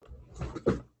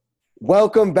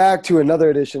Welcome back to another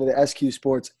edition of the SQ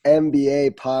Sports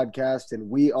NBA podcast, and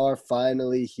we are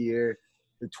finally here.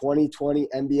 The 2020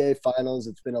 NBA Finals.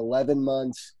 It's been 11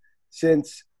 months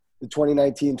since the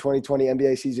 2019-2020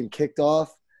 NBA season kicked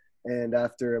off, and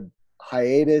after a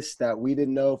hiatus that we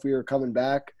didn't know if we were coming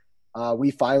back,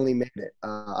 we finally made it.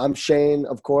 I'm Shane,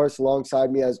 of course.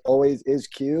 Alongside me, as always, is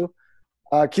Q.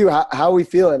 Q, how are we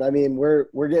feeling? I mean,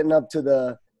 we're getting up to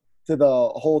the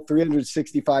whole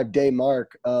 365-day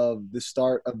mark of the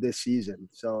start of this season.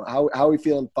 So how are we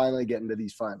feeling finally getting to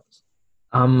these finals?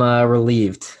 I'm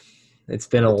relieved. It's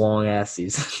been a long ass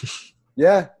season.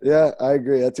 Yeah, I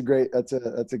agree. That's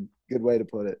a good way to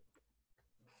put it.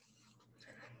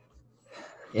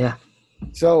 Yeah.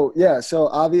 So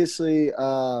obviously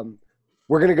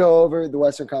we're going to go over the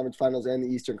Western Conference Finals and the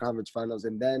Eastern Conference Finals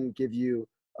and then give you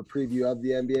a preview of the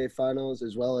NBA Finals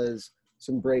as well as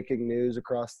some breaking news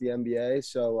across the NBA.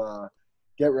 So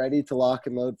get ready to lock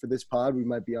and load for this pod. We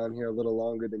might be on here a little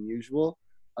longer than usual.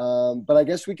 But I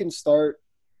guess we can start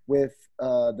with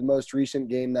the most recent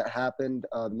game that happened.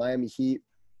 The Miami Heat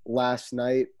last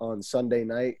night on Sunday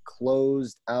night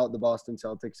closed out the Boston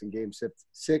Celtics in Game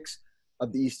 6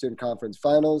 of the Eastern Conference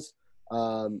Finals.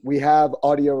 We have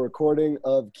audio recording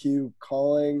of Q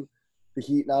calling the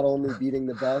Heat not only beating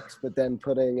the Bucks, but then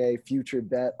putting a future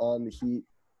bet on the Heat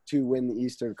to win the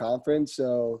Eastern Conference.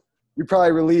 So you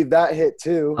probably relieved that hit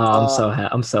too. Oh,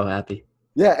 I'm so happy.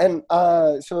 Yeah, and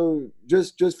so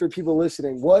just for people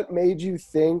listening, what made you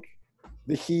think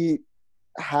the Heat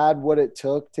had what it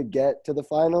took to get to the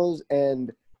finals,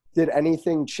 and did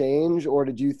anything change, or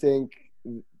did you think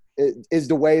is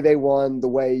the way they won the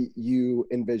way you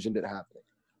envisioned it happening?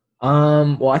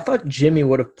 Well, I thought Jimmy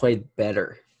would have played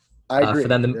better. I agree. For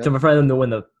them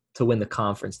to win the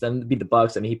conference, then to beat the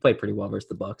Bucks. I mean, he played pretty well versus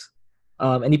the Bucks,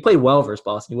 and he played well versus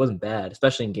Boston. He wasn't bad,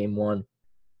 especially in Game 1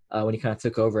 when he kind of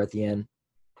took over at the end.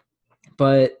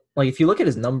 But like, if you look at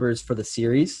his numbers for the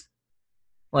series,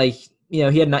 like, you know,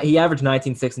 he averaged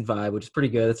 19, 6, and 5, which is pretty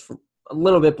good. It's a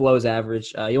little bit below his average.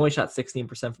 He only shot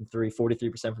 16% from three,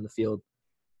 43% from the field,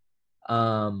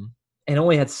 and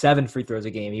only had 7 free throws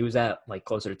a game. He was at like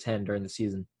closer to 10 during the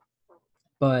season.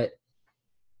 But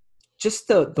just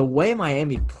the way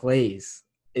Miami plays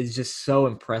is just so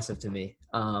impressive to me.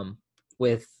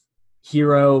 With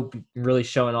Hero really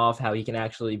showing off how he can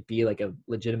actually be like a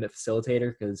legitimate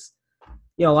facilitator, because,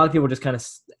 you know, a lot of people just kind of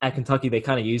at Kentucky, they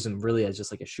kind of use him really as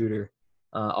just like a shooter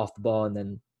off the ball. And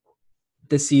then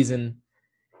this season,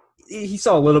 he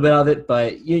saw a little bit of it,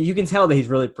 but you can tell that he's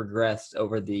really progressed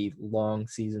over the long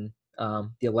season,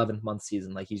 the 11-month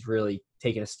season. Like, he's really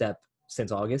taken a step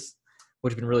since August,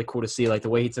 which has been really cool to see. Like, the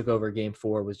way he took over Game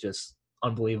 4 was just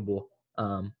unbelievable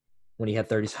when he had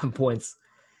 37 points.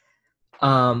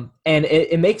 And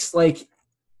it makes, like,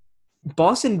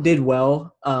 Boston did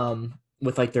well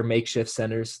with, like, their makeshift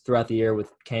centers throughout the year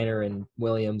with Kanter and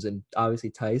Williams and obviously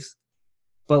Tice.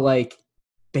 But, like,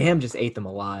 Bam just ate them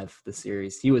alive this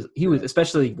series. He was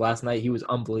especially last night, he was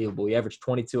unbelievable. He averaged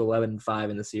 22, 11, and 5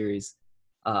 in the series.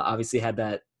 Obviously had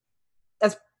that.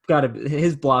 That's got to be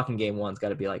his block in Game 1's got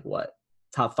to be like, what,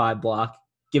 top 5 block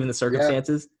given the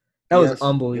circumstances. That was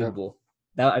unbelievable.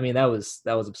 Yeah.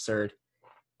 That was absurd.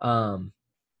 And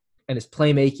his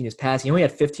playmaking, his passing, he only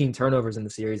had 15 turnovers in the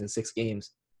series in 6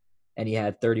 games, and he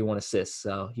had 31 assists.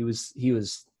 So he was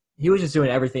just doing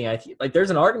everything. Like, there's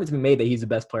an argument to be made that he's the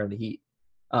best player in the Heat.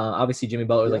 Obviously Jimmy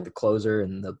Butler is like the closer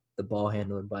and the ball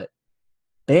handler, but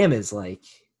Bam is like,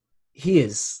 he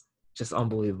is just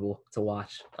unbelievable to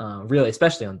watch. Really,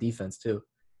 especially on defense too,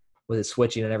 with his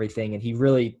switching and everything. And he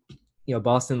really, you know,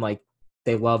 Boston, like,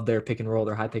 they love their pick and roll,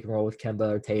 their high pick and roll with Kemba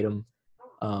or Tatum,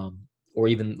 or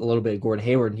even a little bit of Gordon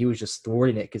Hayward, and he was just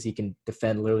thwarting it because he can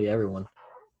defend literally everyone.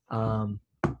 So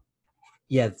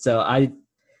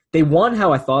they won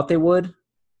how I thought they would.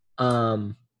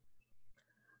 I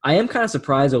am kind of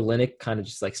surprised Olynyk kind of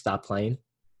just like stopped playing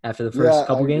after the first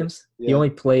couple games. Yeah. He only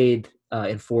played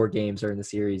in 4 games during the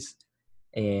series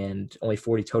and only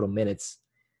 40 total minutes.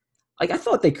 Like, I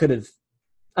thought they could have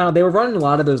 – they were running a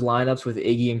lot of those lineups with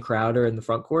Iggy and Crowder in the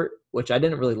front court, which I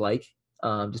didn't really like,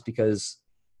 just because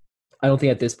I don't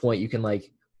think at this point you can,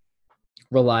 like,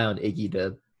 rely on Iggy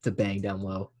to bang down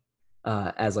low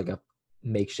as, like, a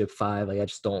makeshift 5. Like, I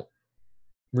just don't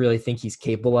really think he's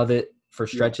capable of it for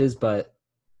stretches. But,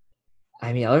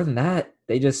 I mean, other than that,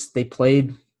 they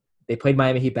played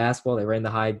Miami Heat basketball. They ran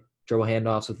the high dribble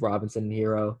handoffs with Robinson and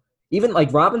Hero. Even,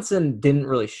 like, Robinson didn't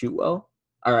really shoot well.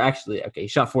 Or actually, okay, he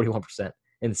shot 41%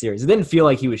 in the series. It didn't feel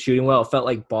like he was shooting well. It felt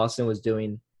like Boston was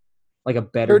doing, like, a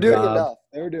better job.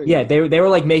 They were doing enough. They were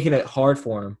like making it hard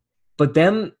for him. But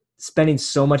them spending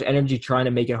so much energy trying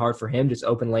to make it hard for him just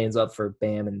opened lanes up for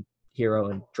Bam and Hero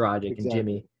and Dragic and Exactly.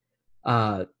 Jimmy.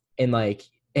 And like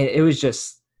it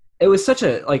was such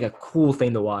a cool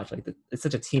thing to watch. Like it's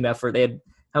such a team effort. They had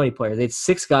how many players? They had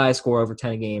 6 guys score over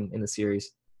 10 a game in the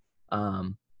series.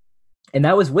 And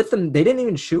that was with them. They didn't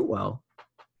even shoot well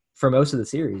for most of the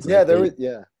series. Yeah, Like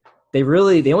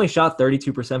they only shot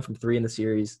 32% from 3 in the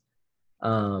series.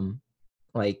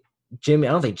 Like Jimmy,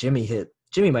 I don't think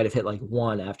Jimmy might have hit like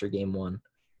 1 after game 1.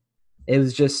 It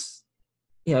was just,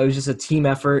 it was just a team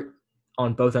effort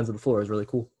on both ends of the floor. It was really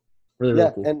cool.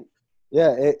 Really cool. And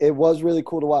it was really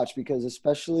cool to watch because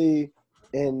especially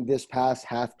in this past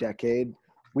half decade,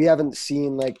 we haven't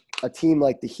seen like a team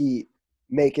like the Heat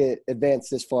make it advance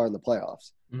this far in the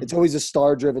playoffs. Mm-hmm. It's always a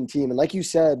star-driven team. And like you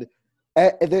said,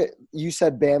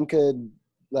 Bam could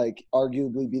like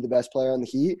arguably be the best player on the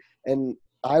Heat. And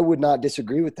I would not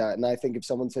disagree with that. And I think if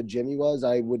someone said Jimmy was,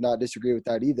 I would not disagree with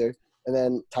that either. And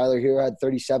then Tyler Hero had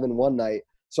 37 one night.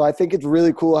 So I think it's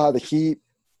really cool how the Heat,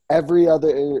 every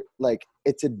other, like,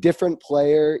 it's a different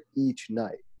player each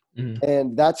night. Mm-hmm.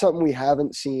 And that's something we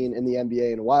haven't seen in the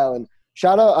NBA in a while. And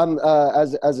shout out, I'm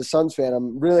as a Suns fan,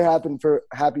 I'm really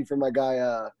happy for my guy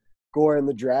Goran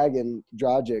the Dragon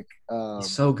Dragic.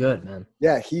 He's so good, man.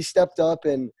 Yeah, he stepped up,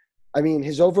 and I mean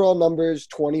his overall numbers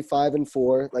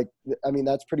 25-4. Like, I mean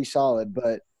that's pretty solid,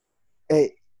 but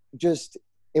it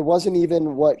wasn't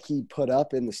even what he put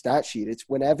up in the stat sheet. It's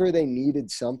whenever they needed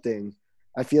something,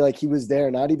 I feel like he was there,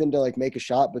 not even to like make a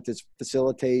shot, but to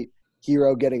facilitate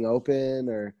Hero getting open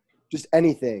or just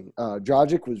anything.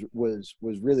 Dragic was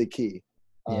really key.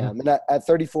 Yeah. And at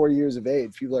 34 years of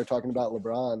age, people are talking about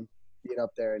LeBron being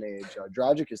up there in age.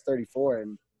 Dragic is 34,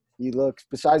 and he looks,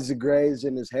 besides the grays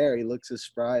in his hair, he looks as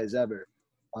spry as ever.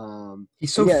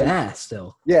 He's so fast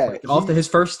still. Yeah. Like, his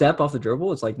first step off the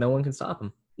dribble, it's like no one can stop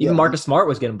him. Even Marcus Smart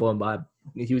was getting blown by.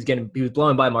 He was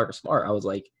blowing by Marcus Smart. I was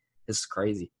like, this is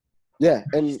crazy. Yeah,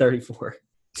 and he's 34.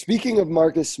 Speaking of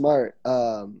Marcus Smart,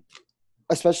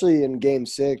 especially in Game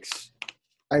 6,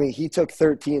 I mean, he took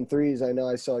 13 threes. I know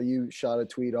I saw you shot a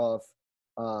tweet off,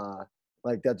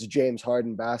 like that's James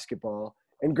Harden basketball.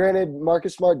 And granted,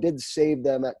 Marcus Smart did save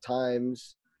them at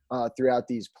times throughout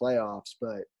these playoffs,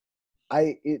 but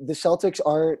the Celtics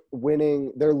aren't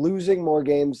winning. They're losing more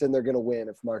games than they're going to win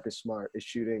if Marcus Smart is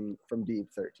shooting from deep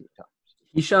 13 times.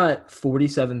 He shot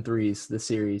 47 threes this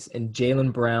series, and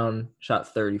Jaylen Brown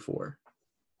shot 34.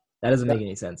 That doesn't make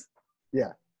any sense.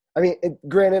 Yeah. I mean,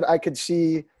 granted, I could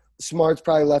see Smart's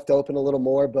probably left open a little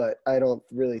more, but I don't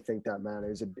really think that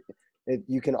matters.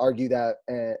 You can argue that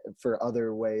for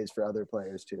other ways for other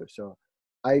players too. So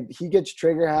he gets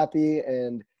trigger happy,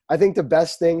 and I think the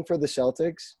best thing for the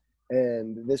Celtics,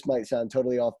 and this might sound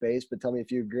totally off base, but tell me if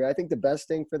you agree. I think the best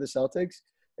thing for the Celtics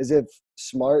is if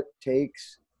Smart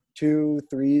takes 2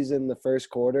 threes in the first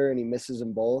quarter and he misses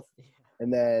them both,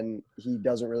 and then he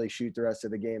doesn't really shoot the rest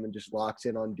of the game and just locks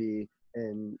in on D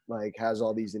and like has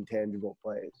all these intangible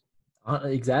plays.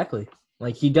 Exactly.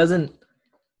 Like he doesn't.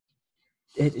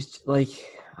 It's like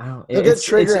I don't. He'll get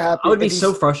trigger happy. I would be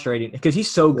so frustrating because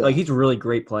he's so like he's a really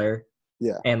great player.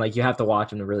 Yeah. And like you have to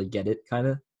watch him to really get it, kind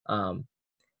of.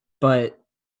 But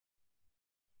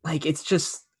like it's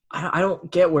just I don't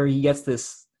get where he gets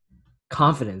this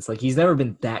confidence. Like he's never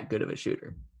been that good of a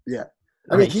shooter. Yeah.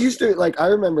 I mean, he used to, like, I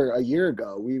remember a year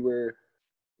ago we were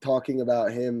talking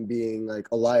about him being like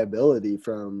a liability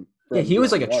from he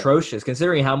was like atrocious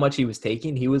considering how much he was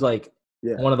taking. He was like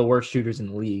one of the worst shooters in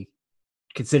the league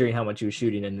considering how much he was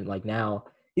shooting, and like now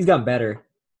he's gotten better.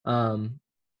 And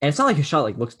it's not like his shot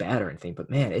like looks bad or anything, but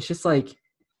man, it's just like,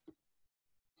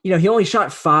 he only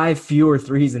shot 5 fewer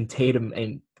threes than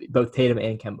both Tatum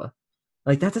and Kemba.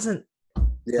 Like that doesn't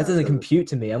compute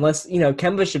to me unless,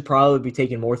 Kemba should probably be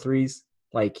taking more threes.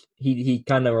 Like he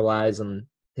kind of relies on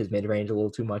his mid-range a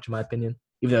little too much in my opinion,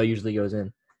 even though it usually goes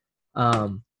in.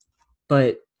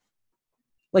 But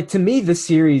like to me, this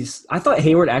series, I thought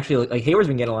Hayward actually like Hayward's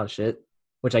been getting a lot of shit,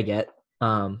 which I get.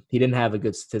 He didn't have a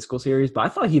good statistical series, but I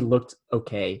thought he looked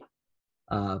okay.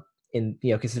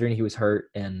 Considering he was hurt,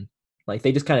 and like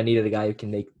they just kind of needed a guy who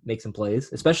can make some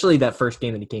plays, especially that first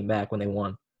game that he came back when they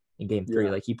won in Game 3.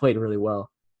 Like he played really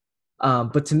well.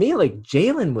 But to me, like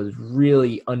Jaylen was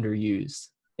really underused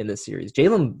in this series.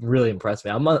 Jaylen really impressed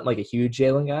me. I'm not like a huge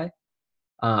Jaylen guy.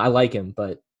 I like him,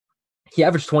 but he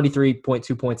averaged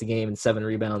 23.2 points a game and 7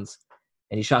 rebounds,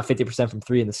 and he shot 50% from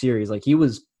 3 in the series. Like he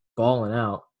was balling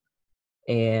out,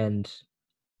 and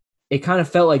it kind of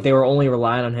felt like they were only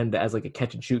relying on him as like a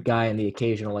catch and shoot guy and the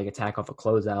occasional like attack off a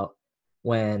closeout,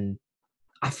 when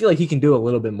I feel like he can do a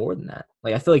little bit more than that.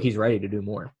 Like I feel like he's ready to do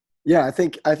more. Yeah, I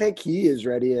think he is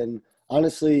ready, and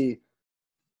honestly,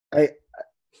 I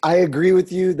agree with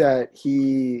you that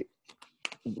he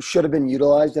should have been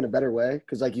utilized in a better way.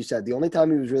 Because, like you said, the only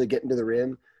time he was really getting to the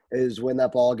rim is when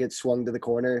that ball gets swung to the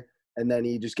corner, and then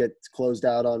he just gets closed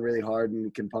out on really hard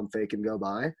and can pump fake and go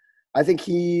by. I think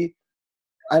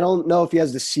I don't know if he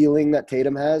has the ceiling that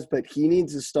Tatum has, but he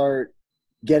needs to start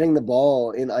getting the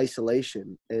ball in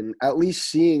isolation and at least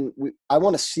seeing. I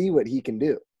want to see what he can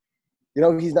do. You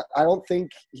know, he's not. I don't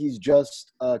think he's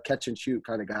just a catch and shoot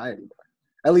kind of guy anymore.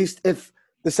 At least if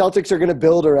the Celtics are going to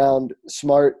build around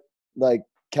smart, like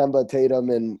Kemba, Tatum,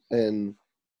 and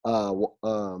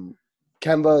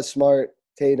Kemba, Smart,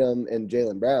 Tatum, and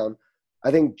Jaylen Brown,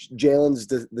 I think Jalen's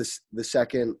the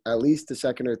second, at least the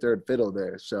second or third fiddle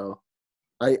there. So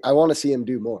I want to see him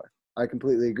do more. I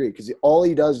completely agree because all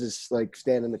he does is like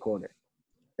stand in the corner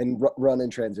and run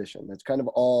in transition. That's kind of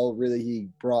all really he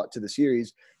brought to the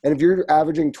series. And if you're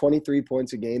averaging 23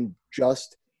 points a game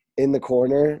just in the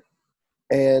corner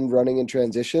and running in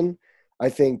transition, I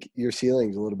think your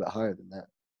ceiling's a little bit higher than that.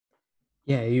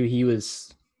 Yeah, he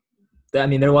was – I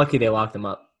mean, they're lucky they locked him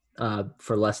up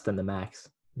for less than the max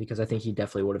because I think he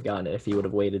definitely would have gotten it if he would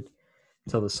have waited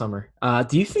until the summer.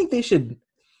 Do you think they should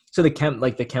 – so the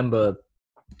Kemba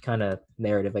kind of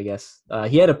narrative, I guess.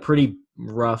 He had a pretty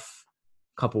rough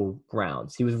couple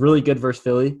rounds. He was really good versus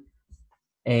Philly,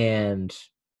 and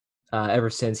ever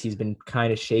since he's been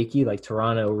kind of shaky. Like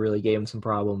Toronto really gave him some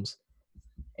problems,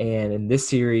 and in this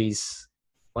series,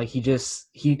 like he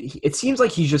it seems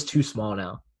like he's just too small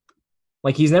now.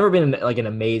 Like he's never been like an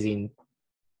amazing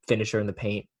finisher in the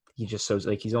paint. He just shows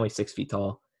like he's only 6 feet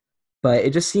tall, but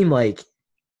it just seemed like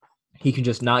he can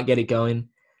just not get it going.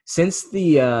 Since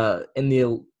in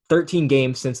the 13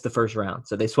 games since the first round,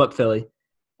 so they swept Philly,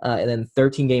 and then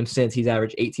 13 games since, he's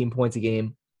averaged 18 points a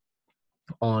game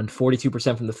on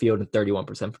 42% from the field and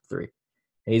 31% from three,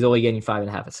 and he's only getting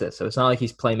 5.5 assists. So it's not like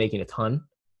he's playmaking a ton.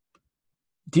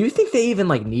 Do you think they even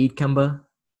like need Kemba?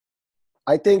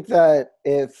 I think that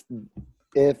if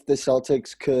the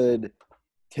Celtics could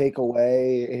take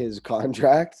away his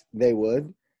contract, they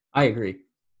would. I agree.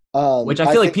 Which I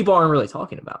feel like people aren't really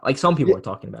talking about. Like some people are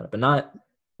talking about it, but not.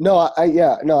 No,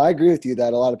 I agree with you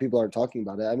that a lot of people aren't talking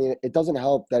about it. I mean, it doesn't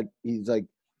help that he's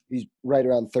right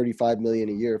around $35 million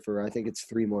a year for I think it's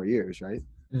 3 more years, right?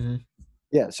 Mm-hmm.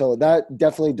 Yeah, so that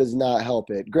definitely does not help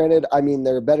it. Granted, I mean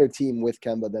they're a better team with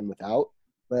Kemba than without,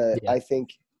 but yeah. I think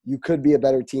you could be a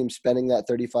better team spending that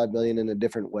 $35 million in a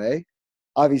different way.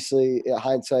 Obviously,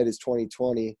 hindsight is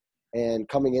 20/20, and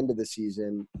coming into the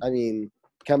season, I mean,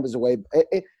 Kemba's away.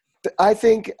 I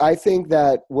think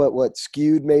that what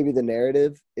skewed maybe the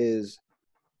narrative is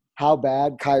how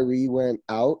bad Kyrie went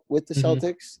out with the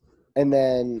Celtics, and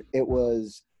then it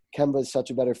was Kemba's such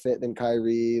a better fit than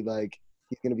Kyrie. Like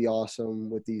he's going to be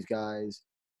awesome with these guys,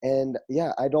 and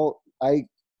yeah, I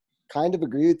kind of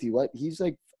agree with you. What he's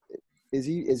like, is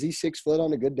he 6 foot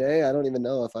on a good day? I don't even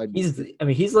know if I'd.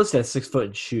 He's listed as 6 foot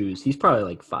in shoes. He's probably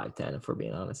like 5'10" if we're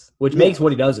being honest, which makes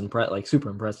what he does super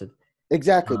impressive.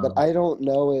 Exactly, but I don't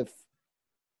know if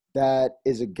that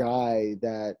is a guy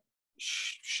that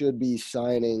should be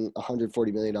signing a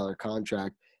 $140 million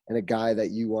contract and a guy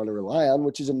that you want to rely on,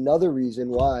 which is another reason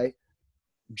why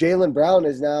Jaylen Brown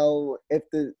is now, if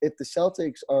the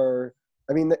Celtics are,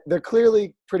 I mean, they're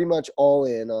clearly pretty much all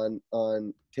in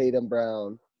on Tatum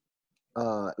Brown,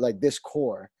 like this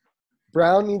core.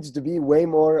 Brown needs to be way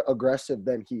more aggressive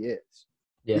than he is.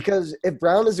 Yeah. Because if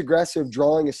Brown is aggressive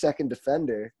drawing a second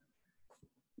defender,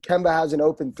 Kemba has an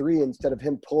open 3 instead of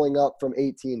him pulling up from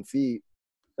 18 feet.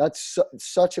 That's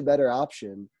such a better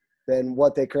option than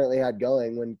what they currently had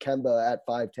going when Kemba at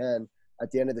 5'10" at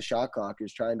the end of the shot clock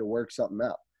is trying to work something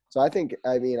out. So I think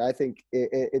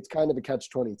it's kind of a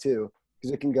catch-22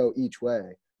 because it can go each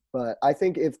way. But I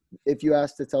think if you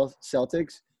ask the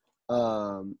Celtics,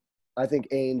 I think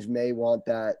Ainge may want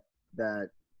that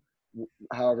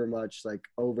however much, like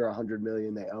over $100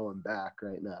 million they owe him back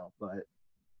right now. But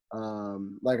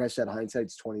like I said,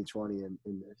 hindsight's 20/20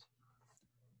 in this.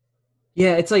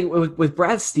 Yeah, it's like with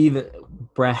Brad's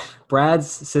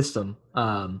system.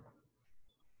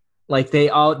 Like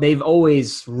they've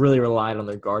always really relied on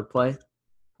their guard play,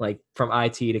 like from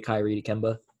IT to Kyrie to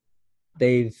Kemba.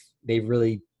 They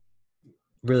really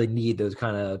need those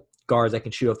kind of guards that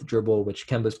can shoot off the dribble, which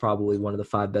Kemba's probably one of the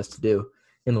 5 best to do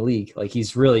in the league. Like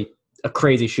he's really a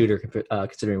crazy shooter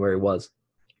considering where he was,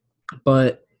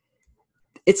 but.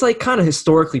 It's like kind of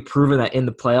historically proven that in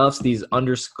the playoffs, these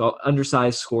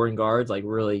undersized scoring guards like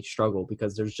really struggle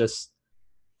because there's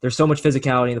so much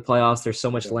physicality in the playoffs. There's so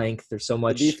much length. There's so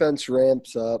much the defense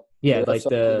ramps up. Yeah, like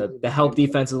the help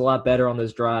defense is a lot better on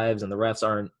those drives, and the refs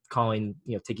aren't calling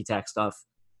ticky tack stuff.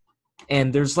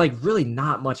 And there's like really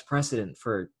not much precedent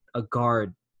for a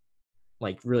guard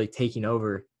like really taking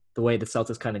over the way the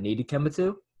Celtics kind of needed Kemba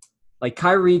to. Like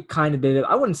Kyrie kind of did it.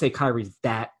 I wouldn't say Kyrie's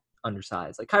that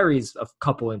undersized. Like Kyrie's a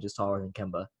couple inches taller than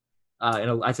Kemba,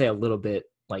 and I'd say a little bit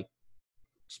like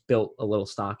built a little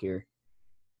stockier.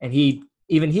 And he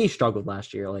struggled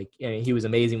last year. Like he was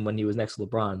amazing when he was next to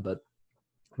LeBron, but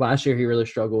last year he really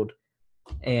struggled.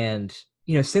 And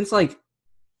since like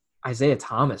Isaiah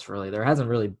Thomas, really, there hasn't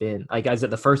really been like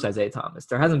the first Isaiah Thomas.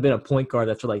 There hasn't been a point guard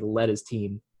that's like led his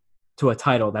team to a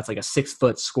title that's like a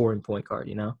 6-foot scoring point guard.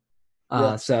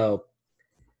 Yeah. So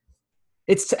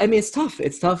it's tough.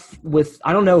 It's tough with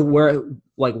I don't know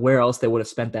where else they would have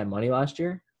spent that money last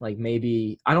year. Like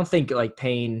maybe I don't think like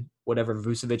paying whatever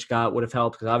Vucevic got would have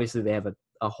helped because obviously they have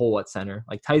a hole at center.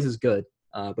 Like Tice is good,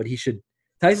 but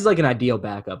Tice is like an ideal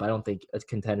backup. I don't think a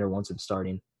contender wants him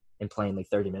starting and playing like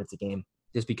 30 minutes a game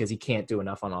just because he can't do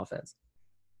enough on offense.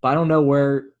 But I don't know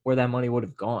where that money would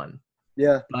have gone.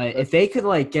 Yeah. But if they could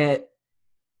like get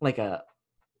like a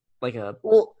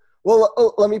well,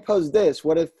 let me pose this.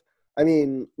 What if, I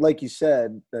mean, like you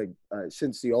said, like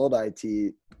since the old IT,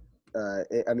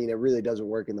 it really doesn't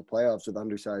work in the playoffs with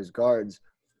undersized guards.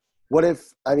 What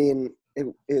if,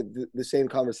 the same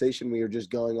conversation we were just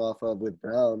going off of with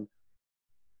Brown,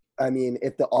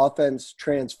 if the offense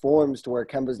transforms to where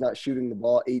Kemba's not shooting the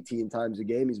ball 18 times a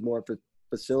game, he's more of a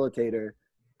facilitator,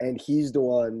 and he's the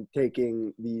one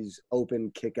taking these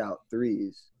open kick-out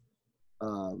threes.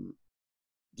 Do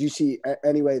you see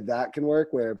any way that can work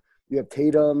where you have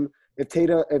Tatum?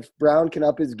 If Brown can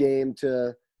up his game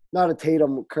to not a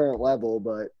Tatum current level,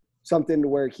 but something to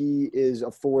where he is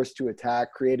a force to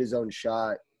attack, create his own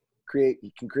shot,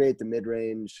 he can create the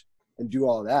mid-range and do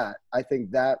all that. I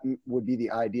think that would be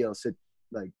the ideal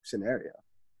scenario.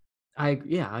 I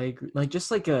agree. Like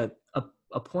just like a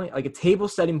point, like a table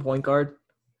setting point guard,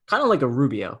 kind of like a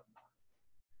Rubio.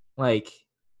 Like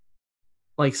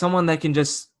someone that can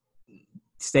just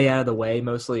stay out of the way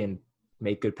mostly and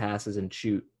make good passes and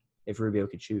shoot if Rubio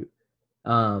could shoot.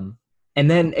 And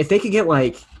then if they could get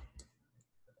so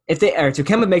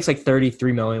Kemba makes like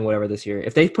 33 million, whatever this year.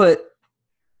 If they put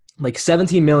like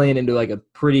 17 million into like a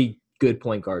pretty good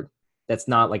point guard, that's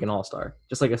not like an all-star,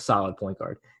 just like a solid point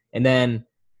guard. And then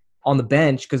on the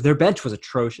bench, because their bench was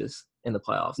atrocious in the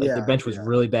playoffs. Like their bench was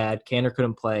really bad. Cantor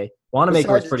couldn't play.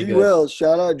 Wanamaker was pretty good. Will,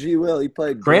 shout out G. Will. He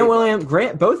played Grant,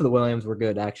 both of the Williams were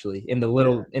good actually. In the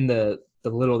little the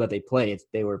little that they played,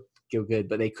 they were good,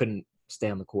 but they couldn't stay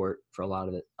on the court for a lot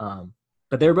of it.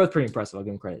 But they were both pretty impressive. I'll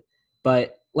give them credit.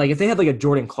 But like if they had like a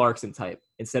Jordan Clarkson type,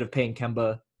 instead of paying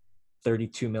Kemba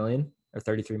 32 million or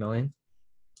 33 million,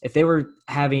 if they were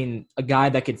having a guy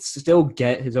that could still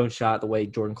get his own shot the way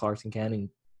Jordan Clarkson can and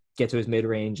get to his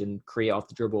mid-range and create off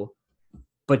the dribble,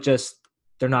 but just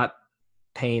they're not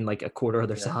paying like a quarter of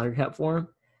their salary cap for him.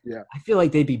 Yeah. I feel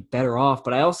like they'd be better off,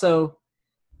 but I don't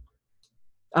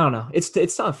know.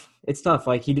 It's tough. It's tough.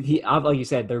 Like he like you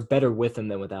said, they're better with him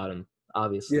than without him,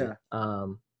 obviously. Yeah.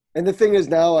 And the thing is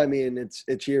now,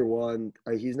 it's year one.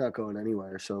 He's not going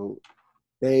anywhere. So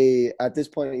at this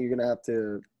point, you're going to have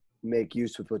to make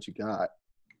use with what you got.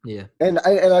 Yeah. And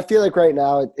I feel like right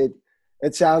now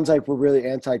it sounds like we're really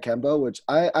anti-Kemba, which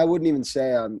I wouldn't even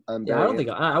say I'm yeah,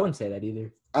 I wouldn't say that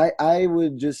either. I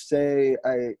would just say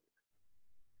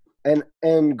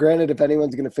and granted, if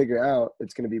anyone's going to figure out,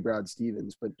 it's going to be Brad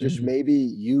Stevens, but just maybe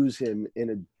use him in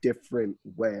a different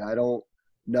way. I don't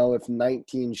know if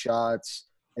 19 shots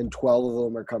and 12 of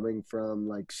them are coming from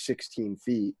like 16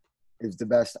 feet is the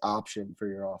best option for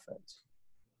your offense.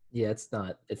 Yeah, it's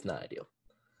not ideal.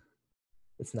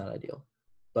 It's not ideal.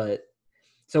 But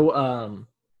so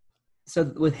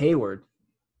with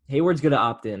Hayward's going to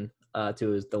opt in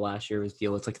to the last year of his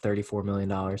deal. It's like $34 million.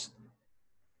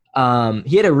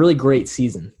 He had a really great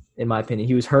season, in my opinion.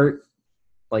 He was hurt,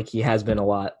 like he has been a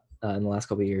lot in the last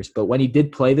couple of years. But when he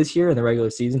did play this year in the regular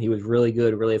season, he was really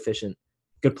good, really efficient,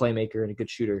 good playmaker, and a good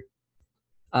shooter.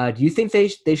 Do you think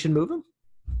they should move him?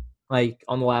 Like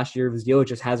on the last year of his deal, it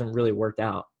just hasn't really worked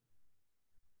out.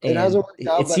 And it hasn't worked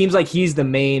out. It seems like he's the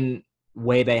main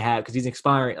way they have because he's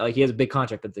expiring. Like he has a big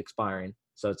contract that's expiring,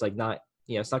 so it's like not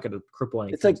it's not going to cripple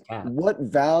anything. It's like cap. What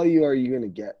value are you going to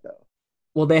get though?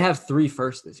 Well, they have 3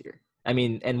 firsts this year.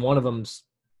 And one of them's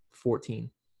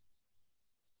 14.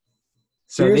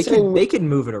 So they could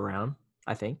move it around,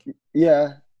 I think.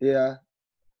 Yeah.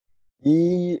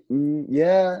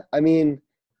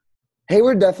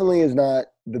 Hayward definitely is not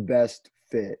the best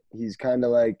fit. He's kind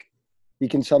of like he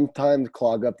can sometimes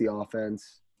clog up the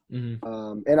offense.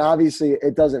 Mm-hmm. And obviously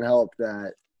it doesn't help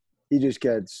that he just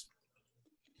gets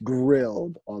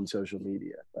grilled on social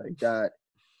media. Like that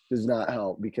does not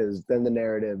help because then the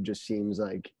narrative just seems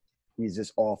like he's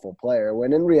this awful player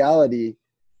when in reality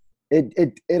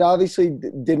it obviously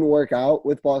didn't work out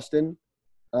with Boston,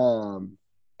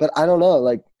 but I don't know.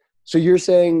 Like, so you're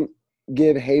saying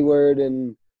give Hayward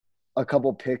and a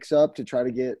couple picks up to try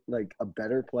to get like a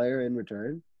better player in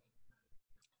return?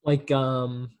 Like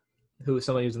somebody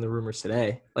who's in the rumors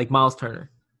today, like Miles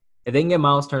Turner. If they can get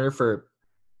Miles Turner for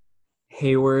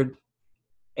Hayward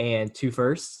and 2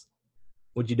 firsts,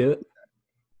 would you do it?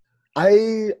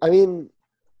 I mean,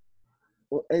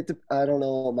 I don't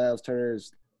know what Miles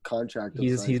Turner's contract looks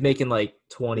He's like. he's making like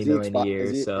 20 Is he million a expi- year,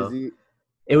 is so he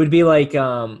it would be like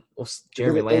Jeremy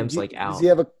because Lamb's like does out. he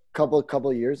have a couple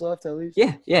of years left at least?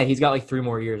 Yeah, he's got like 3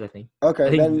 more years, I think. I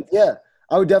Okay, then think yeah,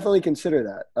 I would definitely consider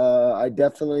that. I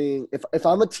definitely if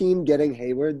I'm a team getting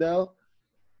Hayward though,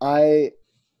 I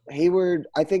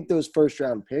I think those first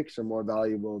round picks are more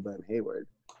valuable than Hayward,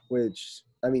 which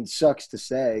I mean sucks to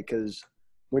say because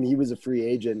when he was a free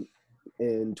agent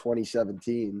in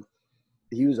 2017,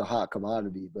 he was a hot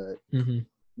commodity. But Mhm.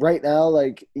 right now,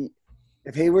 like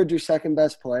if Hayward's your second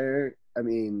best player, I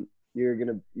mean you're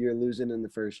losing in the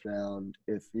first round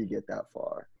if you get that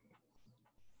far.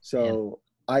 So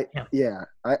I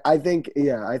think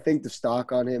the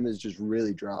stock on him is just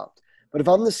really dropped. But if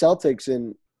I'm the Celtics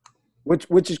and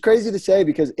which is crazy to say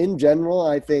because in general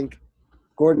I think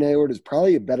Gordon Hayward is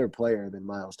probably a better player than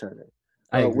Miles Turner.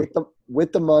 I agree.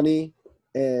 With the money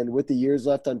and with the years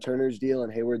left on Turner's deal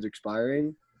and Hayward's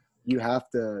expiring, you have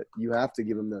to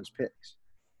give him those picks.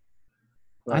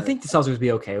 I But think the Celtics would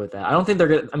be okay with that. I don't think they're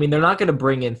gonna. I mean, they're not gonna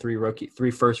bring in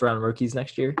 3 first round rookies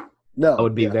next year. I no,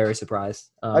 would be very surprised.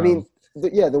 I mean,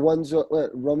 the ones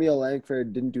Romeo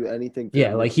Langford didn't do anything for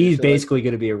them. Like this year, he's so, basically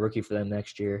going to be a rookie for them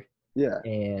next year. yeah.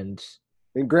 And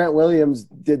Grant Williams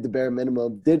did the bare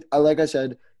minimum. Like I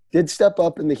said, did step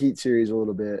up in the Heat series a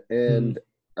little bit and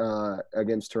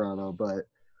against Toronto. But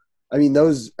I mean,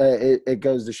 those it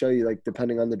goes to show you, like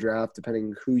depending on the draft,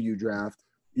 depending who you draft,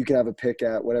 you can have a pick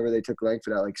at whatever they took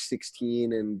Langford at, like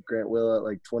 16, and Grant Will at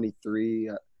like 23.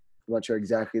 I'm not sure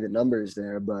exactly the numbers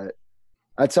there, but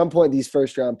at some point, these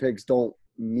first round picks don't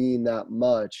mean that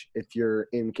much if you're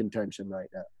in contention right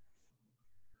now.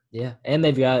 yeah, and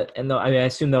they've got I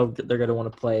assume they're going to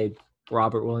want to play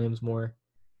Robert Williams more.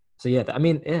 So yeah, I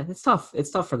mean, yeah, it's tough.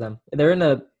 It's tough for them.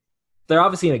 They're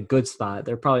obviously in a good spot.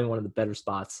 They're probably in one of the better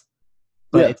spots.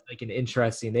 But it's like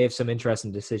they have some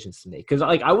interesting decisions to make. Because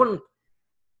like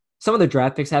some of the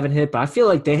draft picks haven't hit, but I feel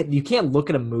like you can't look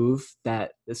at a move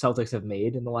that the Celtics have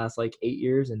made in the last like 8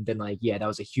 years and been like, yeah, that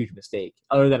was a huge mistake.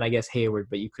 Other than I guess Hayward,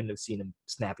 but you couldn't have seen him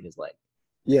snapping his leg.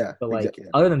 Yeah. But like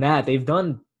other than that, they've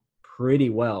done pretty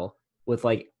well with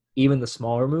like even the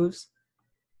smaller moves.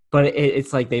 But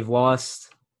it's like they've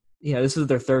lost. This is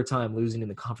their 3rd time losing in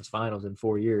the conference finals in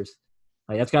 4 years.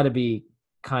 Like that's got to be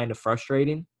kind of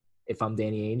frustrating. If I'm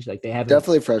Danny Ainge, like they haven't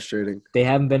definitely frustrating. They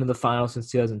haven't been in the finals since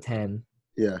 2010.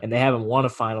 Yeah. And they haven't won a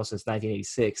final since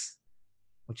 1986,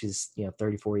 which is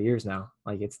 34 years now.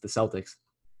 Like it's the Celtics.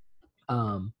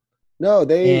 And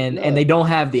they don't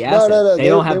have the assets. No, they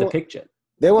don't have the pick yet.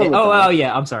 They won.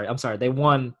 Yeah. I'm sorry. They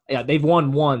won. Yeah, they've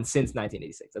won one since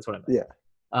 1986. That's what I meant. Yeah.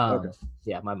 Okay.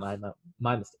 Yeah, my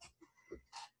mistake.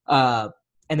 And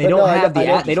they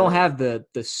don't have the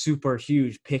super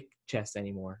huge pick chest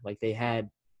anymore. Like they had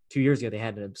 2 years ago. They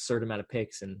had an absurd amount of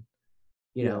picks, and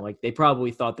like they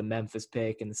probably thought the Memphis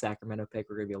pick and the Sacramento pick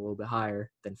were going to be a little bit higher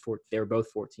than they were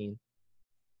both 14.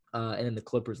 And then the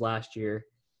Clippers last year,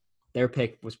 their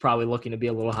pick was probably looking to be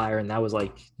a little higher, and that was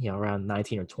like around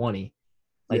 19 or 20.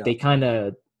 Like they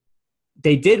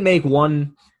did make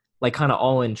one like kind of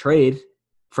all-in trade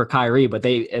for Kyrie, but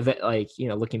they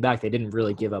looking back, they didn't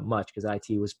really give up much because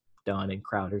IT was done and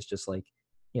Crowder's just like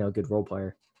a good role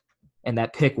player, and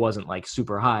that pick wasn't like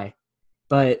super high,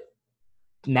 but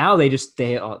now they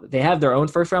have their own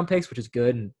first round picks, which is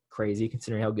good and crazy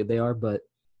considering how good they are. But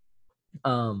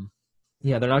they're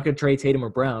not going to trade Tatum or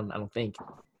Brown, I don't think.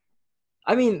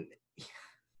 I mean,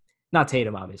 not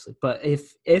Tatum obviously, but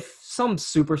if some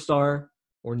superstar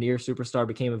or near superstar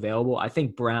became available, I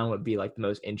think Brown would be like the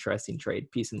most interesting trade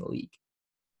piece in the league.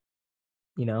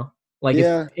 Like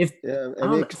but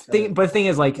the thing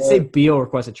is, like, say Beal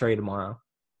requests a trade tomorrow.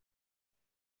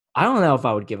 I don't know if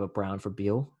I would give up Brown for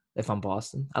Beal. If I'm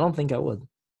Boston, I don't think I would.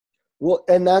 Well,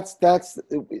 and it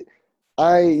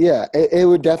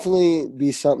would definitely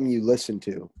be something you listen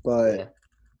to. But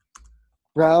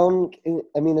Brown,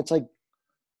 I mean, it's like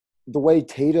the way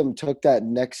Tatum took that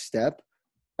next step.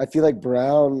 I feel like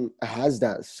Brown has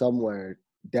that somewhere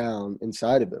down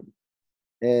inside of him.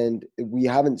 And we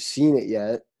haven't seen it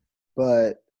yet,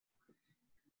 but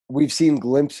we've seen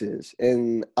glimpses.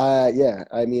 And I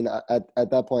mean, at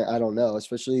that point, I don't know,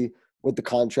 especially with the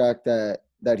contract that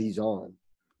he's on.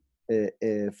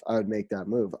 if I would make that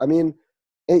move. I mean,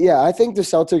 yeah, I think the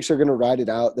Celtics are going to ride it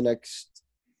out the next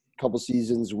couple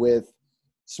seasons with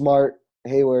Smart,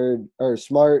 Hayward, or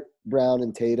Smart, Brown,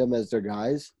 and Tatum as their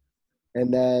guys.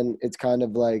 And then it's kind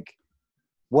of like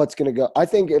what's going to go. I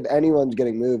think if anyone's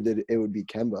getting moved, it would be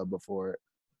Kemba before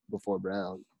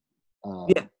Brown.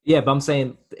 Yeah, but I'm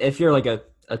saying if you're like a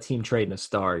team trading a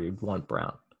star, you'd want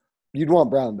Brown. You'd want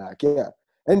Brown back, yeah.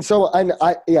 And so I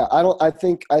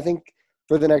think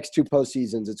for the next two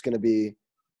postseasons, it's going to be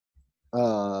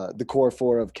the core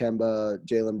four of Kemba,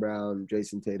 Jaylen Brown,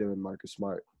 Jason Tatum, and Marcus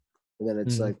Smart. And then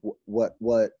it's like,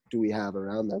 what do we have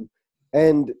around them?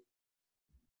 And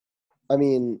I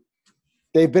mean,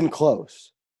 they've been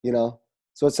close, you know.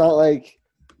 So it's not like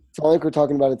we're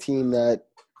talking about a team that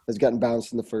has gotten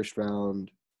bounced in the first round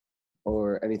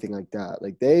or anything like that.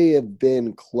 Like they have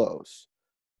been close.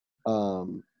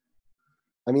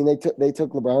 I mean, they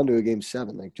took LeBron to a game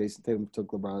 7. Like Jason Tatum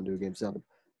took LeBron to a game 7.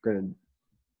 Granted,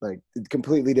 like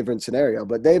completely different scenario,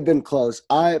 but they've been close.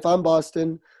 If I'm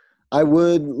Boston, I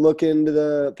would look into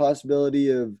the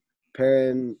possibility of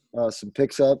pairing some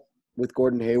picks up with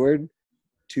Gordon Hayward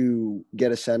to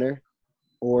get a center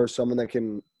or someone that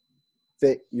can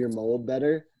fit your mold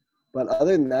better. But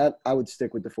other than that, I would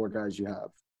stick with the 4 guys you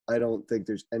have. I don't think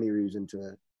there's any reason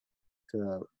to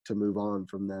move on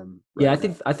from them. Right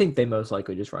now. I think they most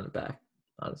likely just run it back,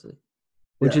 honestly,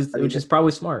 which is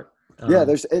probably smart. Yeah,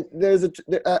 there's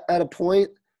at a point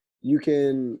you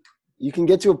can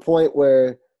get to a point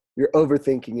where you're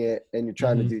overthinking it and you're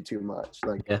trying to do too much.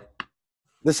 Like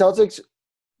the Celtics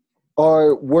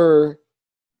were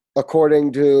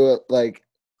according to like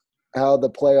how the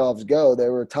playoffs go, they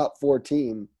were a top 4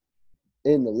 team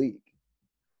in the league.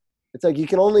 It's like you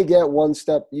can only get one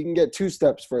step. You can get 2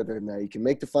 steps further than that. You can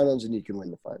make the finals and you can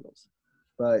win the finals.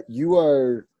 But you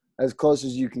are as close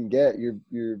as you can get.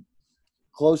 You're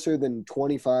closer than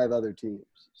 25 other teams.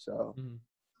 So,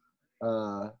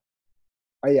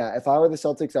 yeah, if I were the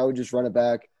Celtics, I would just run it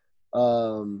back.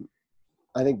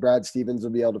 I think Brad Stevens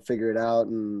will be able to figure it out,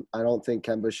 and I don't think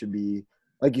Kemba should be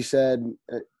 – like you said,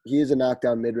 he is a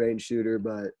knockdown mid-range shooter,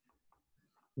 but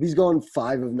if he's going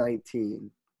 5 of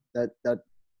 19, that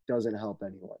doesn't help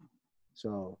anyone.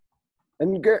 So,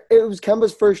 and it was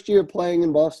Kemba's first year playing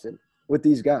in Boston with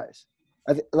these guys.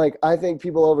 I think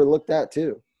people overlook that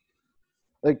too.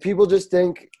 Like people just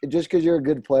think just because you're a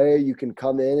good player, you can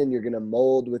come in and you're gonna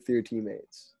mold with your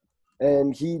teammates.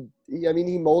 And he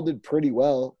molded pretty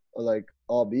well, like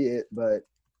albeit, but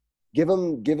give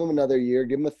him another year,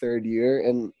 give him a third year,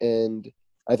 and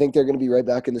I think they're gonna be right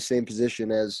back in the same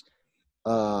position as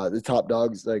the top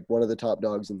dogs, like one of the top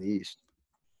dogs in the East.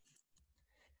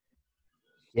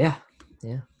 Yeah,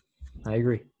 I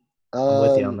agree. I'm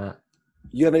with you on that.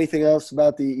 You have anything else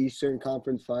about the Eastern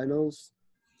Conference Finals?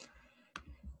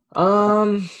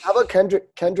 How about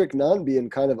Kendrick Nunn being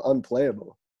kind of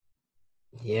unplayable?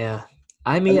 Yeah,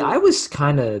 I mean I was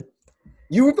kind of.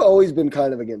 You've always been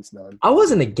kind of against Nunn. I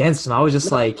wasn't against him. I was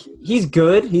just like, he's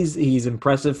good. He's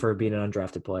impressive for being an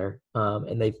undrafted player.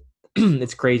 And they,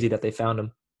 it's crazy that they found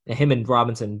him. Him and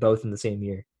Robinson both in the same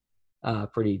year.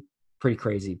 Pretty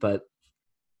crazy. But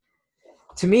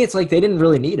to me, it's like they didn't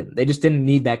really need him. They just didn't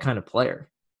need that kind of player.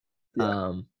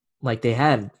 Yeah. Like they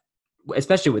had,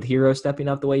 especially with Hero stepping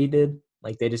up the way he did,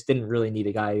 like they just didn't really need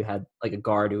a guy who had like a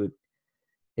guard who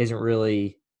isn't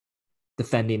really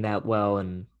defending that well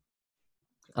and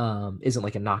isn't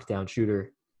like a knockdown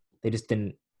shooter. They just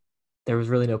didn't. There was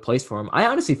really no place for him. I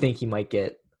honestly think he might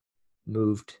get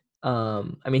moved. I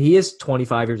mean, he is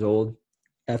 25 years old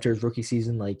after his rookie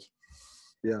season. Like,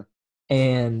 yeah,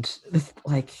 and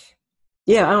like,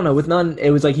 yeah, I don't know. With Nunn,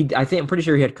 it was like I'm pretty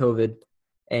sure he had COVID,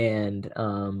 and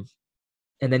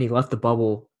then he left the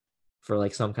bubble for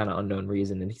like some kind of unknown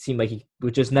reason, and he seemed like he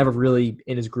was just never really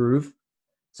in his groove.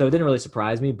 So it didn't really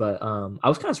surprise me, but I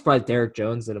was kind of surprised Derek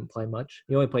Jones didn't play much.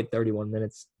 He only played 31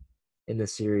 minutes in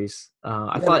this series.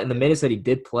 I thought in the minutes that he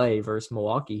did play versus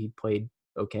Milwaukee, he played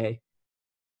okay.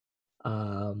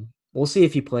 We'll see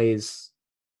if he plays.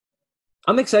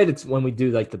 I'm excited when we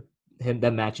do like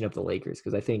them matching up the Lakers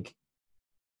because I think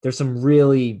there's some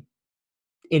really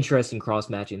interesting cross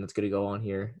matching that's going to go on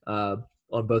here on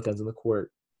both ends of the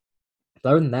court.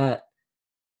 But other than that,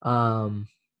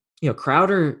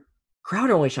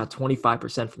 Crowder only shot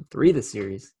 25% from 3 this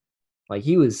series. Like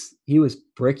he was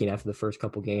bricking after the first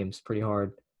couple games pretty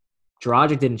hard.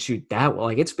 Dragic didn't shoot that well.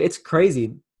 Like it's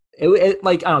crazy. It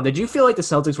like I don't know. Did you feel like the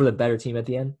Celtics were the better team at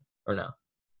the end or no?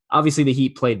 Obviously the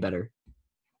Heat played better,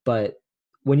 but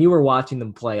when you were watching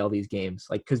them play all these games,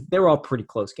 like because they were all pretty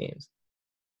close games,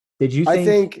 did you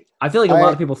think? I feel like a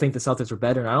lot of people think the Celtics were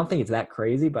better, and I don't think it's that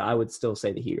crazy, but I would still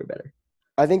say the Heat are better.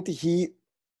 I think the Heat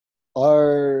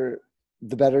are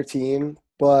the better team,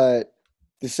 but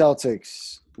the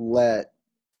Celtics let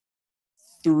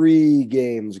 3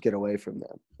 games get away from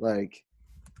them. Like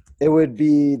it would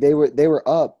be they were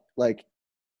up like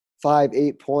 5,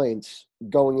 8 points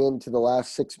going into the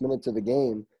last 6 minutes of the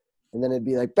game. And then it'd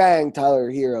be like, bang, Tyler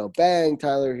Hero, bang,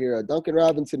 Tyler Hero, Duncan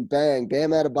Robinson, bang,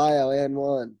 Bam Adebayo, and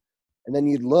one. And then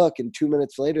you'd look, and 2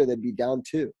 minutes later, they'd be down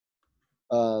 2.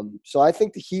 So I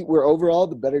think the Heat were overall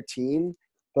the better team,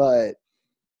 but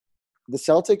the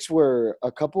Celtics were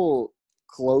a couple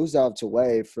closeouts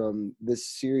away from this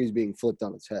series being flipped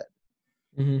on its head.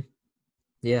 Mm-hmm.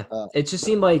 Yeah. Uh, It just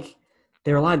seemed like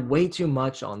they relied way too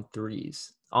much on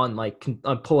threes, on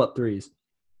pull-up threes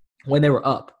when they were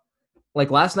up. Like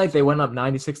last night, they went up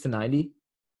 96-90.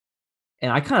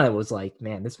 And I kind of was like,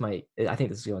 man, I think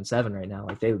this is going 7 right now.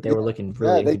 Like they were looking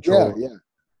really in control.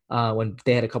 When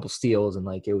they had a couple steals and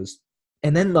like it was,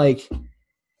 and then like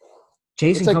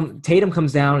Tatum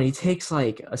comes down and he takes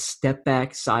like a step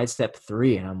back sidestep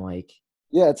 3, and I'm like,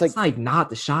 it's like not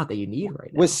the shot that you need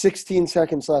right now. With 16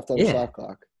 seconds left on the shot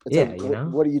clock. It's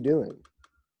what are you doing?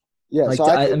 Yeah, like, so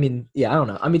I don't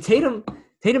know. I mean, Tatum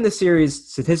this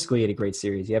series statistically had a great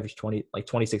series. He averaged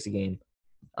 26 a game.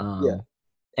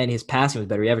 And his passing was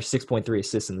better. He averaged 6.3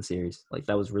 assists in the series. Like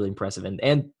that was really impressive,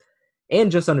 and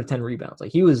just under 10 rebounds.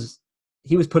 Like he was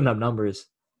putting up numbers.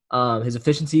 His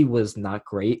efficiency was not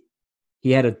great.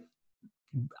 I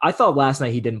thought last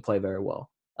night he didn't play very well.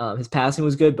 His passing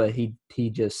was good, but he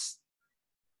just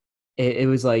it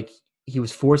was like he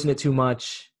was forcing it too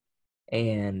much,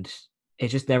 and it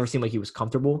just never seemed like he was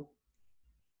comfortable.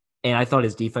 And I thought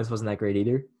his defense wasn't that great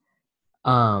either.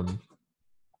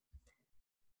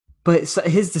 But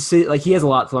his decision, like he has a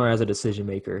lot to learn as a decision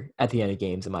maker at the end of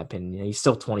games, in my opinion. You know, he's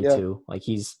still 22. Yeah. Like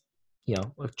he's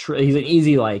an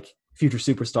easy like future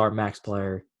superstar, max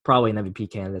player, probably an MVP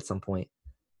candidate at some point.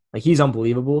 Like he's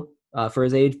unbelievable for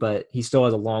his age, but he still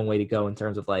has a long way to go in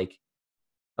terms of like,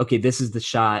 okay, this is the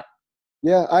shot.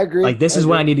 Yeah, I agree. Like this is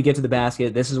when I need to get to the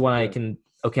basket. This is when I can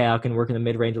work in the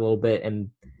mid range a little bit,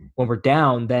 and when we're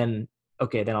down, then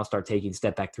I'll start taking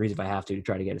step back threes if I have to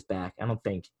try to get us back. I don't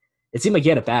think. It seemed like he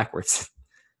had it backwards.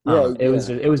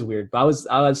 It was weird, but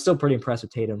I was still pretty impressed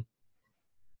with Tatum.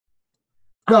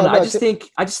 I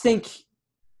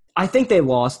think they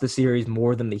lost the series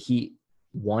more than the Heat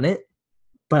won it,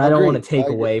 but I don't want to take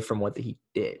away from what the Heat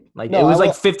did. Like it was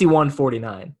like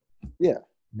 51-49. Yeah.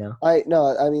 No. I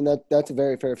mean that's a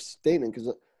very fair statement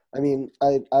because I mean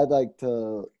I'd like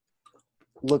to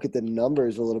look at the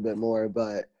numbers a little bit more,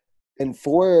 but when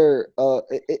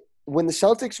the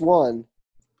Celtics won.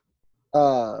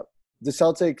 The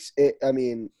Celtics. It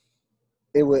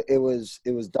was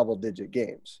double-digit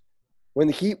games. When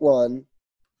the Heat won,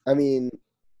 I mean,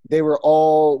 they were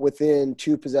all within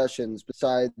 2 possessions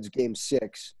besides Game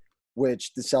 6,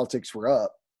 which the Celtics were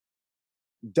up.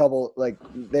 Like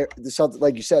you said,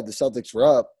 the Celtics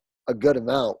were up a good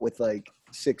amount with like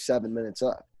 6-7 minutes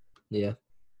left. Yeah.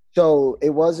 So it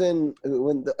wasn't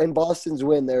in Boston's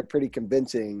win. They're pretty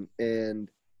convincing,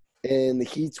 and in the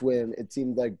Heat's win, it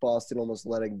seemed like Boston almost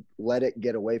let it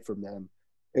get away from them.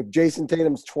 If Jason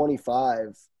Tatum's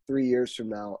 25 3 years from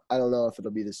now, I don't know if it'll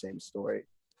be the same story.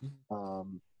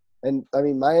 And I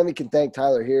mean, Miami can thank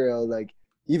Tyler Hero. Like,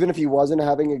 even if he wasn't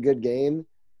having a good game,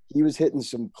 he was hitting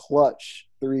some clutch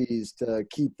threes to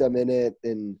keep them in it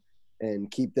and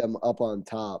keep them up on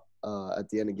top at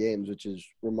the end of games, which is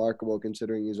remarkable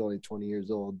considering he's only 20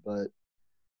 years old. But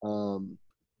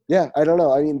yeah, I don't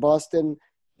know. I mean, Boston.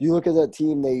 You look at that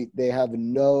team; they have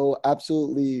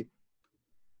absolutely,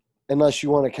 unless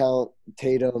you want to count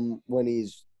Tatum when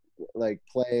he's like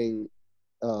playing,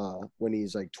 when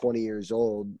he's like 20 years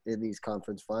old in these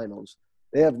conference finals,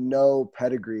 they have no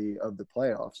pedigree of the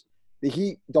playoffs. The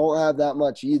Heat don't have that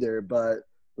much either, but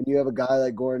when you have a guy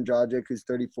like Goran Dragic who's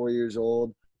 34 years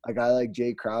old, a guy like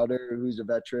Jay Crowder who's a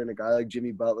veteran, a guy like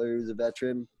Jimmy Butler who's a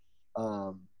veteran,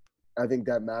 I think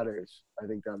that matters.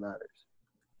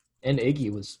 And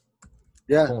Iggy was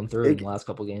pulling through in the last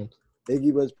couple games.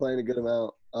 Iggy was playing a good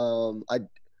amount.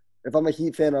 If I'm a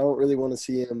Heat fan, I don't really want to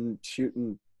see him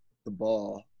shooting the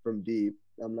ball from deep.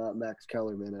 I'm not Max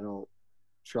Kellerman. I don't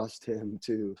trust him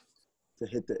to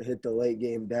hit the late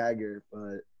game dagger.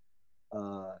 But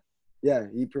yeah,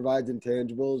 he provides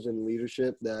intangibles and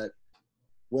leadership that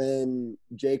when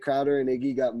Jay Crowder and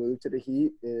Iggy got moved to the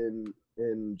Heat in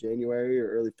January or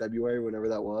early February, whenever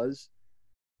that was,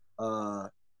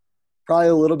 probably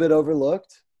a little bit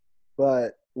overlooked,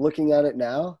 but looking at it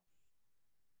now,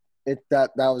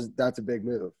 that's a big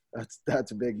move.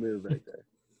 That's a big move right there.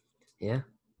 Yeah.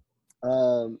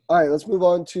 All right, let's move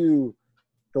on to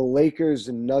the Lakers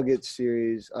and Nuggets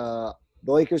series. The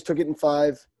Lakers took it in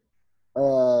 5.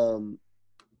 I'll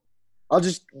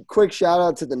just quick shout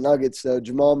out to the Nuggets though.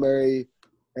 Jamal Murray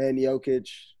and Jokic.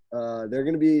 They're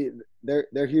gonna be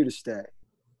they're here to stay,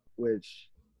 which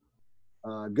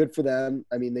good for them.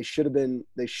 I mean, they should have been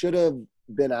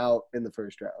out in the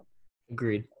first round.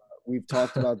 Agreed. We've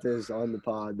talked about this on the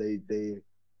pod.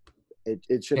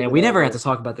 It should. And we never had to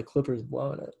talk about the Clippers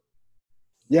blowing it.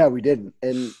 Yeah, we didn't.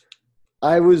 And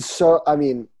I was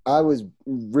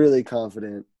really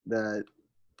confident that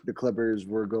the Clippers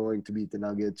were going to beat the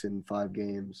Nuggets in 5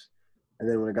 games. And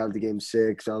then when it got to game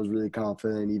 6, I was really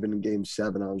confident. Even in game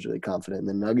 7, I was really confident. And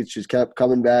the Nuggets just kept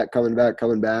coming back. But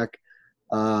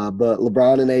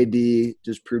LeBron and AD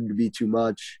just proved to be too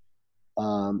much.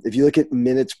 If you look at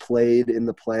minutes played in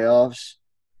the playoffs,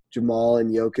 Jamal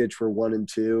and Jokic were 1 and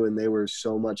 2, and they were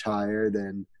so much higher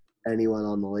than anyone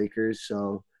on the Lakers.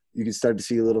 So you can start to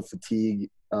see a little fatigue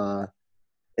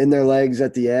in their legs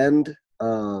at the end.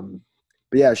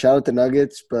 But yeah, shout out to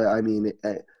Nuggets. But I mean,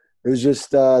 it was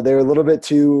just they were a little bit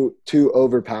too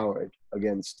overpowered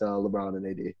against LeBron and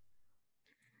AD.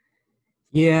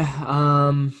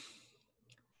 Yeah.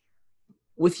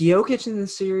 With Jokic in the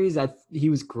series, he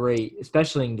was great,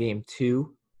 especially in game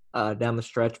 2 down the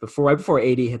stretch. Right before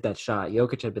AD hit that shot,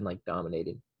 Jokic had been like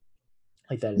dominating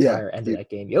like that entire end of that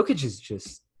game. Jokic is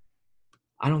just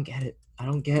 – I don't get it. I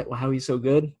don't get how he's so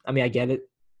good. I mean, I get it,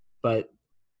 but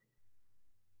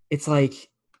it's like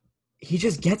he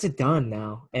just gets it done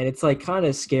now. And it's like kind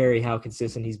of scary how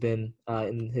consistent he's been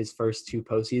in his first 2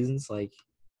 postseasons. Like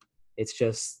it's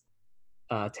just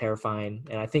terrifying.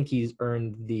 And I think he's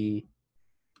earned the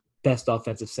best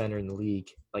offensive center in the league,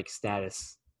 like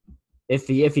status. If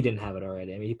he didn't have it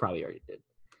already. I mean, he probably already did.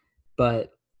 But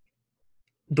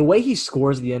the way he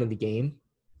scores at the end of the game,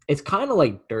 it's kind of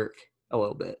like Dirk a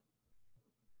little bit,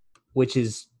 which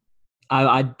is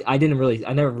I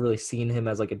never really seen him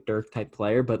as like a Dirk type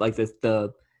player, but like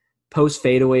the post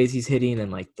fadeaways he's hitting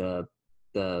and like the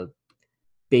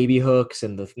baby hooks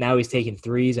and now he's taking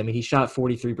threes. I mean, he shot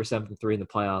 43% from 3 in the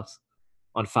playoffs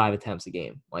on 5 attempts a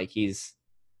game. Like he's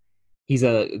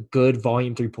a good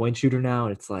volume 3-point shooter now,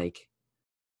 and it's like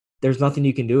there's nothing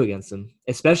you can do against him,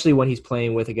 especially when he's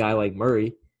playing with a guy like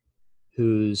Murray,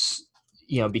 who's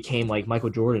became like Michael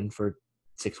Jordan for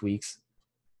 6 weeks.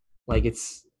 Like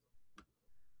it's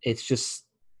just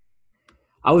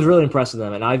I was really impressed with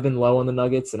them, and I've been low on the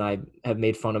Nuggets, and I have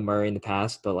made fun of Murray in the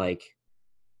past, but like,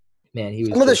 man, he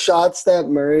was some of the shots that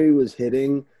Murray was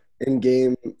hitting in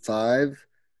game 5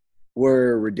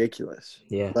 were ridiculous.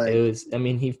 Yeah, it was. I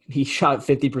mean, he shot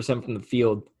 50% from the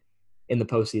field in the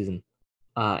postseason,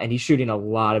 and he's shooting a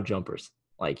lot of jumpers.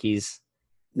 Like he's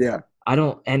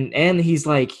he's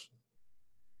like,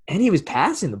 and he was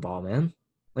passing the ball, man.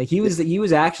 Like he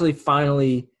was actually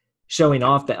finally showing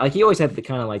off that. Like he always had the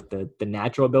kind of like the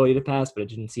natural ability to pass, but it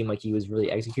didn't seem like he was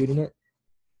really executing it.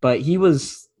 But he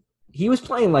was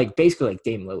playing like basically like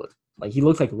Dame Lillard. Like he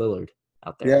looked like Lillard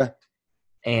out there. Yeah,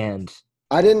 and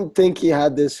I didn't think he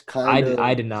had this kind of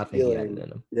I did not think feeling. he had it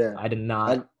in him. Yeah. I did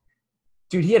not.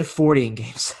 Dude, he had 40 in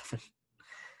game 7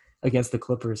 against the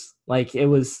Clippers. Like it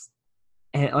was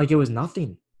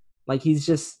nothing. Like he's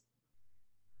just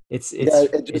it's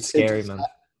scary, man.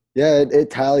 Yeah, it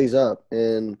tallies up.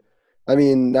 And I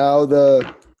mean, with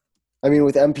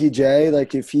MPJ,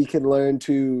 like if he can learn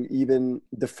to even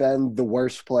defend the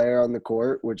worst player on the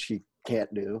court, which he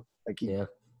can't do. Like he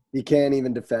can't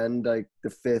even defend like the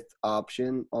 5th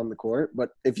option on the court. But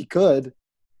if he could,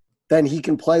 then he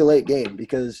can play late game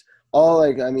because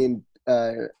I'm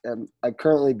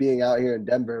currently being out here in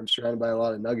Denver. I'm surrounded by a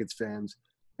lot of Nuggets fans,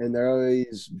 and they're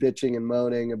always bitching and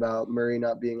moaning about Murray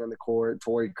not being on the court,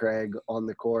 Torrey Craig on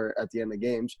the court at the end of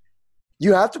games.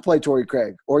 You have to play Torrey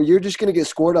Craig, or you're just going to get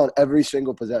scored on every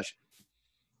single possession.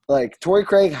 Like Torrey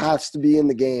Craig has to be in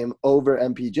the game over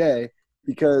MPJ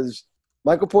because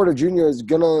Michael Porter Jr.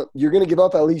 you're going to give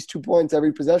up at least 2 points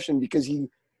every possession because he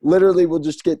literally will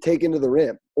just get taken to the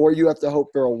rim, or you have to hope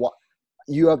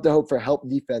for help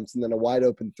defense and then a wide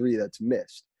open 3 that's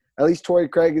missed. At least Torrey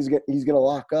Craig he's going to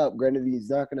lock up. Granted, he's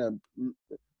not going to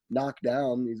knock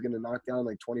down. He's going to knock down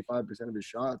like 25% of his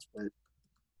shots, but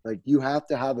like you have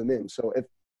to have him in. So if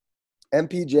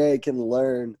MPJ can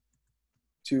learn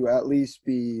to at least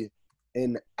be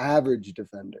an average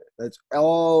defender, that's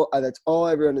all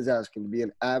everyone is asking, to be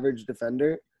an average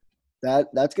defender.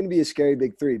 That's going to be a scary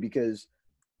big 3 because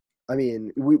I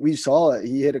mean, we saw it.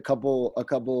 He hit a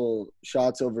couple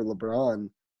shots over LeBron.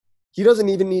 He doesn't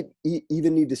even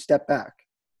need to step back.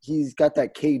 He's got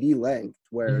that KD length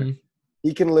where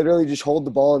he can literally just hold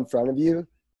the ball in front of you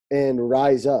and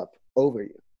rise up over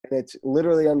you. and it's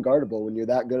literally unguardable when you're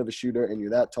that good of a shooter and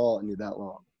you're that tall and you're that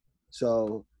long.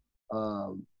 So,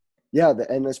 yeah,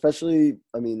 and especially,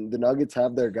 I mean, the Nuggets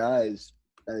have their guys.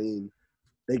 I mean,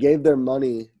 they gave their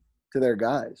money to their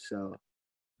guys. So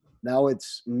now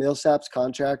it's Millsap's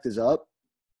contract is up.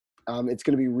 It's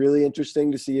going to be really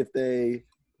interesting to see if they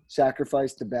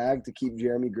sacrifice the bag to keep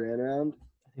Jeremy Grant around.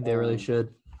 I think they really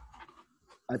should.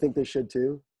 I think they should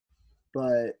too.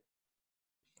 But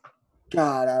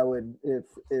God, I would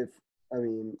if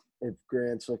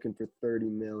Grant's looking for $30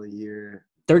 million a year.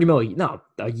 30 million? No,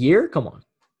 a year? Come on.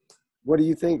 What do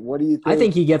you think? I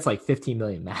think he gets like 15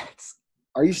 million max.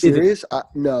 Are you serious?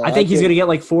 No. I think he's gonna get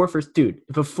like 4 for dude.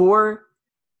 If a 4,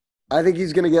 I think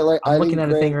he's gonna get like. I'm looking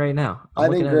at a thing right now.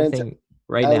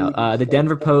 The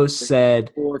Denver Post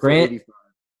said Grant.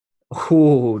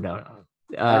 Oh no.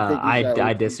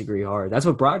 I disagree hard. That's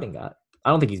what Brogdon got. I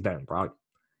don't think he's better than Brogdon.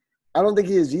 I don't think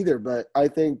he is either, but I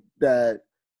think that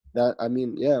I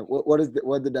mean, yeah. What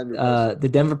the Denver Post? The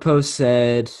Denver Post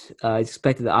said he's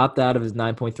expected to opt out of his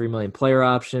 $9.3 million player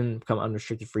option, become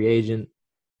unrestricted free agent.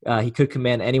 He could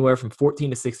command anywhere from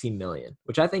 14 to 16 million,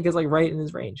 which I think is like right in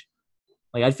his range.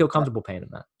 Like I'd feel comfortable paying him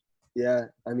that. Yeah,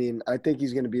 I mean, I think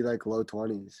he's going to be like low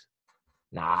 20s.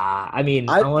 Nah, I mean,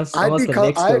 unless the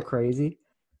Knicks go crazy,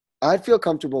 I'd feel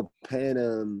comfortable paying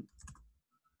him.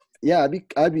 Yeah,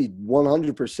 I'd be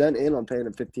 100% in on paying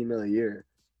him 15 million a year.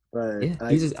 But yeah,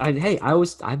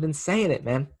 I've been saying it,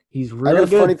 man. He's really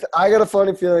good. I got a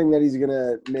funny feeling that he's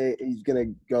gonna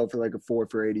go for like a 4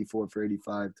 for 80, 4 for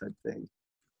 85 type thing.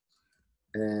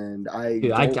 And I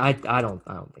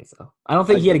don't think so. I don't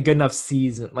think he had a good enough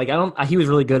season. Like he was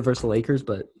really good versus the Lakers,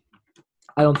 but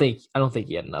I don't think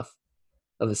he had enough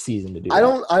of a season to do. I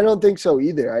don't think so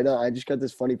either. I just got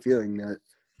this funny feeling that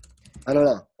I don't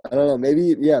know.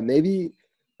 Maybe.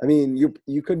 I mean, you're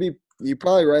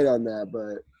probably right on that,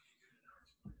 but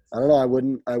I don't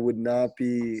know. I would not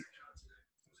be.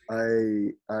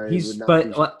 Just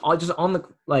on the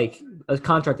a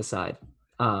contract aside,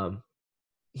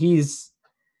 he's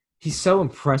so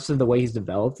impressive the way he's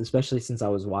developed, especially since I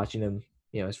was watching him,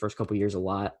 his first couple of years a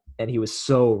lot, and he was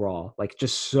so raw, like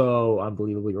just so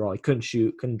unbelievably raw. He couldn't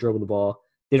shoot, couldn't dribble the ball,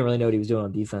 didn't really know what he was doing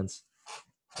on defense,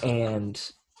 and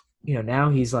now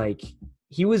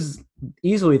he was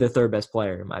easily the third best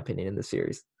player in my opinion in the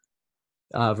series,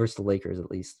 versus the Lakers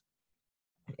at least,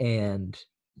 and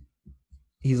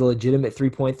he's a legitimate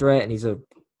 3-point threat, and he's a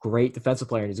great defensive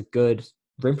player, and he's a good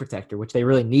rim protector, which they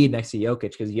really need next to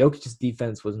Jokic, because Jokic's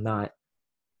defense was not.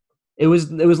 It was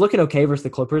looking okay versus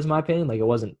the Clippers, in my opinion. Like it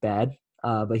wasn't bad,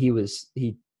 but he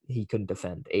couldn't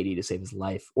defend 80 to save his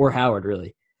life, or Howard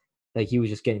really. Like he was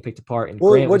just getting picked apart. And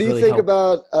what do you think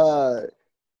about?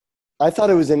 I thought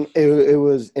it was an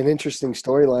interesting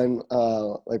storyline,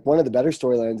 like one of the better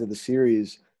storylines of the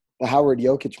series, the Howard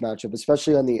Jokic matchup,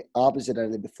 especially on the opposite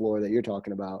end of the floor that you're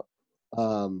talking about.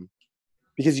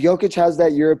 Because Jokic has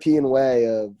that European way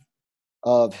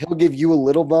of he'll give you a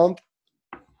little bump,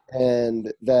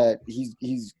 and that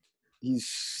he's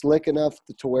slick enough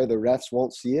to where the refs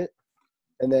won't see it,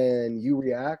 and then you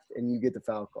react and you get the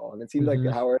foul call. And it seemed like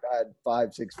Howard had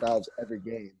 5-6 fouls every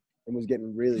game and was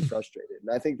getting really frustrated.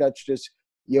 And I think that's just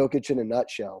Jokic in a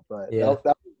nutshell. But yeah.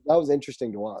 that was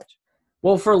interesting to watch.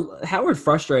 Well, for Howard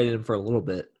frustrated him for a little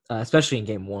bit, especially in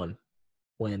Game 1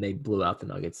 when they blew out the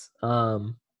Nuggets. I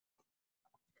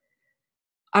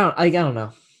don't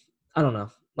know.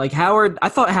 Like Howard, I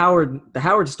thought the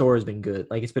Howard story has been good.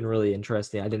 Like it's been really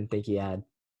interesting. I didn't think he had,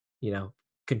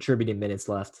 contributing minutes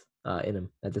left in him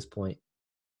at this point.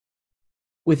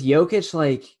 With Jokic,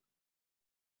 like,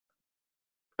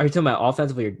 are you talking about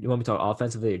offensively, or you want me to talk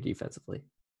offensively or defensively?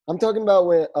 I'm talking about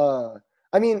when.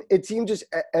 I mean, it seemed just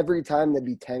every time they'd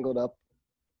be tangled up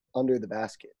under the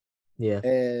basket. Yeah.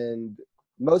 And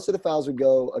most of the fouls would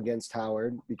go against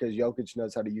Howard because Jokic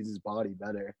knows how to use his body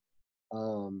better.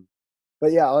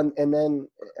 But yeah, and then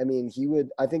I mean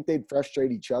I think they'd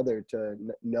frustrate each other to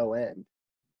no end.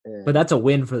 But that's a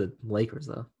win for the Lakers,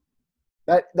 though.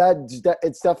 That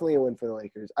it's definitely a win for the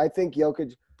Lakers. I think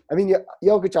Jokic. I mean,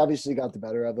 Jokic obviously got the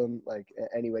better of him, like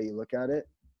any way you look at it.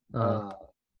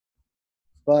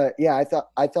 But yeah, I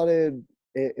thought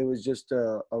it was just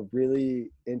a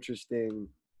really interesting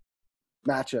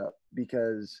matchup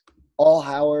because all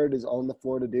Howard is on the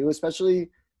floor to do, especially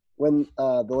when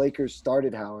the Lakers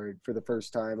started Howard for the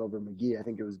first time over McGee. I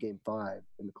think it was Game 5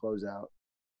 in the closeout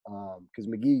because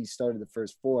McGee started the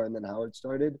first 4 and then Howard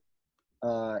started.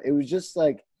 It was just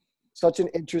like such an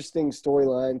interesting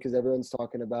storyline because everyone's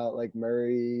talking about like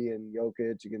Murray and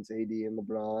Jokic against AD and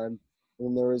LeBron.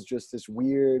 And there was just this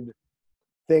weird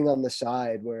thing on the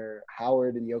side where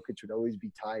Howard and Jokic would always be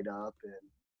tied up. And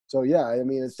So yeah, I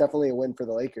mean, it's definitely a win for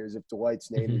the Lakers if Dwight's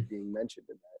name is being mentioned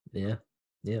in that. Yeah,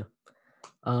 yeah.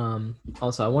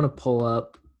 Also, I want to pull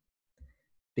up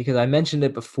because I mentioned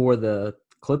it before the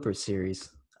Clippers series,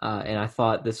 and I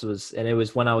thought this was, and it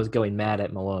was when I was going mad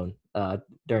at Malone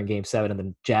during Game 7 of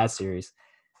the Jazz series.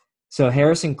 So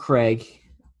Harrison Craig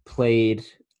played,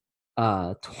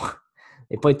 they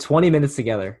played 20 minutes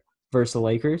together versus the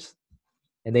Lakers,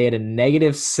 and they had a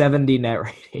negative 70 net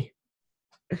rating,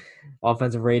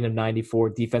 offensive rating of 94,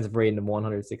 defensive rating of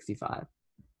 165.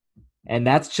 And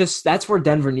that's where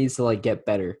Denver needs to like get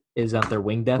better is at their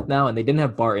wing depth now, and they didn't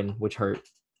have Barton, which hurt.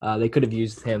 They could have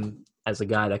used him as a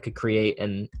guy that could create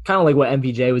and kind of like what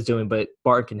MPJ was doing, but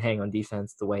Barton can hang on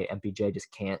defense the way MPJ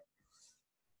just can't.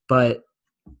 But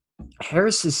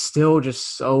Harris is still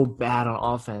just so bad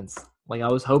on offense. Like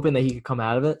I was hoping that he could come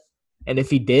out of it, and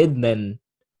if he did, then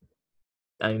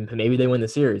I mean maybe they win the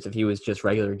series if he was just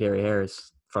regular Gary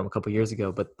Harris from a couple years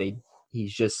ago. But he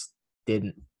just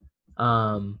didn't.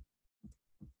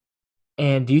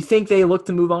 And do you think they look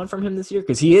to move on from him this year?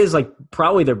 Because he is like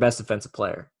probably their best defensive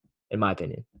player, in my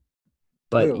opinion.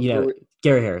 But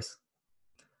Gary Harris.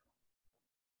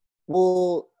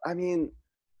 Well, I mean,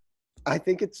 I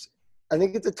think it's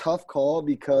a tough call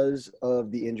because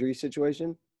of the injury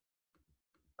situation.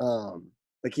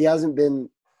 Like he hasn't been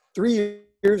 3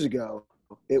 years ago.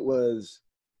 It was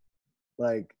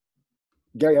like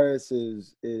Gary Harris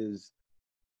is.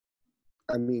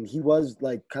 I mean, he was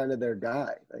like kind of their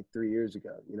guy like 3 years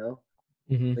ago, you know?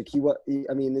 Mm-hmm. Like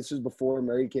I mean, this was before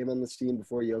Murray came on the scene,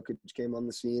 before Jokic came on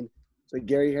the scene. So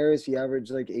Gary Harris, he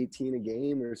averaged like 18 a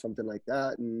game or something like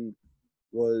that and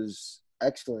was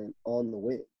excellent on the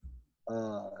wing.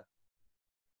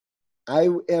 I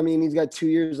mean, he's got 2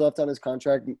 years left on his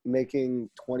contract, making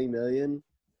 $20 million.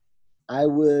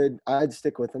 I'd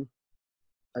stick with him.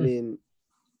 I mean,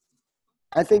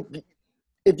 I think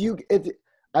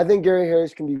I think Gary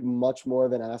Harris can be much more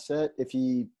of an asset if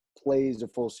he plays a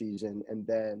full season and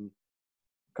then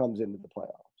comes into the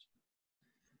playoffs.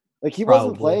 Like he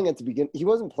wasn't playing at the beginning. He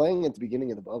wasn't playing at the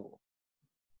beginning of the bubble.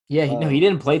 Yeah, he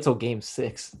didn't play till Game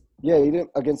 6. Yeah, he didn't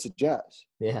against the Jazz.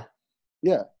 Yeah.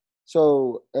 Yeah.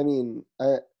 So I mean,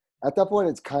 at that point,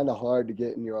 it's kind of hard to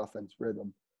get in your offense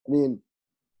rhythm. I mean,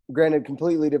 granted,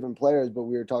 completely different players, but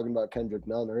we were talking about Kendrick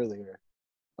Nunn earlier.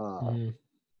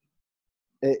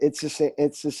 It's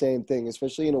the same thing,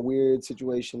 especially in a weird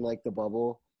situation like the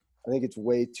bubble. I think it's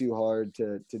way too hard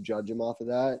to judge him off of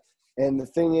that. And the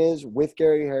thing is, with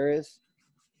Gary Harris,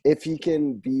 if he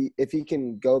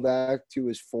can go back to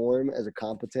his form as a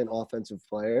competent offensive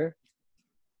player,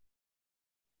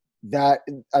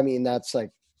 that's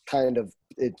like kind of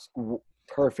it's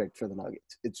perfect for the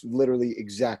Nuggets. It's literally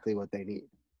exactly what they need.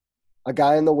 A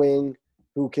guy in the wing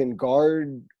who can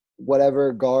guard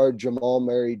whatever guard Jamal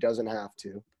Murray doesn't have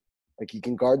to. Like he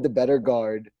can guard the better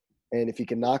guard, and if he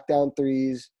can knock down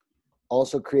threes,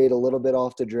 also create a little bit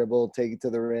off the dribble, take it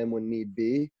to the rim when need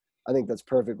be, I think that's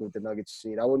perfect with the Nuggets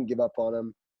need. I wouldn't give up on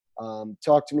him.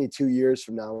 Talk to me 2 years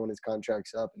from now when his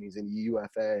contract's up and he's in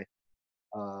UFA,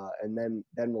 and then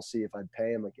we'll see if I'd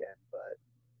pay him again. But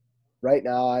right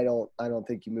now, I don't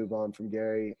think you move on from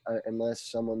Gary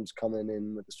unless someone's coming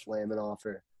in with a slamming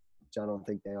offer, which I don't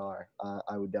think they are.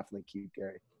 I would definitely keep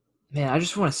Gary. Man, I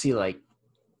just want to see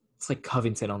it's like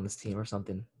Covington on this team or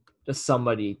something. Just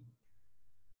somebody,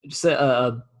 just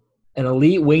an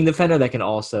elite wing defender that can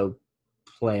also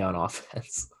play on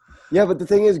offense. Yeah, but the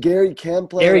thing is, Gary can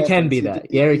play. Gary can be that.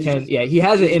 Gary can. Yeah, he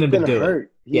has it in him to do it.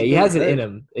 Yeah, he has it in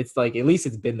him. It's like at least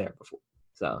it's been there before.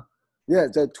 So. Yeah,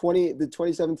 it's the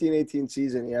 2017-18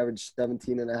 season, he averaged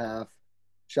 17.5,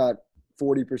 shot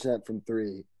 40% from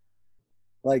three.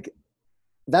 Like,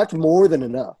 that's more than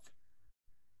enough.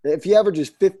 If he averages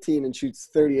 15 and shoots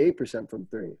 38% from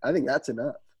three, I think that's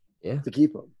enough. Yeah. To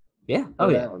keep him. Yeah. Oh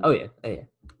yeah.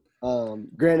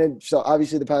 Granted, so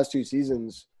obviously the past 2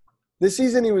 seasons, this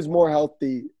season he was more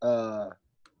healthy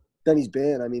than he's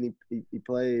been. I mean, he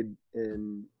played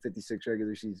in 56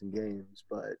 regular season games,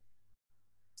 but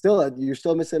still, you're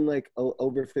still missing like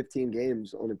over 15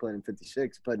 games, only playing in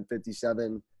 56, played in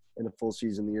 57 in a full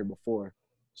season the year before.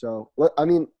 So, I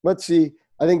mean, let's see.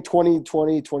 I think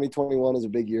 2020, 2021 is a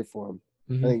big year for him.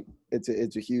 Mm-hmm. I think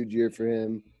it's a huge year for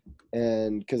him.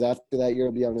 And because after that year,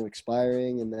 he'll be on an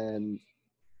expiring, and then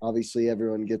obviously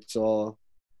everyone gets all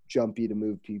jumpy to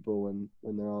move people when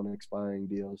they're on expiring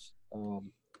deals.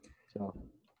 So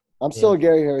I'm still a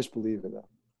Gary Harris believer, though.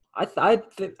 I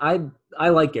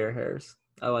like Gary Harris.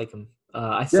 I like him.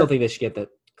 I still think they should get that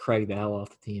Craig the hell off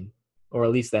the team, or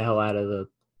at least the hell out of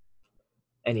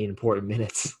any important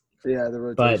minutes. Yeah, the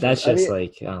rotation. But that's just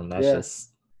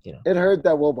just, you know. It hurt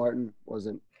that Will Barton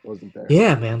wasn't wasn't there.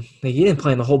 Yeah, man. Like, he didn't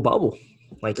play in the whole bubble.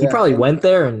 Like, he Yeah, probably and went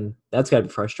there, and that's got to be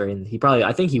frustrating.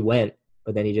 I think he went,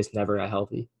 but then he just never got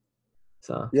healthy.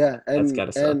 So yeah, that's and got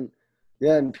to suck. and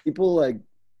yeah, and people like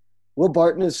Will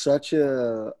Barton is such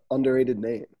a underrated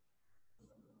name.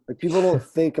 Like people don't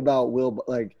think about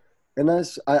like, and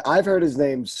I've heard his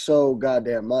name so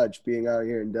goddamn much being out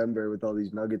here in Denver with all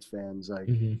these Nuggets fans. Like,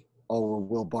 Hmm. oh, we're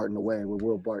Will Barton away, we're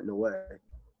Will Barton away.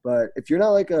 But if you're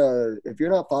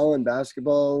not following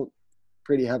basketball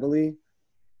pretty heavily,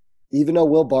 even though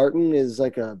Will Barton is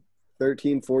like a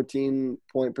 13, 14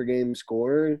 point per game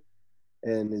scorer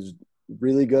and is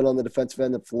really good on the defensive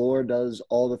end of the floor, does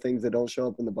all the things that don't show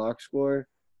up in the box score,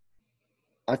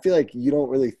 I feel like you don't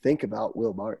really think about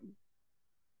Will Barton.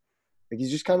 Like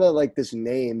he's just kind of like this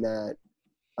name that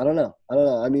I don't know.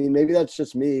 I mean, maybe that's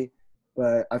just me,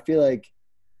 but I feel like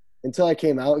until I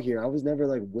came out here, I was never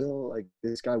like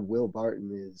this guy Will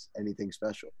Barton is anything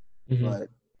special. Hmm. But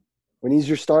when he's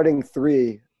your starting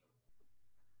three,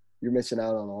 you're missing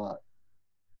out on a lot.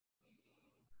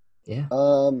 Yeah.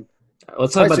 Um,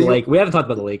 Let's all talk right, about so the you, Lakers. We haven't talked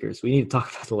about the Lakers. We need to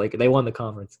talk about the Lakers. They won the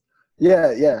conference.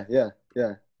 yeah.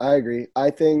 I agree.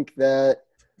 I think that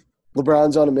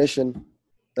LeBron's on a mission.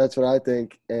 That's what I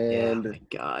think. Yeah. And My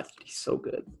God, he's so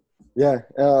good. yeah,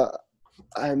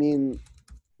 I mean,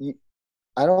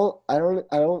 I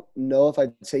don't know if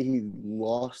I'd say he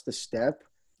lost a step,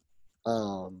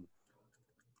 um,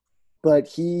 but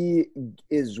he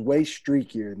is way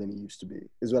streakier than he used to be.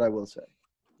 Is what I will say.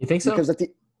 You think so? Because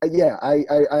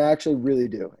I actually really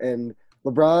do. And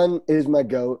LeBron is my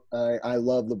goat. I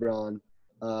love LeBron.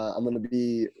 I'm gonna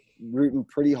be rooting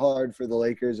pretty hard for the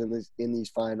Lakers in these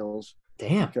finals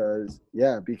Damn. because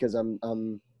I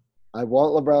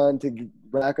want LeBron to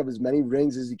rack up as many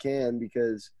rings as he can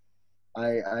because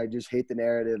I just hate the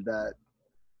narrative that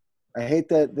I hate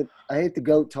the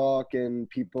goat talk and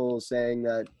people saying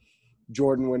that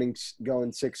Jordan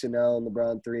going 6-0 and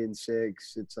LeBron 3-6.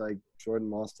 It's like Jordan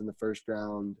lost in the first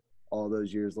round. All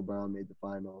those years LeBron made the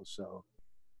finals, so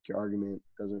your argument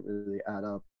doesn't really add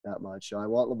up that much. So I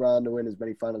want LeBron to win as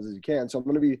many finals as he can. So I'm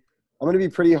gonna be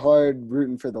pretty hard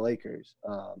rooting for the Lakers.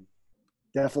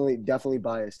 Definitely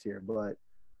biased here, but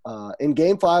in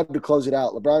Game 5 to close it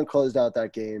out, LeBron closed out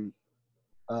that game.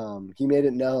 He made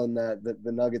it known that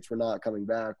the Nuggets were not coming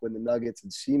back when the Nuggets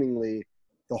had seemingly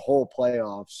the whole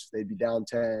playoffs, they'd be down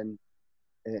 10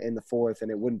 in the fourth, and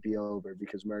it wouldn't be over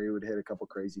because Murray would hit a couple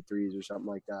crazy threes or something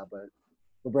like that. But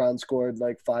LeBron scored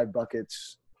like 5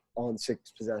 buckets on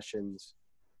 6 possessions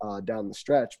down the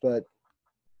stretch. But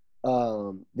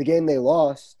the game they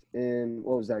lost in,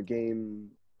 what was that, game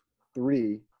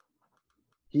 3,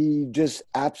 he just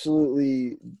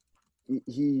absolutely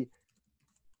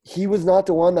he was not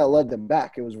the one that led them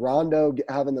back. It was Rondo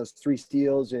having those 3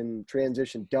 steals and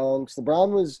transition dunks. LeBron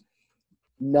was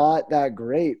not that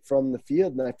great from the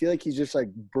field, and I feel like he's just like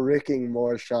bricking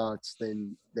more shots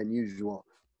than usual.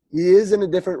 He is in a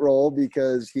different role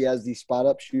because he has these spot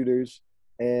up shooters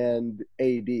and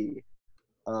AD,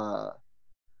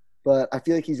 but I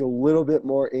feel like he's a little bit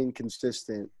more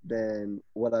inconsistent than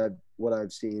what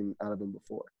I've seen out of him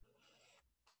before.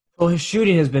 Well, his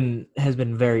shooting has been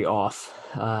very off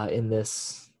in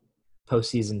this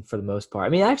postseason for the most part. I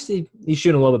mean, actually, he's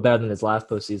shooting a little bit better than his last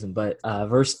postseason, but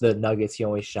versus the Nuggets, he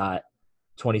only shot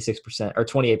 26% or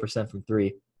 28% from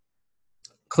 3.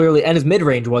 Clearly, and his mid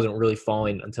range wasn't really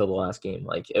falling until the last game.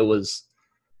 Like it was.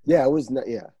 Yeah, it was not.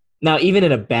 Yeah. Now, even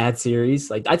in a bad series,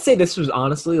 like I'd say this was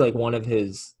honestly like one of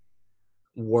his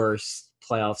worst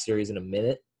playoff series in a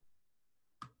minute,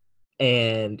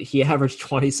 and he averaged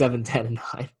 27, 10, and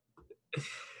 9.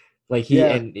 Like he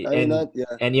Yeah, I mean that. Yeah,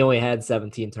 and he only had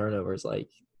 17 turnovers. Like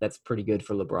that's pretty good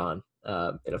for LeBron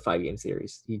in a 5-game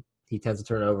series. He tends to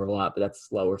turn over a lot, but that's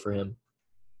slower for him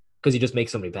because he just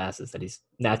makes so many passes that he's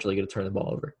naturally going to turn the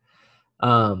ball over.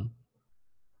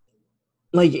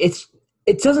 Like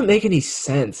it doesn't make any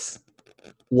sense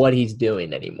what he's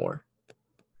doing anymore.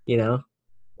 You know,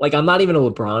 like I'm not even a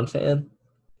LeBron fan,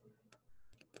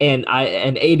 and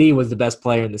AD was the best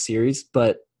player in the series,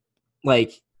 but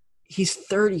like he's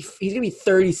 30. He's gonna be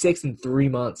 36 in 3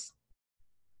 months.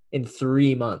 In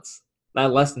 3 months,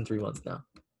 not less than 3 months now,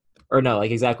 or no, like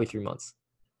exactly 3 months.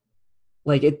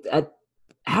 Like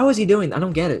how is he doing? I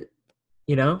don't get it.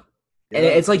 You know, and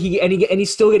yeah, it's like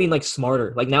he's still getting like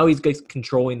smarter. Like now he's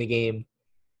controlling the game.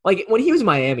 Like when he was in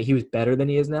Miami, he was better than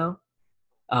he is now.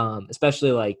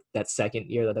 Especially like that second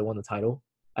year that they won the title.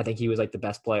 I think he was like the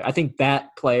best player. I think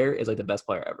that player is like the best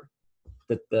player ever.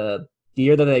 The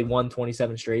year that they won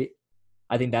 27 straight,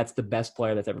 I think that's the best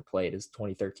player that's ever played is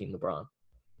 2013 LeBron.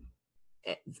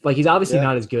 Like he's obviously Yeah.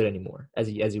 not as good anymore as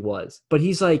he was, but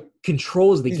he's like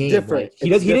controls the He's game. different. Like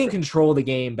he It's didn't different. control the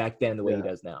game back then the way he Yeah.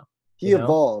 does now. He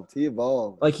evolved. He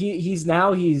evolved. Like He he's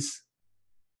plays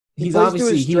to his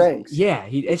obviously strengths.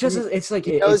 it's just it's like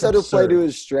He it's knows how to play to absurd.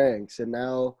 his strengths, and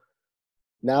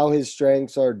now his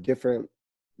strengths are different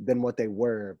than what they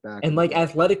were back And in the like day.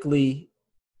 athletically,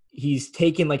 he's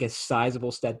taken like a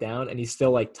sizable step down, and he's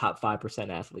still like top 5%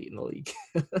 athlete in the league.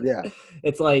 Yeah.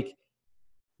 It's like,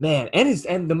 man,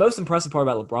 and the most impressive part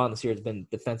about LeBron this year has been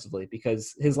defensively,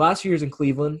 because his last few years in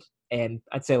Cleveland, and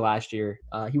I'd say last year,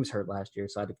 he was hurt last year,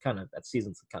 so that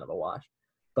season's kind of a wash.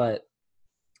 But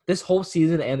this whole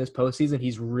season and this postseason,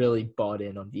 he's really bought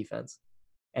in on defense.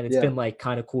 And it's Yeah. been like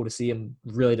kind of cool to see him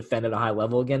really defend at a high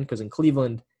level again, because in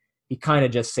Cleveland, he kind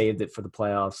of just saved it for the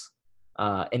playoffs.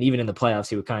 And even in the playoffs,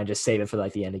 he would kind of just save it for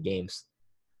like the end of games.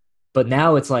 But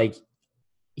now it's like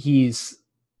he's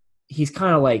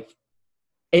kind of like,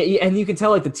 and you can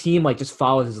tell like the team like just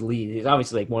follows his lead. He's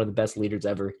obviously like one of the best leaders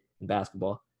ever in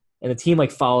basketball, and the team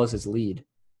like follows his lead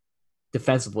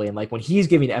defensively. And like when he's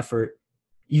giving effort,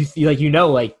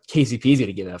 like KCP is going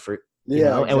to give effort,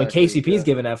 Yeah. And when Exactly. KCP is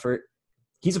giving effort,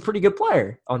 he's a pretty good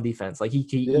player on defense. Like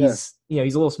he's he's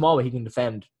a little small, but he can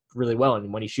defend really well.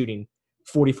 And when he's shooting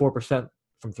 44%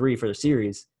 from three for the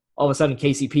series, all of a sudden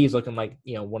KCP is looking like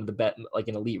one of the best, like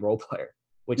an elite role player,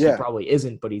 which he probably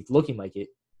isn't, but he's looking like it.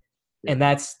 And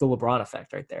that's the LeBron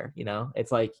effect right there.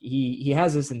 It's like he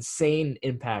has this insane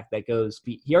impact that goes.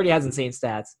 He already has insane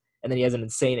stats, and then he has an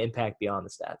insane impact beyond the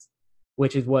stats,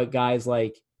 which is what guys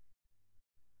like,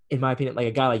 in my opinion, like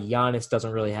a guy like Giannis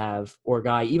doesn't really have, or a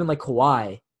guy even like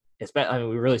Kawhi. I mean,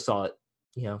 we really saw it,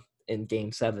 in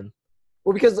Game 7.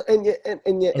 Well, because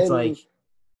It's like,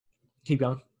 keep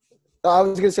going. I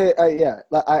was gonna say,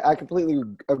 I completely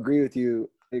agree with you,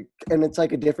 and it's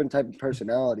like a different type of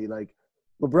personality. Like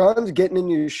LeBron's getting in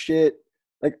your shit.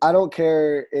 Like I don't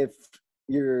care if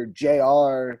you're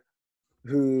JR,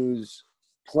 who's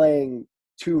playing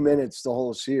 2 minutes the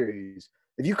whole series.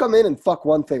 If you come in and fuck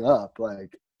one thing up,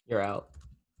 like you're out.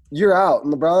 You're out.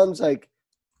 And LeBron's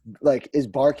like is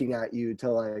barking at you to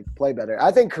like play better.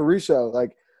 I think Caruso,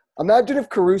 like, imagine if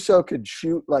Caruso could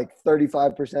shoot like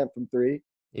 35% from three.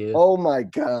 Yeah. Oh my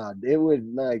God. It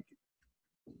would like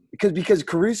because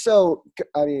Caruso,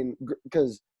 I mean,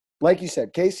 because like you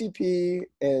said, KCP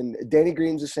and Danny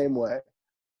Green's the same way.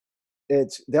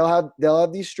 They'll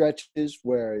have these stretches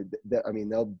where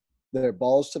they're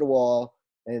balls to the wall,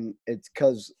 and it's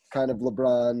because kind of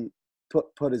LeBron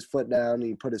put his foot down and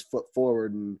he put his foot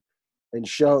forward and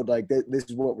showed like this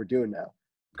is what we're doing now.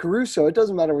 Caruso, it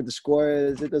doesn't matter what the score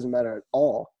is, it doesn't matter at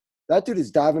all. That dude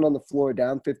is diving on the floor,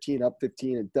 down 15, up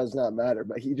 15. It does not matter,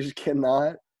 but he just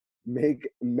cannot make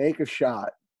a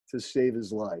shot to save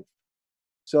his life.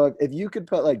 So if you could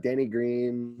put like Danny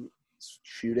Green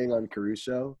shooting on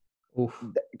Caruso, oof.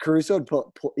 Caruso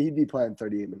he'd be playing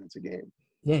 38 minutes a game.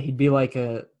 Yeah, he'd be like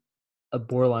a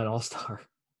borderline all-star.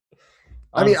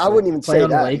 I mean, I wouldn't even say on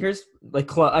that. The Lakers,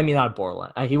 not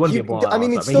borderline. He wouldn't be a borderline. I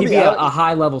mean, all-star, but he'd be a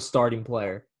high-level starting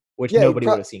player, which nobody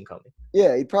would have seen coming.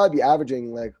 Yeah, he'd probably be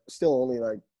averaging like still only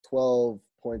like 12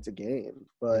 points a game,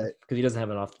 but because he doesn't have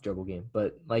an off-the-dribble game.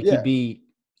 But like he'd be.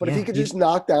 But if he could just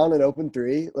knock down an open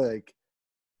three, like,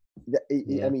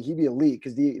 I mean, he'd be elite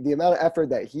because the amount of effort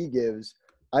that he gives.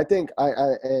 I think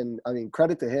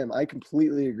credit to him. I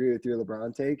completely agree with your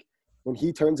LeBron take. When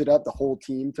he turns it up, the whole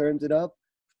team turns it up.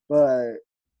 But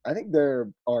I think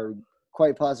there are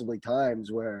quite possibly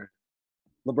times where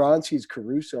LeBron sees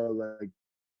Caruso like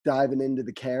diving into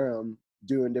the carom,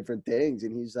 doing different things,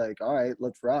 and he's like, "All right,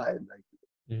 let's ride,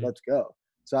 like, let's go."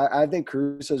 So I think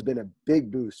Caruso's been a big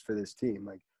boost for this team.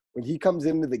 Like when he comes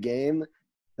into the game,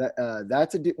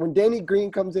 when Danny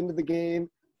Green comes into the game,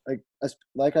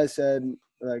 like I said,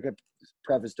 like I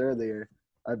prefaced earlier,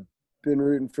 I've been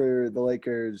rooting for the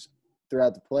Lakers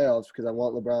throughout the playoffs because I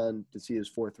want LeBron to see his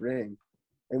fourth ring.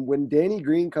 And when Danny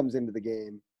Green comes into the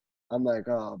game, I'm like,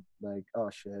 oh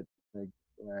shit, like,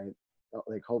 all right,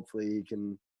 like hopefully he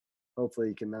can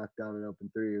knock down an open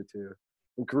three or two.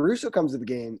 When Caruso comes to the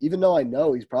game, even though I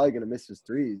know he's probably going to miss his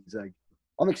threes, like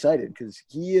I'm excited because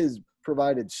he has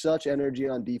provided such energy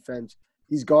on defense.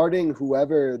 He's guarding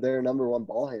whoever their number one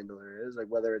ball handler is, like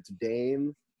whether it's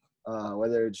Dame,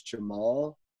 whether it's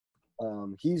Jamal.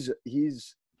 He's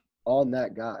on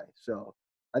that guy. So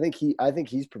I think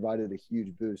he's provided a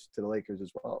huge boost to the Lakers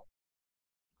as well.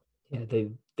 Yeah,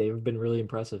 they've been really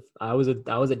impressive. I was a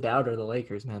doubter of the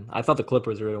Lakers, man. I thought the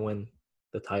Clippers were going to win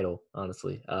the title,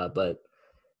 honestly.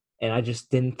 And I just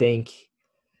didn't think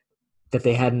that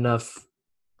they had enough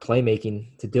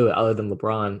playmaking to do it other than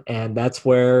LeBron. And that's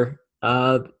where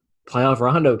playoff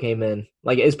Rondo came in.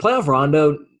 Like, is playoff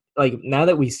Rondo, like, now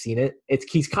that we've seen it,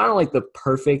 he's kind of like the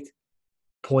perfect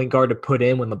point guard to put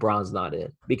in when LeBron's not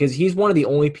in, because he's one of the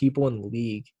only people in the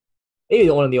league, maybe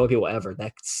one of the only people ever,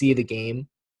 that could see the game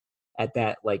at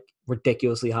that, like,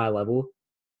 ridiculously high level.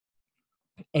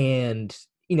 And,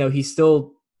 he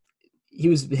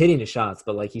was hitting his shots,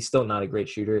 but, like, he's still not a great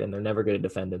shooter, and they're never going to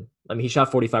defend him. I mean, he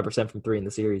shot 45% from three in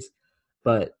the series,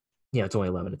 but, it's only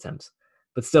 11 attempts.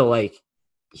 But still, like,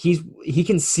 he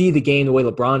can see the game the way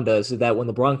LeBron does, so that when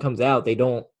LeBron comes out, they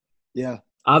don't – Yeah.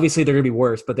 Obviously, they're going to be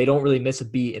worse, but they don't really miss a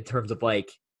beat in terms of,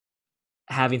 like,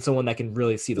 having someone that can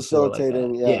really see the floor like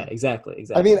that. Yeah, exactly.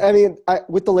 I mean,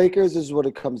 with the Lakers, this is what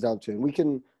it comes down to. And we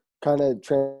can kind of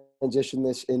transition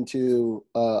this into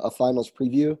a finals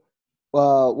preview.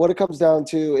 What it comes down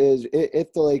to is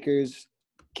if the Lakers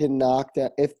can knock down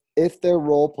 – if their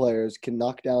role players can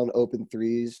knock down open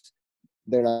threes,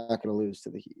 they're not going to lose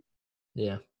to the Heat.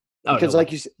 Yeah. Because no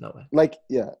you said, no way. Like,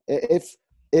 yeah,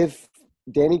 if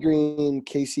Danny Green,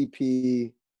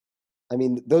 KCP, I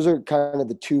mean, those are kind of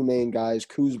the two main guys.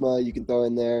 Kuzma, you can throw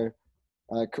in there.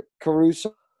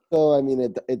 Caruso, I mean,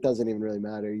 it doesn't even really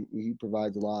matter. He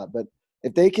provides a lot. But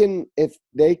if they can,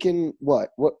 what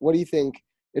do you think?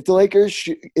 If the Lakers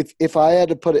shoot, if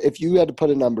you had to put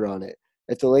a number on it,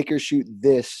 if the Lakers shoot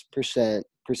this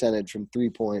percentage from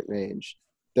 3-point range,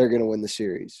 they're going to win the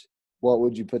series. What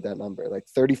would you put that number? Like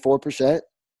 34%?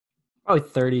 Probably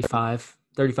 35,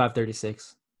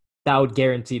 36. That would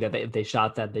guarantee that if they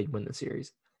shot that, they'd win the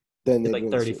series. Then they'd like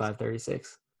win 35,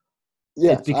 36.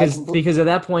 Yeah, it's because at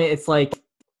that point it's like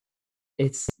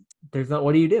there's not.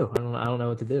 What do you do? I don't know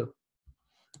what to do.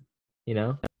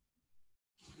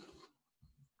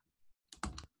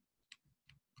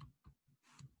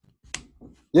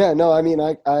 Yeah, no, I mean,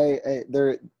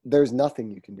 there's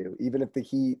nothing you can do, even if the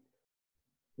Heat,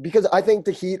 because I think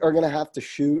the Heat are gonna have to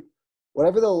shoot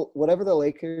whatever the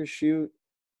Lakers shoot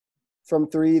from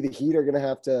three. The Heat are gonna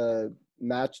have to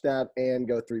match that and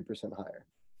go 3% higher,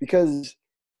 because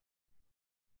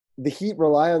the Heat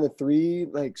rely on the three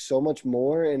like so much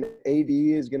more, and AD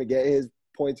is gonna get his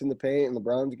points in the paint, and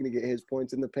LeBron's gonna get his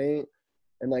points in the paint,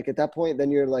 and like at that point, then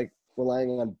you're like relying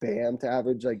on Bam to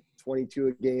average like 22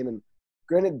 a game. And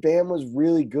granted, Bam was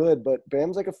really good, but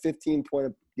Bam's like a 15-point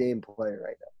a game player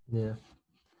right now. Yeah.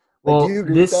 Like, Well, do you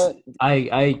agree with that?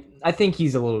 I think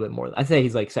he's a little bit more. I say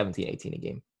he's like 17, 18 a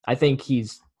game. I think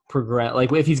he's progressed.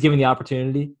 Like, if he's given the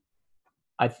opportunity,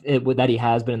 that he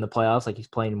has been in the playoffs, like he's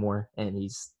playing more, and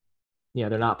he's,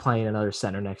 they're not playing another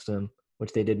center next to him,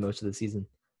 which they did most of the season.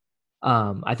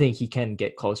 I think he can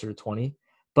get closer to 20,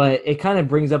 but it kind of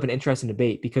brings up an interesting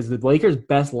debate, because the Lakers'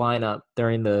 best lineup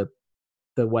during the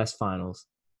West Finals,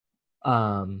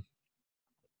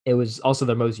 it was also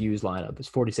their most used lineup. It was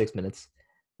 46 minutes.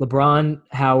 LeBron,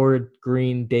 Howard,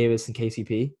 Green, Davis, and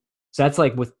KCP. So that's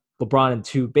like with LeBron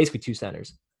and basically two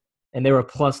centers. And they were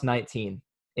plus 19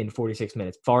 in 46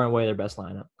 minutes, far and away their best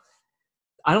lineup.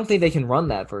 I don't think they can run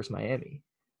that versus Miami.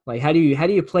 Like, how do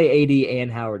you play AD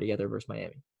and Howard together versus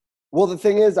Miami? Well, the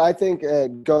thing is, I think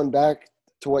going back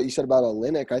to what you said about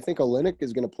Olynyk, I think Olynyk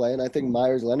is going to play, and I think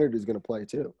Myers Leonard is going to play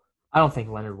too. I don't think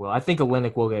Leonard will. I think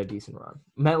Olynyk will get a decent run.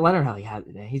 Leonard,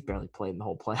 he's barely played in the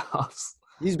whole playoffs.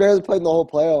 He's barely played in the whole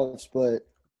playoffs, but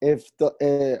if the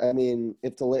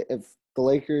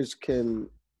Lakers can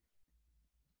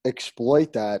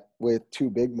exploit that with two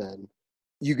big men,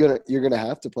 you're gonna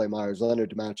have to play Myers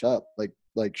Leonard to match up, like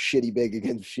shitty big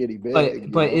against shitty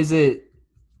big. But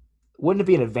wouldn't it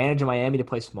be an advantage of Miami to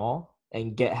play small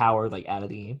and get Howard like out of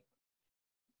the game?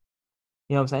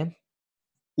 You know what I'm saying?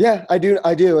 Yeah, I do,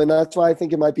 and that's why I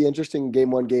think it might be interesting in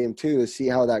game 1, game 2 to see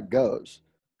how that goes,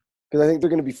 because I think they're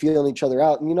going to be feeling each other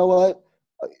out. And you know what?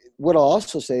 What I'll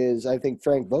also say is I think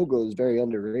Frank Vogel is very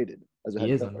underrated as a head coach.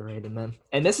 He is underrated, man.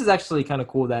 And this is actually kind of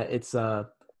cool that it's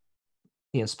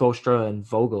Spoelstra and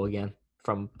Vogel again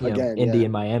from Indy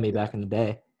and Miami back in the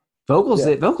day. Vogel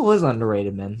is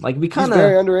underrated, man. Like, he's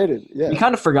very underrated. Yeah, we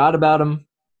kind of forgot about him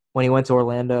when he went to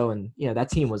Orlando, and that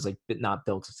team was like not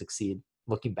built to succeed.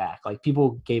 Looking back, like,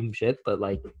 people gave him shit, but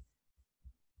like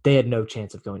they had no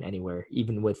chance of going anywhere,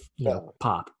 even with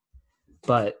Pop.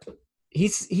 But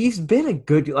he's been a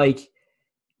good, like,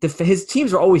 his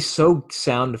teams are always so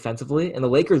sound defensively, and the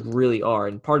Lakers really are.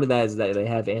 And part of that is that they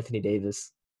have Anthony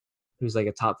Davis, who's like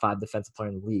a top 5 defensive player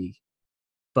in the league.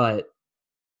 But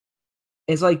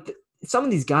it's like some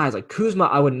of these guys, like Kuzma,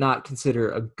 I would not consider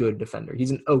a good defender.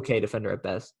 He's an okay defender at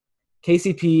best.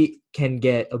 KCP can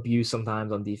get abused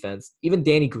sometimes on defense. Even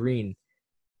Danny Green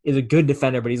is a good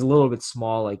defender, but he's a little bit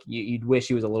small. Like, you'd wish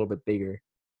he was a little bit bigger.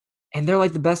 And they're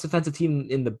like the best defensive team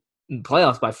in the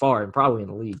playoffs by far, and probably in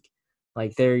the league.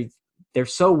 Like, they're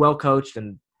so well coached,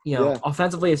 and Yeah.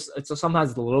 offensively, it's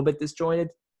sometimes a little bit disjointed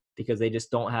because they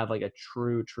just don't have like a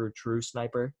true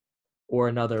sniper or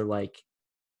another like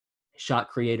shot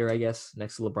creator, I guess,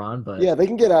 next to LeBron. But Yeah, they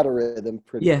can get out of rhythm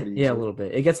pretty yeah, a easily. little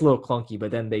bit. It gets a little clunky, but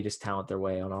then they just talent their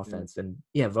way on Yeah. offense. And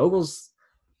yeah, Vogel's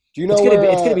Do you know where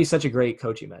it's gonna be such a great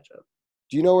coaching matchup.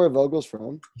 do you know where Vogel's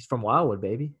from? He's from Wildwood,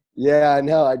 baby. Yeah, I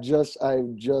know. I just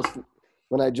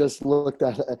when I just looked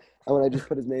at when I just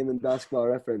put his name in Basketball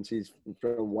Reference, he's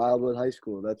from Wildwood High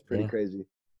School. That's pretty Yeah. crazy.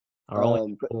 Our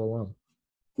only But alone.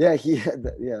 yeah,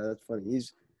 that's funny.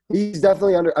 He's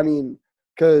definitely under. I mean,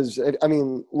 because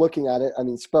looking at it, I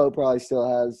mean, Spo probably still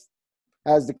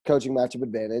has the coaching matchup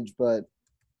advantage, but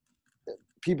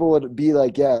people would be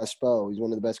like, yeah, Spo, he's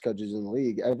one of the best coaches in the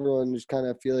league. Everyone just kind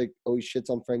of feel like, oh, he shits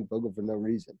on Frank Vogel for no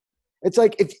reason. It's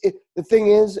like if the thing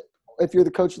is, if you're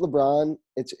the coach of LeBron,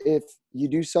 it's if you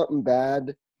do something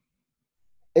bad,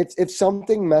 it's if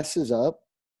something messes up,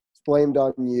 it's blamed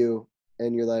on you,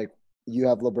 and you're like, you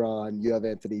have LeBron, you have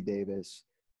Anthony Davis.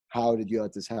 How did you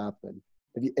let this happen?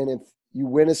 If you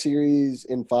win a series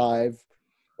in 5,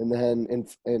 and then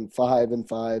in 5 and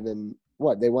 5 and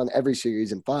what they won every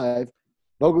series in 5,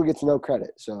 Vogel gets no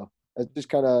credit. So that's just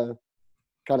kind of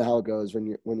how it goes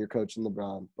when you're coaching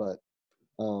LeBron. But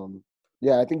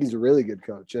yeah, I think he's a really good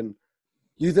coach. And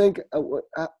you think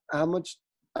how much?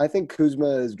 I think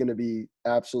Kuzma is going to be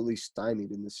absolutely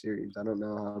stymied in this series. I don't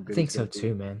know how I good think he's so going to be.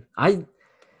 too, man. I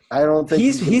don't think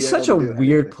he's going to be He's able such to a do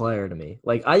weird anything. player to me.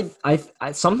 Like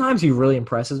I sometimes he really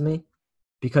impresses me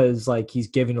because like he's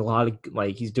giving a lot of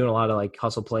like he's doing a lot of like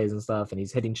hustle plays and stuff, and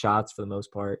he's hitting shots for the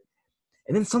most part.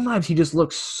 And then sometimes he just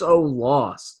looks so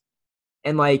lost.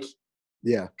 And like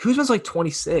Yeah, Kuzma's like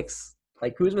 26.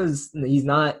 Like he's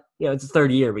not it's his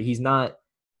third year, but he's not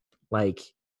like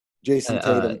Jason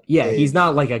Tatum he's age.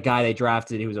 not like a guy they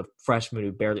drafted who was a freshman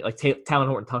who barely like Talon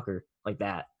Horton Tucker like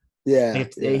that. Yeah,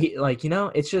 Like, yeah.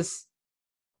 it's just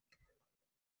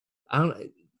I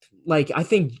don't like. I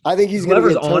think I think he's going to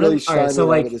whoever's get on totally him. All right, so stymied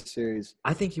out of like this series.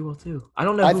 I think he will too.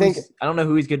 I think I don't know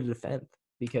who he's good to defend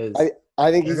because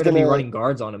I think they're he's going to going be to running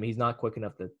guards on him. He's not quick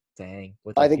enough to hang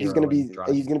with I like think Hero and he's Dragic.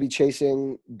 going to be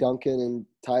chasing Duncan and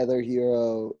Tyler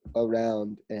Hero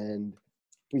around, and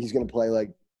he's going to play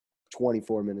like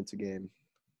 24 minutes a game,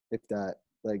 if that.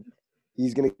 Like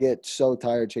he's going to get so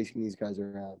tired chasing these guys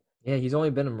around. Yeah, he's only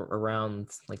been around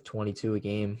like 22 a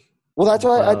game. Well, that's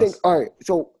In the why I think. playoffs. All right,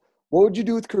 so what would you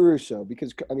do with Caruso?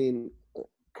 Because I mean,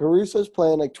 Caruso's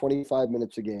playing like 25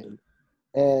 minutes a game,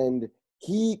 and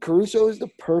Caruso is the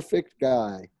perfect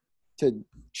guy to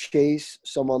chase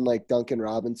someone like Duncan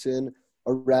Robinson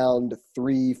around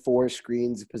 3-4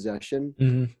 screens of possession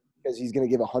Mm-hmm. because he's going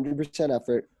to give 100%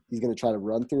 effort. He's going to try to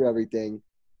run through everything.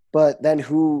 But then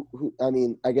who? I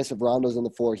mean, I guess if Rondo's on the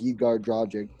floor, he'd guard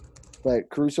Dragic. But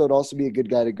Caruso would also be a good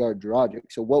guy to guard Dragic.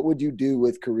 So what would you do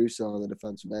with Caruso on the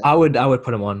defensive end? I would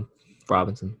put him on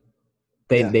Robinson.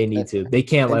 Yeah, They need to. They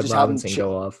can't and let Robinson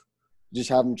go off. just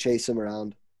have him chase him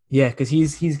around. Yeah, because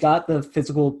he's got the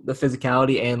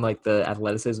physicality and like the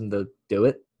athleticism to do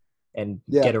it and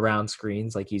Yeah. get around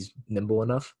screens. Like he's nimble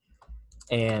enough.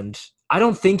 And I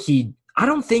don't think he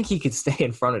could stay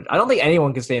in front of. I don't think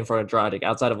anyone can stay in front of Dragic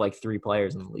outside of like 3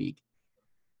 players in the league.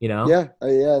 You know? Yeah,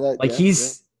 Like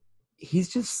he's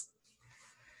just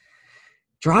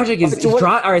Dragic is All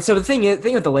right, all right. So the thing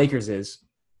with the Lakers is,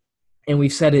 and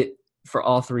we've said it for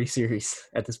all 3 series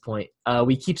at this point.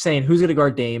 We keep saying who's going to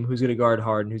guard Dame, who's going to guard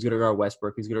Harden, who's going to guard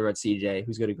Westbrook, who's going to guard CJ,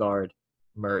 who's going to guard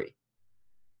Murray,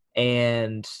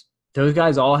 and those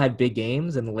guys all had big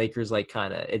games, and the Lakers like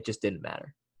kind of it just didn't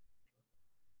matter.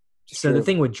 So the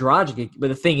thing with Dragic, but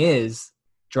the thing is,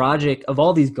 Dragic of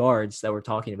all these guards that we're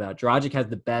talking about, Dragic has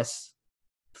the best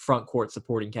front court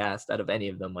supporting cast out of any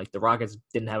of them. Like the Rockets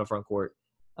didn't have a front court,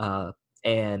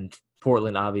 and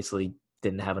Portland obviously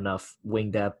didn't have enough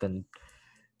wing depth, and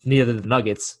neither did the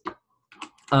Nuggets.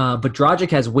 But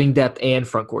Dragic has wing depth and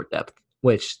front court depth,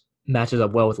 which matches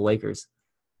up well with the Lakers.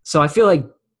 So I feel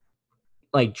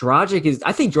like Dragic is.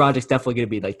 I think Dragic's definitely going to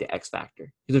be like the X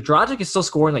factor. Because if Dragic is still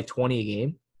scoring like 20 a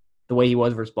game, the way he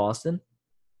was versus Boston,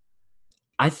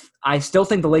 I still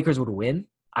think the Lakers would win.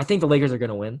 I think the Lakers are going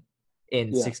to win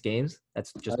in 6 games.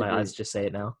 That's just my eyes just say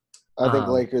it now. I think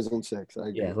Lakers in 6. I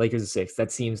agree. Yeah, Lakers in 6.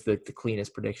 That seems the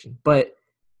cleanest prediction. But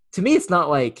to me, it's not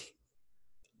like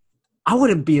I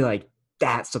wouldn't be like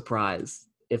that surprised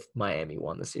if Miami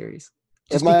won the series.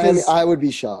 Just Miami, I would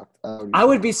be shocked. I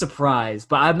would be surprised,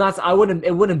 but I'm not. I wouldn't.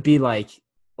 It wouldn't be like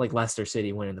Leicester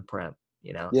City winning the Prem.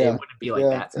 You know, it wouldn't be like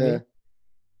that to me.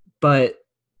 But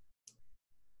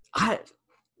I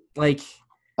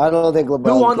don't think LeBron.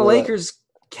 Who on the Lakers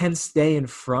can stay in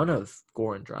front of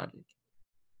Goran Dragic?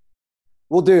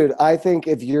 Well, dude, I think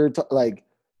if you're I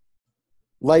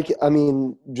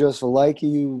mean, just like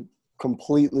you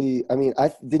completely. I mean,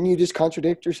 didn't you just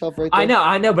contradict yourself right there?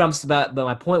 I know, but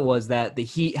my point was that the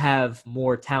Heat have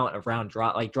more talent around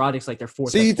Like Dragic's like their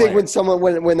fourth So best you think player.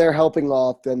 when they're helping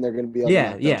off, then they're going to be able to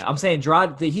knock down Yeah. I'm shots? saying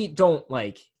the Heat don't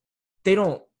they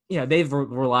don't. They've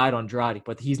relied on Dragic,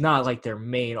 but he's not like their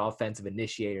main offensive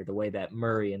initiator the way that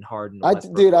Murray and Harden and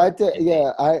Westbrook Dude, are in Dame.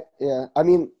 yeah. I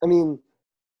mean,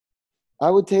 I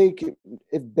would take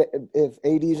if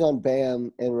AD's on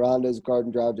Bam and Rondo's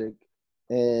guarding Dragic,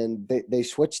 and they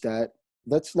switch that.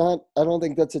 That's not. I don't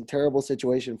think that's a terrible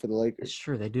situation for the It's Lakers.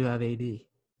 true they do have AD.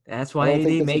 That's I why don't think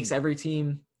AD that's a makes every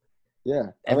team yeah.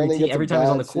 I don't think it's a every time he's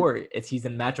on the bad. court, he's a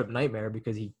matchup nightmare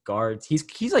because he guards.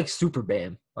 He's like super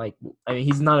Bam. Like I mean,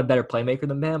 he's not a better playmaker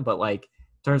than Bam, but like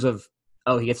in terms of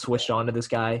he gets switched on to this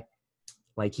guy,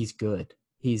 like he's good.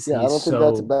 Yeah, I He's don't think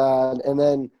that's so bad. And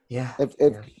then yeah.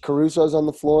 if Caruso's on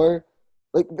the floor,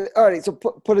 all right. So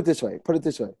put it this way. Put it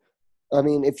this way. I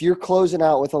mean, if you're closing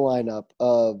out with a lineup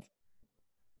of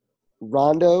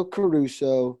Rondo,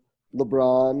 Caruso,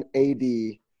 LeBron,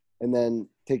 AD, and then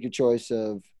take your choice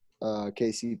of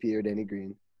KCP or Danny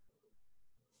Green.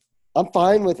 I'm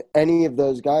fine with any of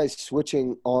those guys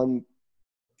switching on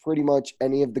pretty much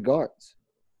any of the guards.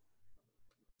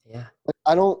 Yeah.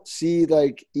 I don't see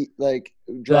So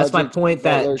that's my Dragic, point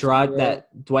Butler,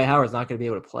 that Dwight Howard's not going to be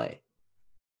able to play.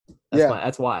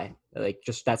 That's why. Like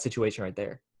just that situation right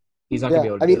there. He's not going to be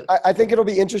able to do it. I think it'll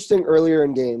be interesting earlier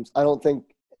in games. I don't think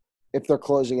if they're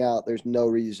closing out, there's no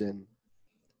reason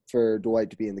for Dwight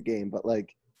to be in the game. But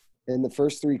like in the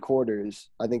first 3 quarters,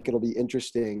 I think it'll be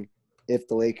interesting if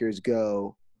the Lakers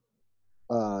go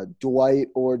Dwight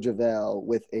or JaVale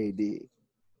with AD,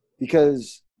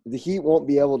 because the Heat won't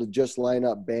be able to just line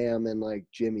up Bam and like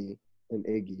Jimmy and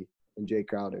Iggy and Jay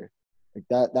Crowder. Like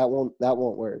that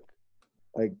won't work.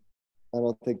 Like I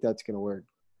don't think that's gonna work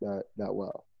that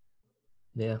well.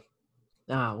 Yeah.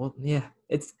 Well, yeah.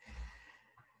 It's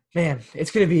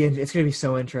gonna be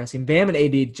so interesting. Bam and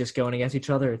AD just going against each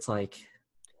other. It's like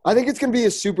I think it's gonna be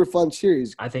a super fun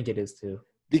series. I think it is too.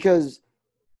 Because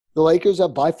the Lakers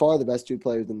have by far the best 2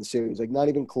 players in the series. Like not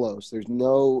even close. There's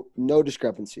no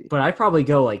discrepancy. But I'd probably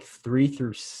go like 3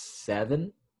 through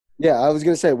 7. Yeah, I was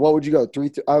gonna say, what would you go?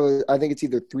 I think it's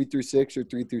either 3 through 6 or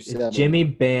 3 through 7. Jimmy,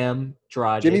 Bam,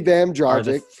 Dragic. Jimmy, Bam, are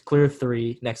the Dragic. clear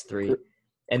 3, next 3.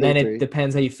 And clear then 3. It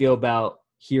depends how you feel about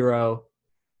Hero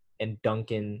and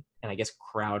Duncan and I guess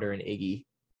Crowder and Iggy.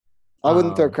 I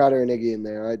wouldn't throw Crowder and Iggy in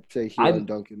there. I'd say Hero and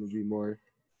Duncan would be more.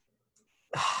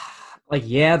 Like,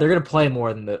 yeah, they're going to play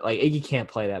more than Iggy can't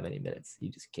play that many minutes. He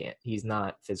just can't. He's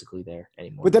not physically there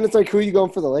anymore. But then it's like, who are you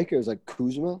going for the Lakers? Like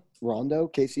Kuzma, Rondo,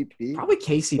 KCP? Probably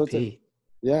KCP.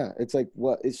 So it's like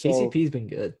what? KCP's been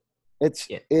good. It's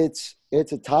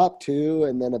a top 2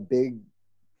 and then a big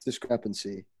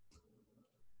discrepancy.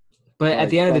 But at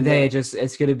the end of the day,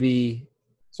 it's going to be.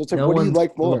 So it's like, what do you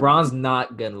like more? LeBron's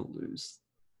not going to lose.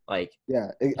 Like,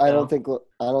 I don't think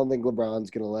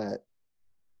LeBron's going to let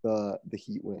the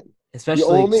Heat win.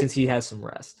 Especially since he has some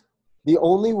rest. The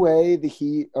only way the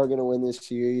Heat are going to win this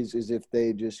series is if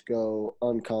they just go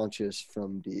unconscious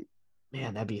from deep.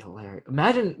 Man, that'd be hilarious.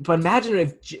 Imagine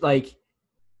if like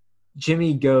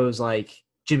Jimmy goes like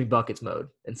Jimmy Buckets mode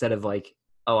instead of like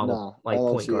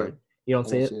point guard. You don't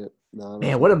see it? No.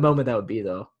 Man, what a moment that would be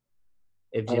though.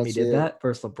 If Jimmy did that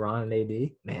versus LeBron and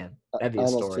AD, man, that'd be a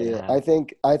story. I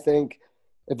think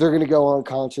if they're going to go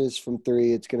unconscious from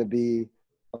 3, it's going to be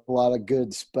a lot of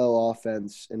good spell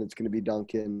offense, and it's going to be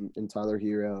Duncan and Tyler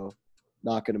Hero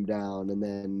knocking them down, and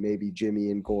then maybe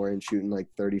Jimmy and Goran shooting like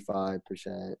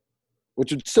 35%,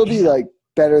 which would still be like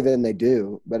better than they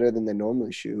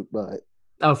normally shoot. But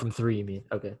from 3, you mean?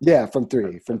 Okay. Yeah, from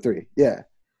 3. Yeah.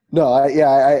 No,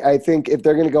 I think if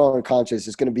they're going to go unconscious,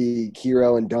 it's going to be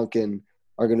Hero and Duncan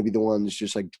are going to be the ones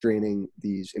just like draining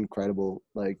these incredible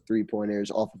like 3-pointers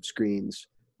off of screens,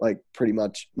 like pretty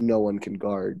much no one can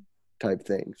guard type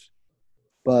things.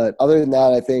 But other than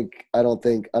that, I don't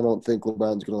think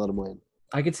LeBron's going to let him win.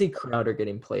 I could see Crowder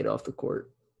getting played off the court.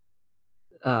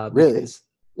 Really?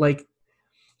 Like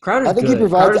Crowder's I think good.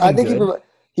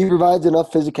 He provides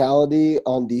enough physicality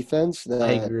on defense that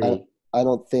I agree.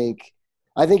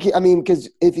 Because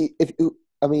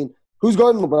who's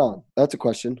guarding LeBron? That's a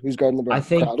question. Who's guarding LeBron? I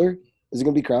think Crowder. Is it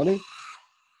going to be Crowder?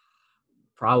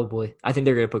 Probably. I think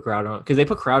they're going to put Crowder on because they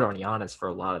put Crowder on Giannis for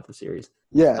a lot of the series.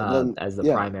 Yeah, as the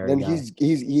primary. Then guy. he's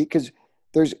because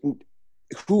there's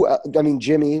who I mean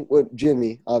Jimmy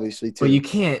obviously too. But you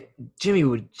can't. Jimmy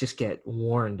would just get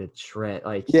worn to shred.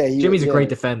 Like Jimmy's a great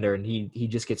defender, and he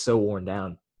just gets so worn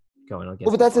down going against.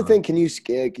 Well, but that's LeBron. The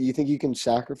thing. You think you can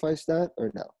sacrifice that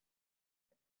or no?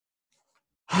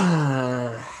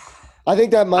 I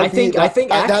think that might be I think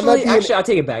that might be actually, I'll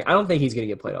take it back. I don't think he's going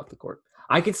to get played off the court.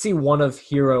 I could see one of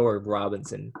Hero or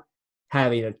Robinson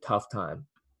having a tough time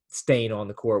staying on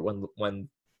the court when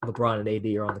LeBron and AD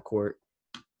are on the court.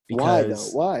 Why though?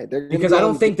 Because Why? They're going to because be I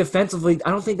don't think defensively, I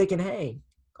don't think they can hang.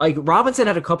 Like Robinson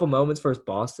had a couple moments versus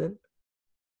Boston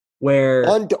where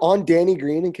on Danny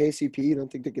Green and KCP. You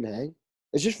don't think they can hang?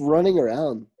 It's just running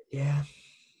around. yeah.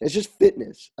 It's just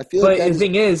fitness. I feel But like the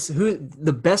thing is, who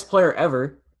the best player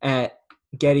ever at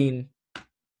getting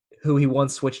who he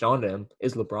once switched on to him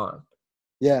is LeBron.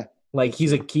 Yeah. Like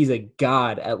he's a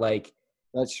god at like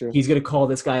That's true. he's gonna call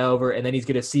this guy over and then he's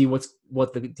gonna see what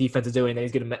the defense is doing and then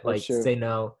he's gonna like say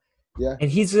no. Yeah. And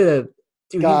he's gonna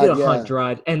hunt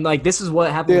drive and like this is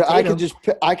what happened. Dude, with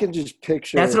Tatum. I can just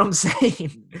picture. That's what I'm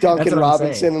saying. Duncan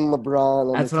Robinson and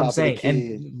LeBron. That's what I'm saying.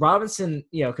 And Robinson,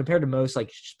 compared to most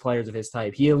like players of his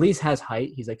type, he at least has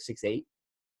height. He's like 6'8",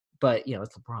 but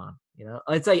it's LeBron.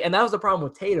 It's like, and that was the problem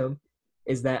with Tatum,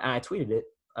 is that I tweeted it.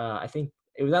 I think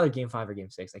it was either Game 5 or Game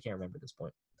 6. I can't remember at this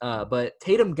point. But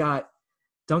Tatum got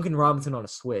Duncan Robinson on a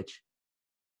switch,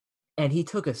 and he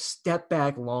took a step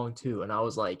back long too. And I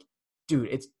was like,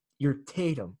 dude, you're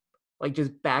Tatum. Like,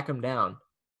 just back him down.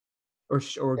 Or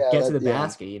get to the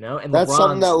basket, And that's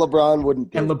something that LeBron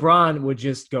wouldn't do. And LeBron would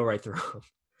just go right through him.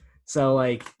 So,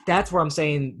 like, that's where I'm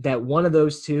saying that one of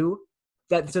those two,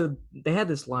 so they had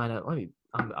this lineup.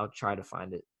 I'll try to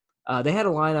find it. They had a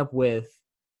lineup with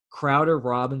Crowder,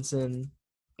 Robinson,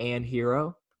 and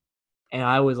Hero. And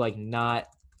I was not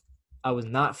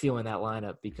feeling that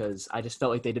lineup because I just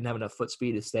felt like they didn't have enough foot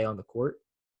speed to stay on the court.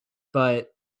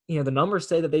 But, the numbers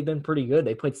say that they've been pretty good.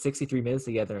 They played 63 minutes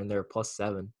together and they're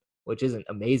 +7. Which isn't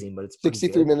amazing, but it's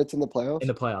 63 minutes in the playoffs. In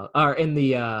the playoffs, or in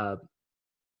the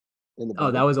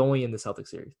that was only in the Celtics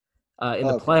series. In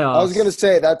the playoffs, I was gonna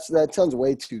say that sounds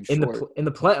way too short.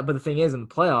 But the thing is, in the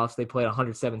playoffs, they played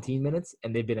 117 minutes,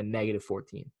 and they've been a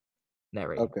 -14 net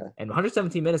rating. Okay, and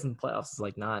 117 minutes in the playoffs is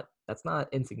like that's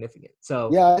not insignificant.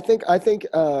 So yeah, I think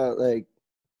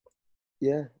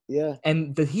yeah.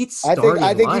 And the Heat's I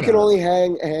think you can only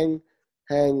hang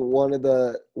one of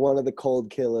the cold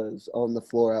killers on the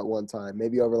floor at one time.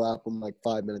 Maybe overlap them like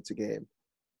 5 minutes a game.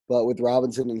 But with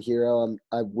Robinson and Hero,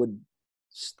 I would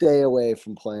stay away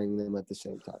from playing them at the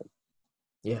same time.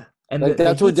 Yeah, and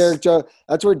that's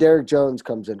where Derek Jones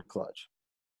comes in clutch.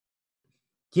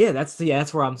 Yeah, that's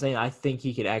where I'm saying I think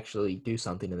he could actually do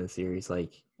something in this series.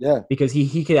 Like, yeah, because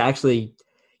he could actually.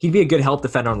 He'd be a good help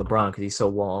defender on LeBron because he's so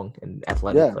long and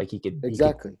athletic. Yeah, like he could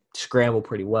scramble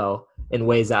pretty well in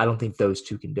ways that I don't think those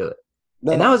two can do it.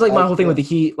 No, and that was like my whole thing with the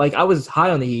Heat. Like I was high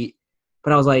on the Heat,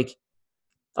 but I was like,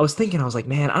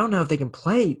 man, I don't know if they can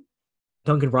play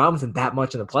Duncan Robinson that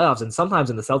much in the playoffs. And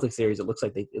sometimes in the Celtics series, it looked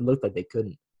like they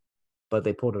couldn't, but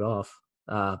they pulled it off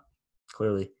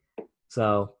clearly.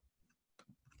 So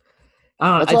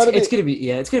I don't know. It's gonna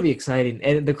be exciting,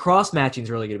 and the cross matching is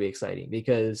really gonna be exciting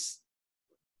because.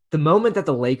 The moment that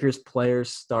the Lakers players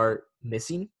start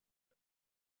missing,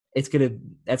 that's gonna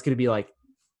be like,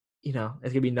 it's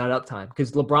gonna be nut up time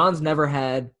because LeBron's never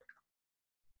had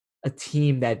a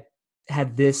team that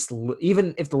had this.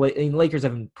 Even if the Lakers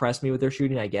have impressed me with their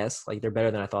shooting, I guess like they're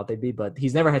better than I thought they'd be, but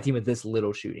he's never had a team with this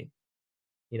little shooting.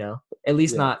 At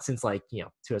least not since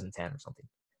 2010 or something,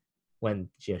 when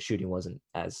shooting wasn't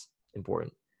as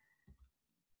important.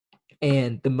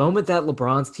 And the moment that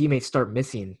LeBron's teammates start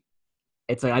missing.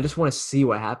 It's like I just want to see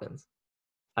what happens.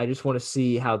 I just want to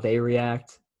see how they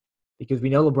react because we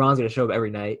know LeBron's going to show up every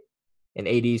night, and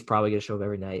AD's probably going to show up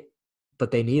every night.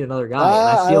 But they need another guy.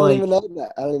 And I feel I don't even know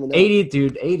that. I don't even know.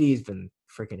 AD's been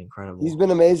freaking incredible. He's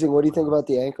been amazing. What do you think about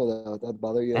the ankle though? Did that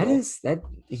bother you?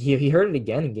 He hurt it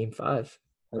again in Game 5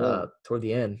 toward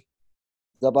the end.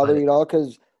 Does that bother you at all?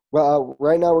 Because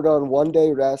right now we're going 1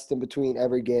 day rest in between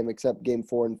every game except Game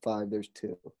 4 and 5. There's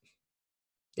 2.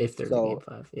 If there's a Game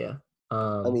 5, yeah.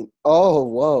 Whoa. I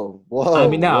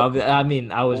mean, no.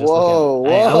 I was just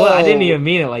I didn't even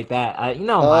mean it like that. I'm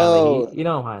high on the Heat.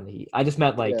 I'm high on the Heat. I just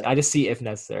meant I just see if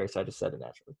necessary, so I just said it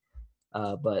naturally.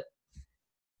 But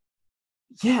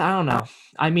yeah, I don't know.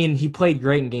 I mean, he played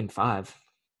great in Game 5.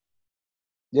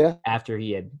 Yeah. After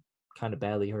he had kind of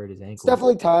badly hurt his ankle. It's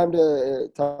definitely time to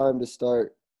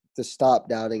stop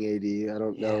doubting AD. I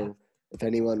don't know. If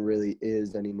anyone really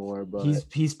is anymore, but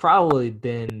he's probably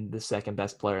been the second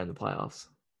best player in the playoffs,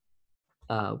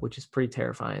 which is pretty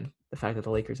terrifying. The fact that the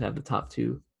Lakers have the top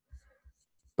 2,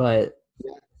 but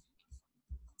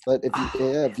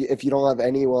if you don't have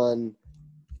anyone,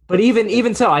 but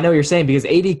even so, I know what you're saying because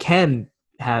AD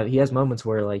has moments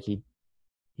where like he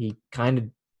kind of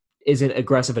isn't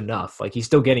aggressive enough. Like he's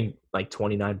still getting like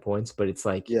 29 points, but it's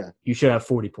like you should have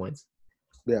 40 points.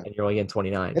 Yeah. and you're only getting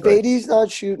 29. If But AD's not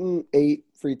shooting 8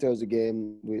 free throws a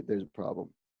game, there's a problem,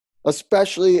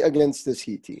 especially against this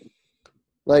Heat team.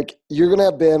 Like, you're gonna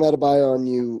have Bam Adebayo on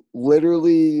you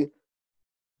literally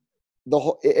the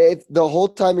whole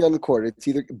time you're on the court. It's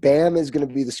either Bam is gonna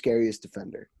be the scariest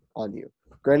defender on you.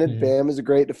 Granted, Mhm. Bam is a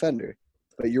great defender,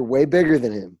 but you're way bigger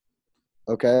than him.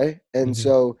 Okay, and Mhm.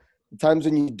 so the times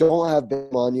when you don't have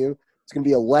Bam on you, it's gonna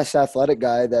be a less athletic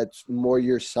guy that's more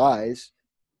your size.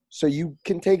 So you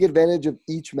can take advantage of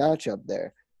each matchup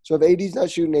there. So if AD's not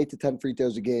shooting 8 to 10 free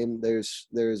throws a game, there's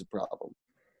a problem.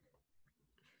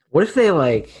 what if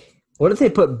they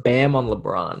put Bam on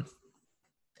LeBron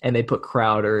and they put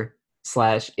Crowder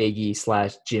slash Iggy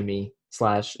slash Jimmy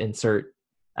slash insert?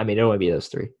 I mean, it would be those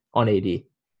three on AD.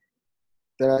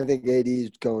 Then I think AD's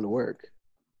going to work.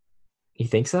 You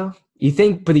think so?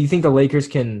 But you think the Lakers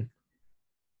can?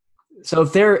 So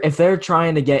if they're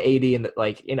trying to get AD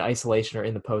in isolation or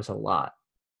in the post a lot,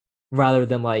 rather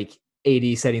than like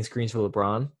AD setting screens for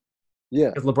LeBron, Yeah,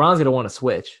 because LeBron's gonna want to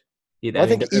switch. I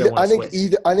think They're gonna want to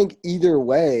switch. either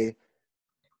way,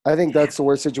 I think that's the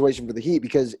worst situation for the Heat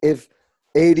because if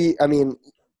AD, I mean,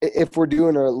 if we're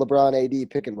doing a LeBron AD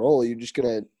pick and roll, you're just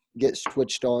gonna get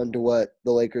switched on to what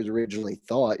the Lakers originally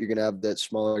thought. You're gonna have that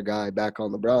smaller guy back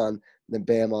on LeBron, then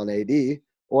Bam on AD,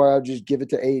 or I'll just give it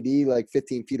to AD like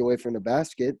 15 feet away from the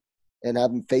basket and have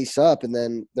him face up, and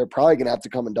then they're probably gonna have to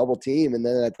come and double team, and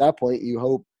then at that point you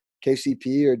hope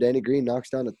KCP or Danny Green knocks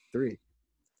down a three.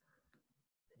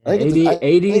 I think it's AD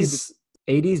I think it's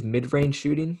AD's mid range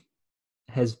shooting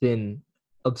has been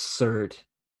absurd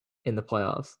in the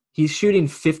playoffs. He's shooting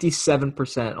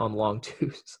 57% on long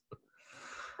twos.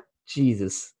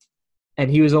 Jesus. And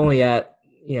he was only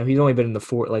he's only been in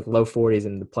the low 40s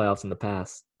in the playoffs in the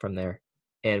past from there.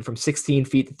 And from 16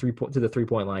 feet to the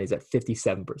 3-point line, he's at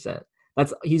 57%.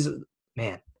 He's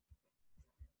man.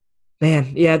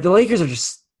 Man, yeah, the Lakers are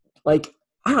just like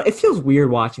I don't know, it feels weird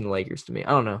watching the Lakers to me.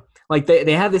 I don't know. Like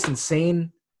they have this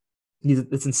insane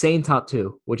top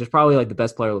two, which is probably like the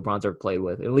best player LeBron's ever played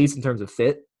with, at least in terms of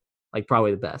fit, like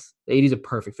probably the best. The AD's a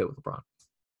perfect fit with LeBron.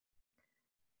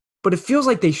 But it feels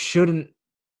like they shouldn't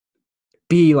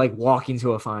be like walking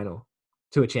to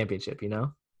a championship, you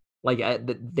know? Like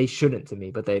they shouldn't to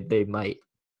me, but they might.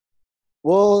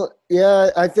 well,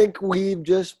 yeah, I think we've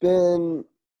just been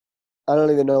I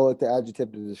don't even know what the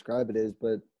adjective to describe it is,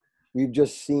 but we've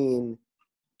just seen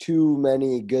too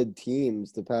many good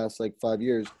teams the past like 5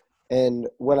 years. And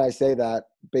when I say that,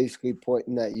 basically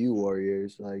pointing at you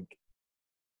Warriors, like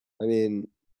I mean,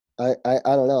 I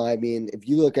don't know. I mean, if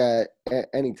you look at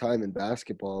any time in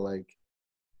basketball, like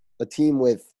a team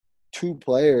with two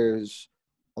players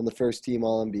on the first team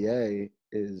All NBA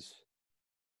is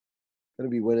going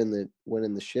to be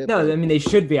winning the ship. No, I Like, mean they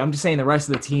should be. I'm just saying the rest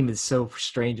of the team is so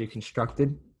strangely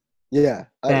constructed yeah,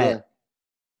 yeah. that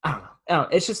I don't know.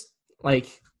 It's just like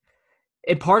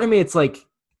part of me it's like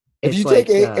If you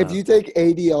take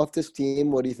AD off this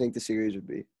team, what do you think the series would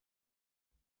be?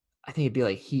 I think it'd be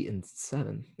like Heat in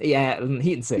 7. Yeah,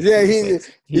 Heat in 6. Yeah, Heat in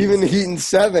 6. Heat in even 6. Heat in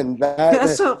 7.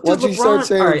 That's so dude, Once you start LeBron. All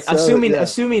saying right, seven, yeah,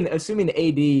 assuming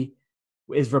AD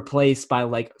is replaced by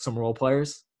like some role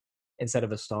players instead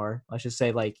of a star. Let's just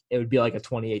say like it would be like a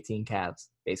 2018 Cavs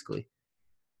basically.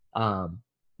 No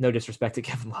disrespect to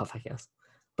Kevin Love, I guess,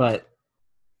 but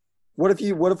what if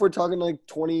we're talking like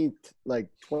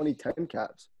 2010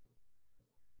 Caps?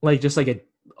 like just like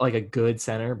a good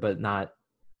center, but not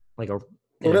like an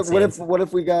insane. What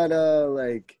if we got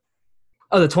like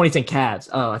Oh, the 2010 Cavs.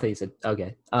 Oh, I thought you said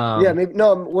okay. yeah, maybe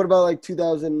no. What about like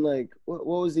 2000? Like what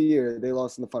was the year they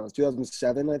lost in the finals?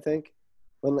 2007, I think,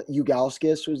 when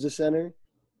Ugalskis was the center.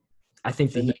 I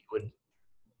think the And Heat would.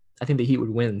 I think the Heat would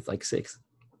win like 6.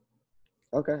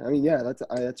 okay, I mean, yeah,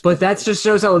 that's. But that just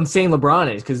shows how insane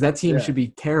LeBron is because that team Yeah. should be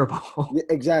terrible. Yeah,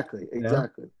 exactly. Yeah.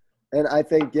 And I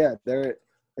think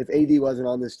if AD wasn't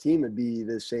on this team, it'd be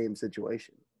the same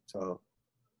situation. So,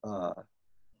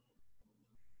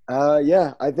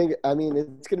 yeah, I mean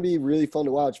it's gonna be really fun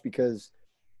to watch because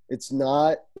it's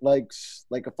not like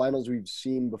a finals we've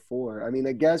seen before. I mean,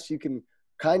 I guess you can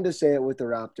kind of say it with the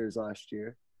Raptors last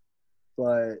year,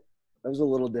 but that was a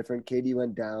little different. KD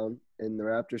went down, and the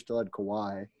Raptors still had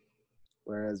Kawhi.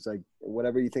 Whereas, like,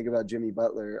 whatever you think about Jimmy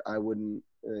Butler, I don't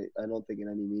think in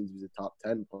any means he's a top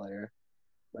 10 player.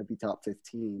 Might be top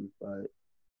 15, but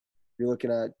you're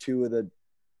looking at two of the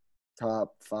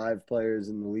top 5 players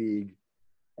in the league,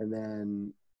 and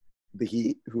then the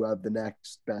Heat, who have the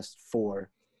next best 4,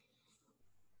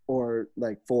 or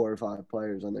like 4 or 5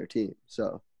 players on their team.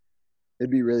 So it'd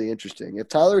be really interesting. If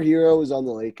Tyler Hero was on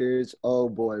the Lakers, oh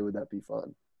boy, would that be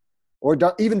fun. Or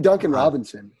even Duncan Uh,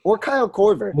 Robinson. Or Kyle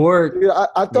Korver. Or Dude,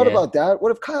 I thought yeah. about that.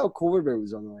 What if Kyle Korver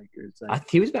was on the Lakers? Like,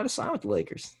 He was about to sign with the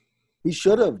Lakers. he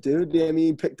should have, dude. I mean,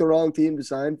 he picked the wrong team to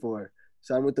sign for.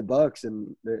 Signed with the Bucks,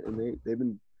 and they've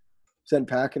been sent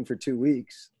packing for 2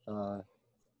 weeks. Yeah.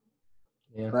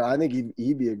 But I think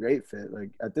he'd be a great fit. Like,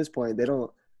 at this point, they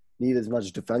don't need as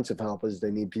much defensive help as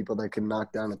they need people that can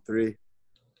knock down a three.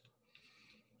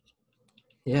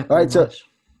 Yeah. All right, pretty much.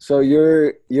 so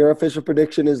your official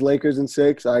prediction is Lakers in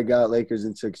 6. I got Lakers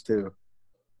in 6 too.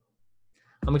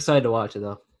 I'm excited to watch it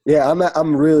though. Yeah,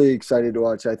 I'm really excited to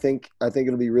watch. I think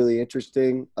it'll be really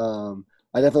interesting. I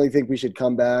definitely think we should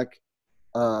come back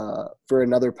for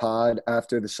another pod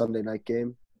after the Sunday night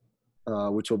game,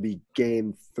 which will be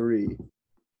Game 3.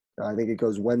 I think it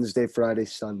goes Wednesday, Friday,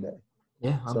 Sunday.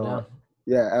 Yeah, I'm down.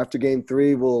 Yeah, after Game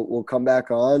 3, we'll come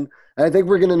back on, and I think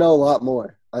we're gonna know a lot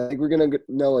more. I think we're gonna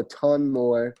know a ton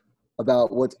more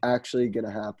about what's actually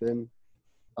gonna happen,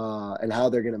 and how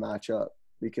they're gonna match up,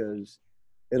 because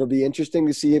it'll be interesting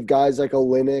to see if guys like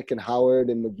Olynyk and Howard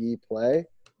and McGee play,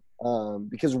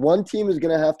 because one team is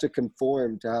gonna have to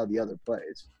conform to how the other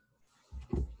plays.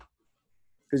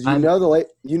 Because I think the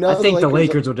Lakers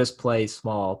Lakers will just play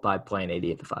small by playing AD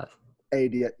at the 5.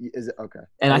 AD is it okay?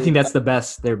 And I think that's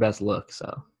their best look.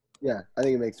 So yeah, I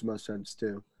think it makes the most sense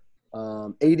too.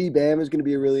 AD Bam is going to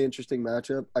be a really interesting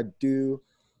matchup.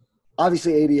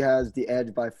 Obviously AD has the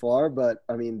edge by far, but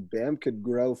I mean Bam could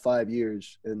grow 5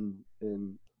 years in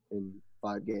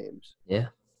 5 games. Yeah,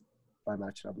 by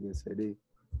matching up against AD.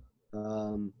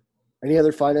 Any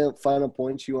other final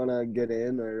points you want to get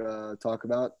in or talk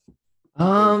about?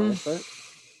 Nah.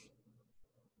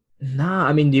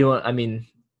 I mean, do you want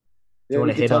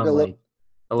to hit on like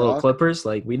a little Clippers?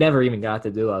 Like we never even got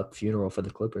to do a funeral for the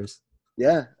Clippers.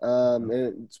 Yeah,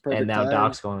 it's perfect. And now time.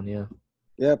 Doc's gone. Yeah.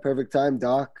 Yeah, perfect time.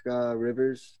 Doc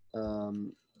Rivers. I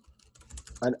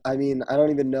mean, I don't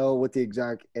even know what the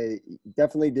exact.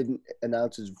 Definitely didn't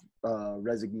announce his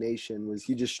resignation. Was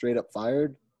he just straight up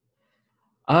fired?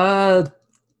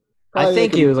 I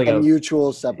think it was like a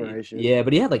mutual separation. Yeah,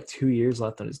 but he had like 2 years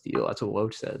left on his deal. That's what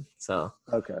Woj said. So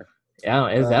okay.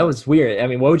 Yeah, that was weird. I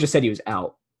mean, Woj just said he was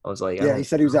out. I was like, yeah, he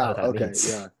said he was out. Okay,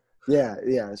 means.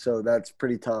 Yeah. So that's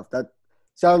pretty tough. That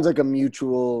sounds like a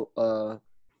mutual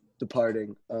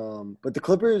departing. But the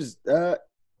Clippers,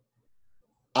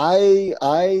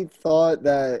 I thought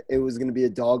that it was going to be a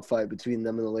dogfight between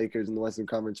them and the Lakers in the Western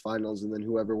Conference Finals, and then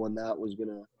whoever won that was going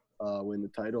to win the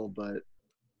title. But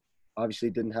obviously,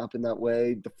 it didn't happen that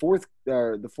way. The fourth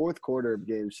quarter of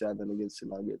Game 7 against the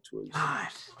Nuggets was. God.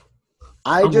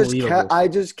 I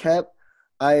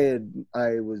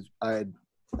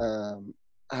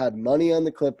had money on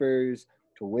the Clippers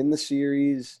to win the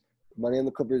series, money on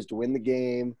the Clippers to win the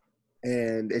game,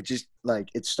 and it just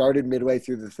it started midway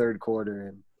through the third quarter,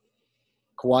 and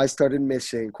Kawhi started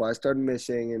missing,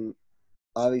 and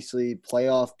obviously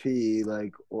playoff P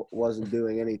wasn't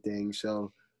doing anything,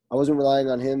 so I wasn't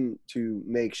relying on him to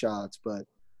make shots, but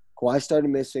Kawhi started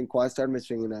missing,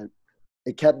 and then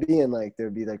it kept being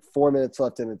there'd be 4 minutes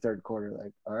left in the third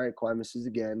quarter. All right, Kawhi misses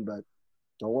again, but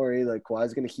don't worry,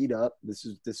 Kawhi's gonna heat up. This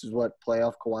is what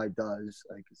playoff Kawhi does.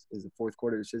 Is the fourth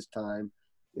quarter is his time.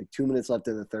 2 minutes left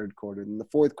in the third quarter, then the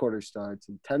fourth quarter starts,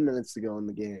 and 10 minutes to go in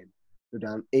the game. They're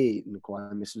down 8, and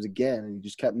Kawhi misses again, and he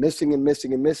just kept missing and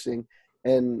missing and missing.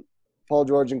 And Paul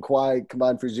George and Kawhi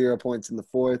combined for 0 points in the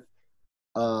fourth.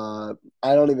 I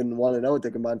don't even want to know what they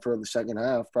combined for in the second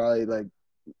half. Probably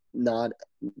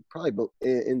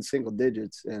in single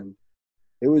digits, and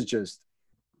it was just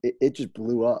it just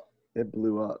blew up. It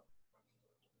blew up.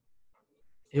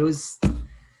 It was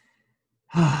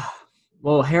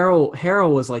well,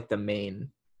 Harrell was the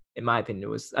main, in my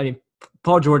opinion.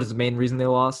 Paul George is the main reason they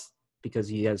lost because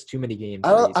he has too many games.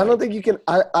 I don't think you can.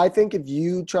 I think if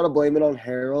you try to blame it on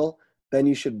Harrell, then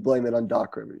you should blame it on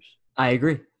Doc Rivers. I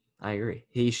agree.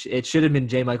 It should have been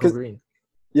J. Michael Green.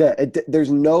 Yeah,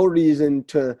 there's no reason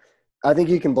to. I think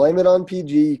you can blame it on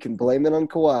PG. You can blame it on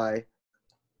Kawhi,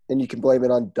 and you can blame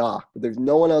it on Doc. But there's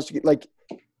no one else.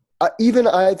 Even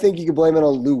I think you could blame it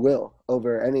on Lou Will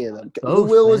over any of them. Lou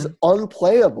Will was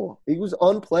unplayable. He was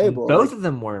unplayable. Both of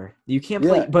them were. You can't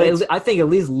play. But I think at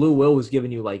least Lou Will was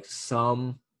giving you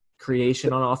some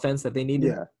creation on offense that they needed.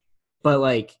 Yeah.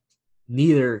 But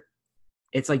neither.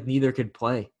 It's neither could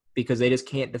play because they just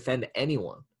can't defend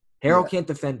anyone. Harrell can't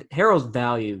defend. Harrell's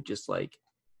value just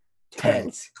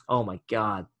tanks. Oh my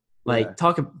God. Man,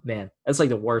 that's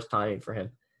the worst timing for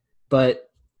him. But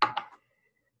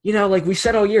we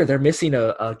said all year, they're missing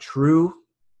a true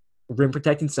rim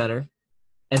protecting center,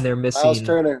 and they're missing Miles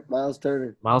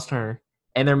Turner,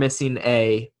 and they're missing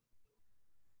a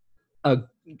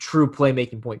true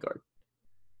playmaking point guard.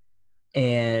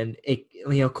 And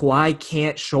Kawhi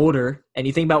can't shoulder. And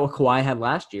you think about what Kawhi had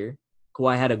last year.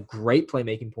 Kawhi had a great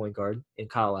playmaking point guard in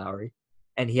Kyle Lowry,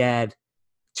 and he had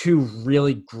two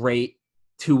really great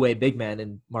two-way big men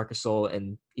in Marc Gasol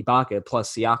and Ibaka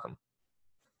plus Siakam.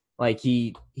 Like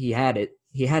he had it.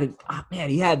 He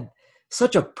had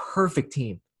such a perfect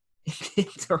team in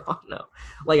Toronto.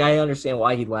 Like I understand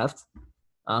why he left.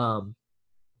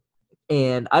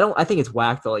 And I think it's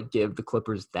whack to like give the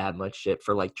Clippers that much shit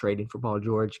for like trading for Paul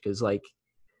George, because like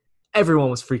everyone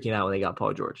was freaking out when they got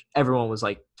Paul George. Everyone was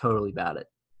like totally about it.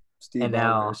 Steve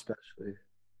Ballmer especially.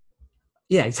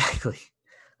 Yeah, exactly.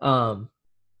 And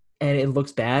it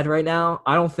looks bad right now.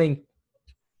 I don't think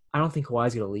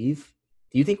Kawhi's gonna leave.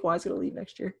 Do you think Kawhi's gonna leave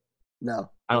next year?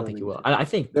 No, I don't think he will. so. I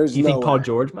think. There's do you no think Paul way.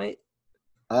 George might?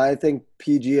 I think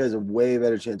PG has a way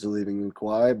better chance of leaving than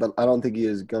Kawhi, but I don't think he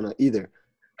is gonna either.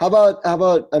 How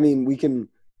about? I mean, we can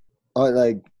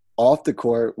like off the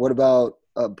court. What about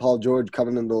Paul George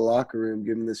coming into the locker room,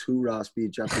 giving this hoorah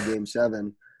speech after Game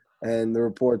 7, and the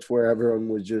reports where everyone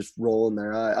was just rolling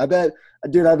their eye. I bet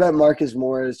Marcus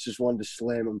Morris just wanted to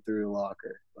slam him through the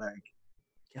locker. Like,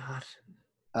 God,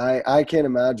 I can't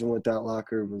imagine what that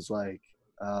locker room was like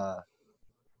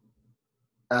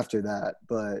after that.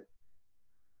 But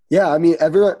yeah, I mean,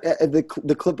 everyone,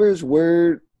 the Clippers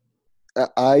were.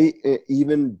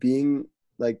 Even being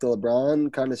like the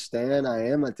LeBron kind of stan I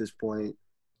am at this point,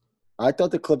 I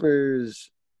thought the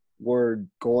Clippers were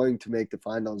going to make the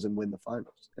finals and win the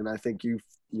finals, and I think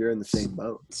you're in the same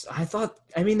boat.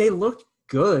 They looked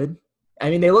good.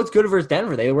 They looked good versus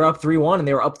Denver. They were up 3-1 and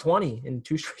they were up 20 in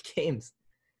 2 straight games.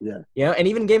 Yeah. And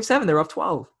even in Game 7 they were up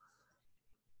 12.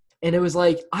 And it was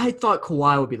like I thought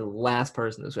Kawhi would be the last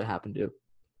person this would happen to.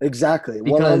 Exactly.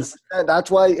 Because 100%. That's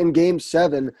why in Game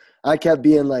 7 I kept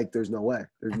being like, "There's no way.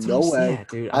 There's no way." Yeah,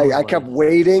 dude. I kept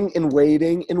waiting and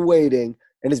waiting and waiting,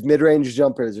 and his mid-range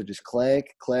jumpers are just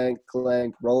clank, clank,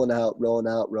 clank, rolling out, rolling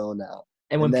out, rolling out.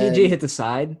 And when PG hit the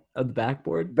side of the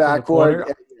backboard,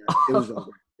 it was over.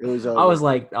 It was over. I was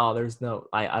like, "Oh, there's no."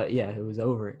 It was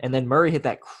over. And then Murray hit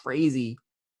that crazy,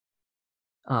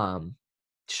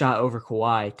 shot over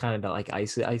Kawhi, kind of like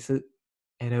ice it,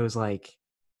 and it was like.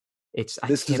 I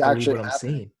can't believe what I'm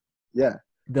seeing. Yeah.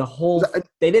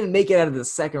 They didn't make it out of the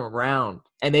second round,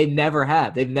 and they never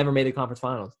have. They've never made the conference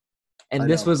finals. And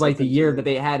this was like the year that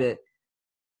they had it.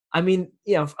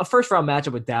 A first round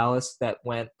matchup with Dallas that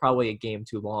went probably a game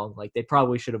too long. Like they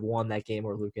probably should have won that game,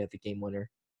 or Luka at the game winner,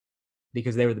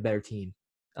 because they were the better team.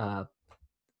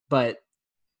 But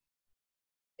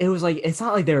it was like, it's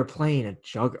not like they were playing a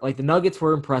juggernaut. Like the Nuggets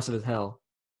were impressive as hell.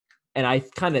 And I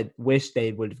kind of wish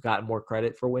they would have gotten more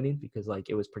credit for winning, because like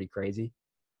it was pretty crazy.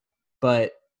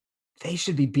 But they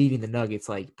should be beating the Nuggets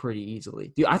like pretty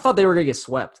easily. Dude, I thought they were gonna get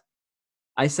swept.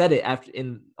 I said it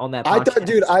on that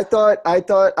podcast. I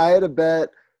thought I had a bet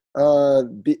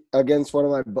against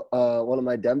one of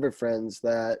my Denver friends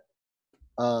that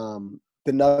the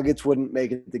Nuggets wouldn't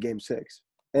make it to Game 6.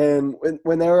 And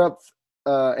when they were up,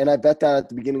 and I bet that at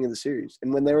the beginning of the series.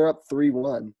 And when they were up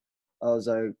 3-1. I was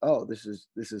like, oh, this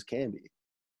is candy.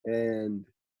 And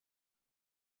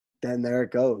then there it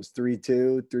goes,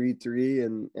 3-2, 3-3,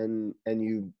 and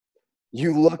you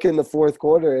look in the fourth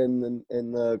quarter and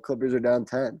the Clippers are down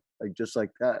 10, like just like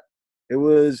that. It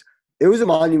was a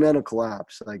monumental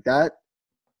collapse. Like that.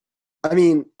 I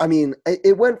mean,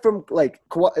 it went from like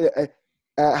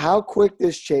how quick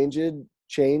this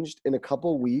changed in a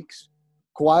couple weeks.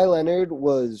 Kawhi Leonard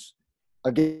was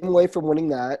a game away from winning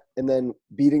that, and then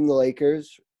beating the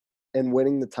Lakers and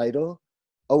winning the title,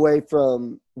 away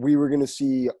from we were going to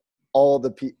see all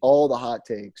the hot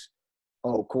takes.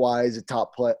 Oh, Kawhi is a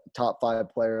top 5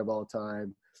 player of all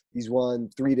time. He's won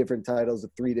 3 different titles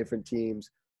with 3 different teams.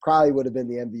 Probably would have been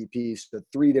the MVP. So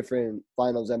 3 different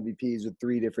Finals MVPs with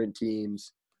 3 different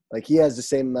teams. Like he has the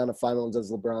same amount of finals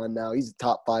as LeBron now. He's a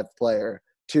top 5 player.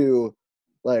 To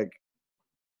like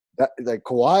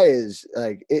Kawhi is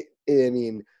like it. I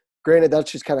mean, granted,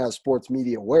 that's just kind of how sports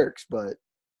media works, but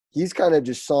he's kind of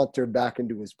just sauntered back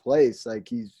into his place. Like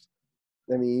he's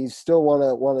still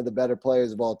one of the better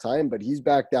players of all time, but he's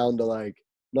back down to like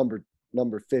number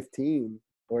 15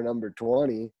 or number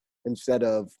 20 instead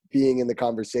of being in the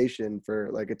conversation for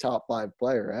like a top 5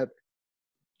 player ever.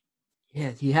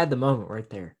 Yeah, he had the moment right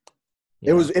there.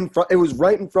 It was in front. It was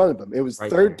right in front of him. It was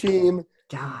right third there. Team.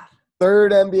 God.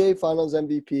 Third NBA Finals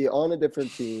MVP on a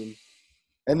different team.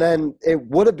 And then it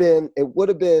would have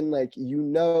been like, you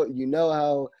know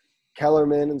how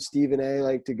Kellerman and Stephen A.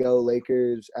 like to go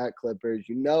Lakers at Clippers.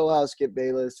 You know how Skip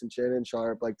Bayless and Shannon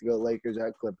Sharp like to go Lakers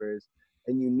at Clippers.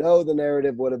 And you know the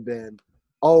narrative would have been,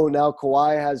 oh, now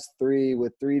Kawhi has 3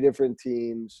 with 3 different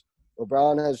teams.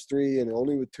 LeBron has 3, and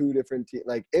only with 2 different teams.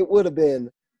 Like, it would have been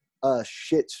a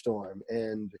shitstorm.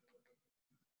 And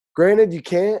granted, you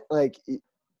can't, like,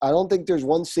 I don't think there's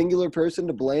one singular person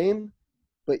to blame,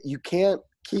 but you can't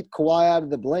keep Kawhi out of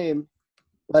the blame.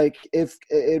 Like, if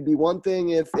it'd be one thing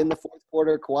if in the fourth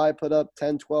quarter Kawhi put up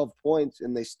 10, 12 points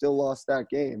and they still lost that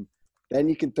game, then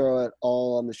you can throw it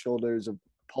all on the shoulders of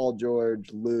Paul George,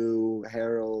 Lou,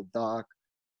 Harold, Doc.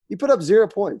 He put up 0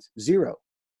 points. Zero,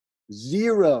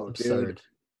 dude. Absurd.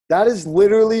 That is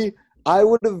literally – I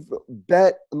would have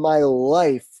bet my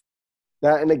life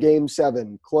that in a Game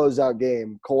 7 closeout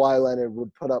game, Kawhi Leonard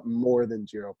would put up more than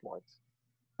 0 points.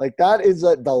 Like, that is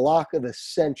the lock of the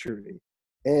century.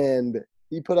 And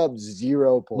he put up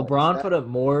 0 points. LeBron put up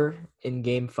more in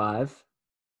Game 5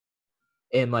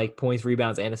 in, like, points,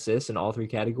 rebounds, and assists in all 3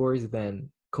 categories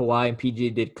than Kawhi and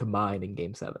PG did combined in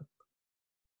Game 7.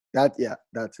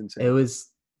 That's insane. It was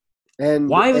 – and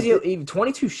why was he even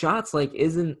 22 shots, like,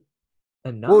 isn't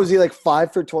enough? What was he, like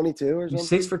 5 for 22 or something?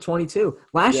 6 for 22.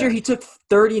 Last year he took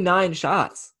 39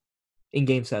 shots in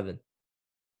Game 7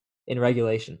 in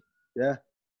regulation. Yeah.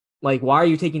 Like, why are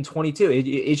you taking 22?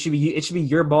 It should be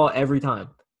your ball every time.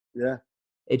 Yeah.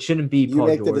 It shouldn't be Paul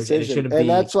George. The decision. It shouldn't be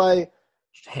that's why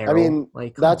Harold. I mean,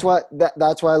 like, that's why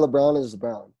LeBron is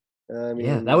LeBron. I mean,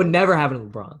 yeah, that would never happen to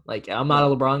LeBron. Like, I'm not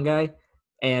a LeBron guy,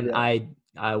 and I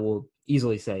will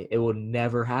easily say it would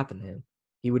never happen to him.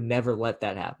 He would never let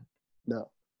that happen. No.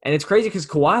 And it's crazy because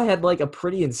Kawhi had, like, a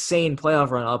pretty insane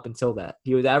playoff run up until that.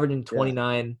 He was averaging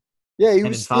 29. Yeah, he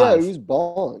was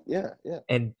balling. Yeah.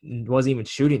 And wasn't even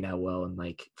shooting that well and,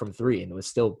 like, from 3, and was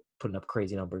still putting up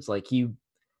crazy numbers. Like,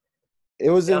 it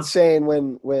was insane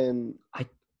when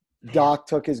Doc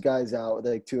took his guys out with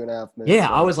like 2.5 minutes. Yeah,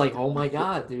 I was like, oh my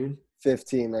God, dude.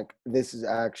 15, like, this is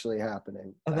actually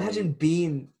happening. Imagine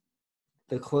being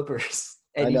the Clippers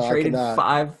and you traded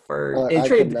 5 first. They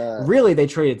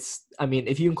traded, I mean,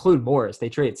 if you include Morris, they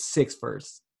traded 6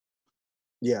 first.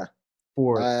 Yeah.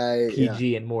 For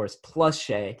PG and Morris plus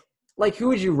Shea. Like, who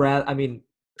would you rather? I mean,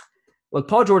 look,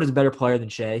 Paul George is a better player than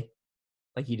Shea.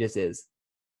 Like, he just is.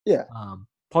 Yeah.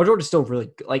 Paul George is still really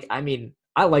good. Like, I mean,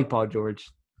 I like Paul George.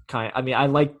 I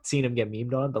like seeing him get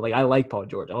memed on, but, like, I like Paul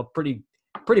George. I'm a pretty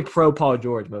pro Paul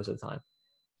George most of the time.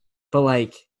 But,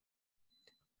 like,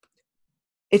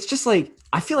 it's just like,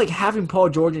 I feel like having Paul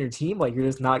George in your team, like, you're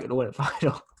just not going to win a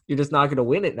final. You're just not going to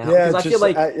win it now. Yeah, I feel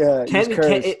like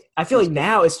I feel like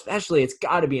now, especially, it's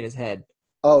got to be in his head.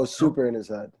 Oh, super in his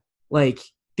head. Like,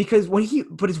 because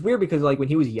but it's weird because, like, when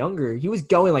he was younger, he was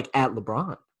going, like, at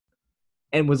LeBron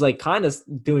and was, like, kind of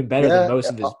doing better than most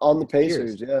of his on the peers.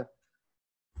 Pacers. Yeah.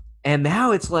 And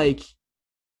now it's like,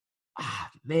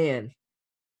 man,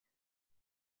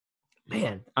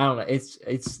 I don't know.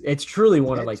 It's truly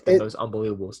one of, like, the most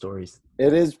unbelievable stories.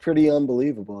 It is pretty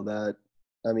unbelievable that.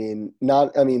 I mean,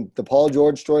 the Paul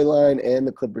George storyline and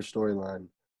the Clippers storyline.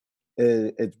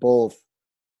 It's both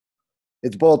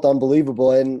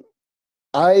unbelievable. And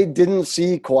I didn't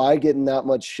see Kawhi getting that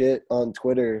much shit on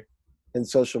Twitter and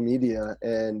social media.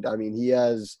 And, I mean, he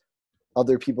has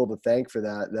other people to thank for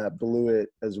that blew it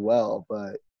as well.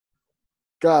 But,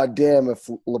 God damn, if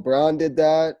LeBron did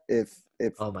that, if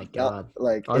oh, my God.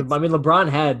 Like, I mean, LeBron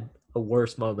had a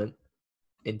worse moment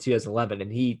in 2011,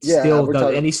 and he still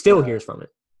does, and he still hears from it.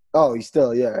 Oh, he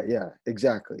still, yeah,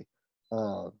 exactly.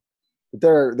 But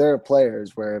there are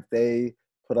players where if they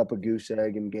put up a goose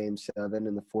egg in Game 7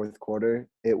 in the fourth quarter,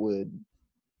 it would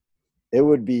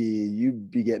be you'd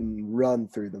be getting run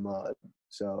through the mud.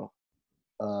 So,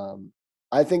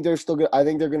 I think they're still good. I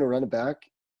think they're going to run it back,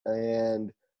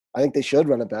 and I think they should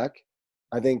run it back.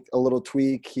 I think a little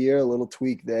tweak here, a little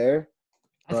tweak there.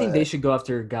 I think they should go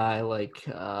after a guy like,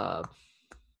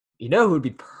 who would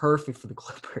be perfect for the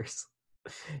Clippers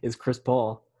is Chris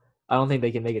Paul. I don't think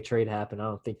they can make a trade happen. I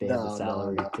don't think they have the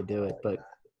salary to do it. But,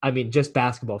 I mean, just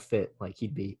basketball fit, like,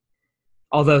 he'd be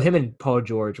 – although him and Paul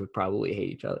George would probably hate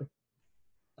each other.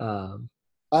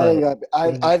 If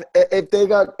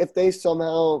they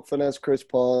somehow finesse Chris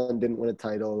Paul and didn't win a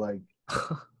title, like,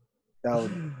 that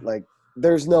would, like,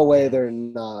 there's no way they're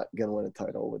not gonna win a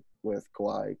title with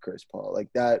Kawhi, Chris Paul, like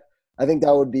that. I think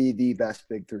that would be the best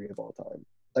big 3 of all time.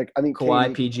 Like, I mean,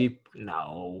 Kawhi, PG,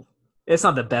 no, it's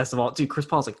not the best of all. Dude, Chris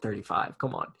Paul's like 35.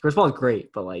 Come on, Chris Paul's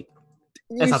great, but, like,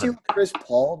 you see what Chris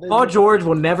Paul did? Paul George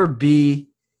will never be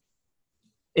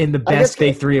in the best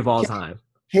big 3 of all time.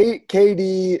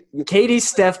 KD,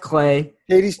 Steph, Clay,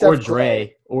 or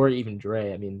Dre, or even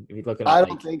Dre. I mean, if you look at it, I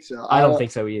don't think so. I don't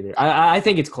think so either. I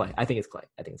think it's Clay. I think it's Clay.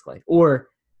 Or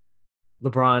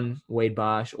LeBron, Wade,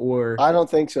 Bosh, or I don't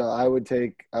think so. I would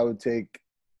take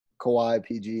Kawhi,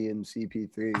 PG, and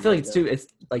CP3. I feel like it's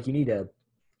like you need a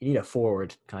you need a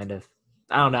forward, kind of.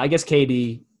 I don't know. I guess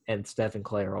KD and Steph and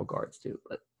Clay are all guards too,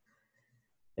 but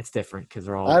it's different because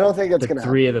they're all. I don't think that's the gonna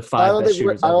three happen. of the five best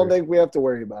shooters. I don't ever. think we have to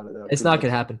worry about it though. It's not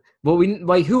gonna happen. But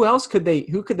who else could they?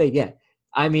 Who could they get?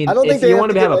 I mean, I don't if think they you have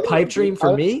want to to have get a pipe anyone, dream dude.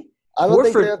 for me, I don't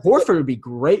think they have to Horford would be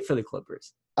great for the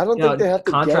Clippers. I don't think they have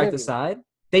to contract get aside.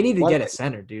 They need to Why get do a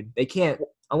center, dude. They can't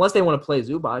unless they want to play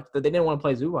Zubac. But they didn't want to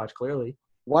play Zubac clearly.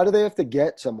 Why do they have to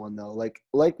get someone though?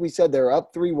 Like we said, they're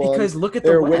up 3-1. Because look at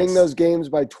they're the winning West. those games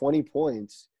by 20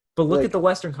 points. But look like- at the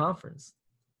Western Conference.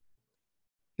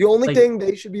 The only thing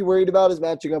they should be worried about is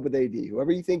matching up with AD.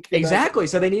 Whoever you think Exactly.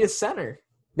 So they need a center.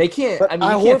 They can't. But I mean,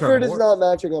 you can't throw Horford is not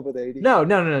matching up with AD. No.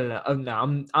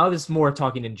 I was more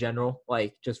talking in general,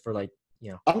 like just for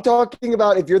I'm talking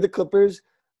about if you're the Clippers,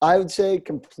 I would say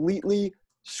completely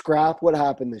scrap what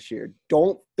happened this year.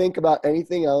 Don't think about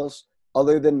anything else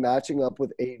other than matching up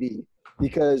with AD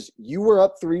because you were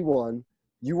up 3-1.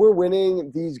 You were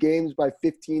winning these games by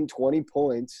 15, 20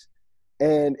 points.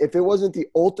 And if it wasn't the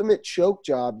ultimate choke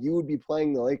job, you would be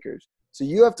playing the Lakers. So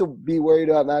you have to be worried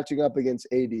about matching up against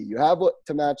AD. You have what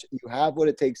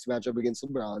it takes to match up against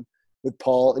LeBron with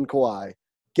Paul and Kawhi.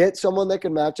 Get someone that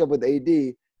can match up with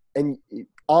AD. And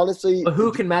honestly, but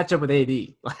who can match up with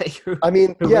AD?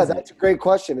 That's a great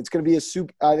question. It's going to be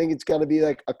I think it's going to be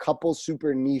like a couple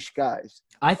super niche guys.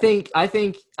 I think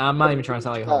I'm not even trying to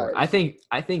sound like Horford. I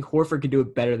think Horford could do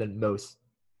it better than most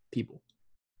people.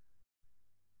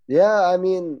 Yeah, I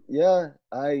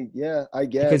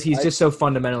guess because he's just so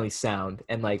fundamentally sound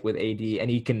and like with AD, and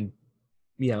he can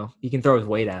throw his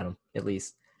weight at him at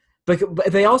least.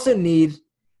 But they also need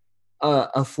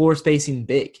a floor spacing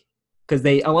big because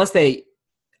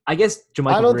I guess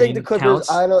JaMychal I don't Green think the Clippers.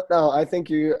 counts. I don't know. I think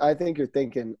you're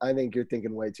thinking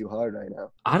way too hard right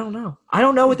now. I don't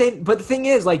know what but the thing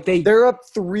is, like they're up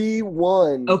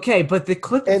 3-1. Okay, but the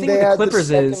Clippers and they have Clippers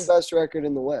the second best record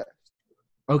in the West.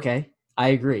 Okay, I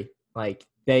agree. Like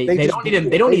they don't need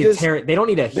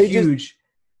a huge.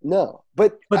 No,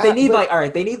 but they need all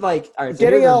right. They need all right. So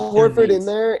getting Al Horford in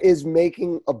there is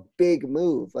making a big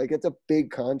move. Like it's a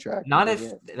big contract. Not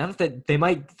if they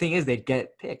might. Thing is, they'd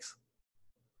get picks.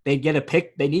 They'd get a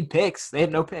pick. They need picks. They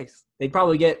have no picks. They'd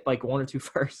probably get like 1 or 2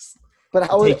 firsts. But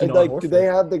how do they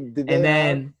have the?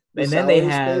 Then they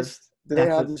have.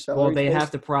 They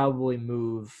have to probably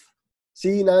move.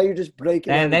 See, now you're just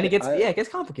breaking. And then it gets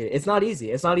complicated. It's not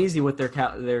easy. It's not easy with their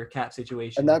cap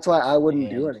situation. And that's why I wouldn't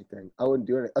do anything. I wouldn't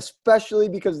do anything, especially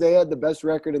because they had the best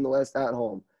record in the West at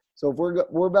home. So if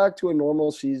we're back to a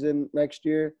normal season next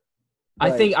year, I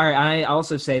think. All right. I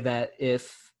also say that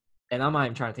and I'm not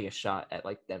even trying to take a shot at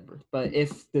like Denver, but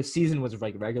if the season was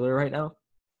like regular right now,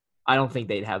 I don't think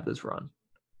they'd have this run.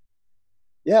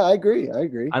 Yeah, I agree.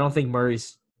 I don't think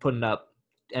Murray's putting up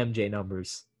MJ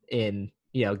numbers in.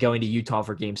 Going to Utah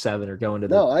for Game 7 or going to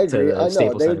the I agree. to the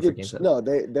Staples Center for Game 7. No,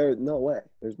 there's no way.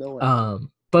 There's no way.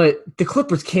 But the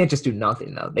Clippers can't just do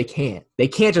nothing though. They can't. They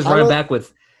can't just run it back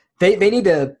with. They need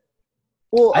to.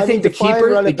 Well, I think the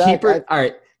keeper. All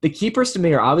right, the keepers to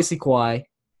me are obviously Kawhi.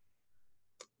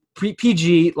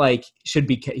 PG should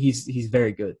be. He's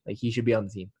very good. Like he should be on the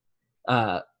team.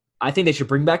 I think they should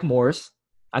bring back Morris.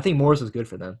 I think Morris was good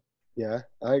for them. Yeah,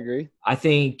 I agree. I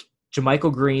think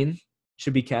JaMychal Green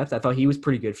should be kept. I thought he was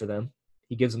pretty good for them.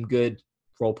 He gives them good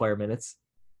role player minutes.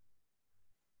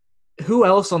 Who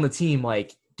else on the team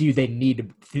do they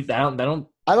need to? I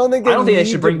don't think they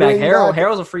should bring back Harrell.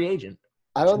 Harrell's a free agent.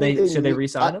 Should they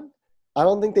re-sign him? I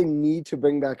don't think they need to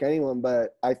bring back anyone,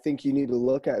 but I think you need to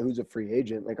look at who's a free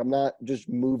agent. Like I'm not just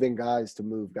moving guys to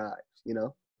move guys.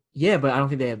 Yeah, I don't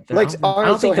think they have. I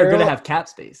don't think they're going to have cap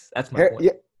space. That's my point.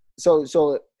 Yeah. So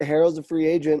Harrell's a free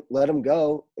agent. Let him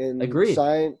go and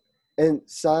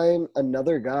sign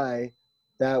another guy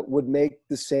that would make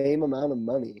the same amount of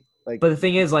money. But the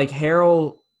thing is,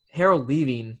 Harrell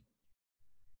leaving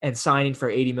and signing for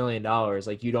 $80 million,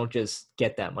 you don't just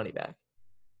get that money back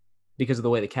because of the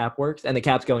way the cap works, and the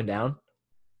cap's going down.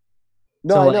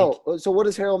 No, I know. So what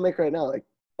does Harrell make right now?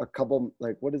 A couple,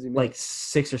 what does he make?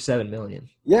 $6 or $7 million.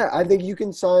 Yeah, I think you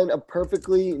can sign a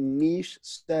perfectly niche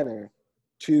center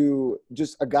to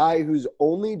just a guy whose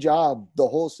only job the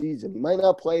whole season. He might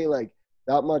not play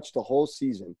that much the whole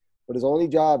season, but his only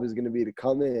job is going to be to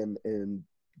come in and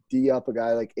D up a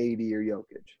guy like AD or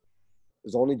Jokic.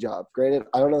 His only job. Granted,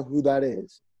 I don't know who that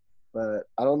is, but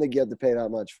I don't think you have to pay that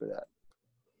much for that.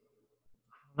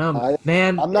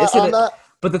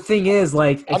 But the thing is,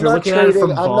 if you're looking at it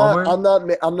from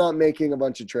Ballmer, I'm not making a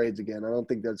bunch of trades again. I don't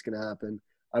think that's going to happen.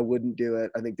 I wouldn't do it.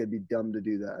 I think they'd be dumb to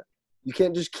do that. You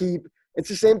can't just keep It's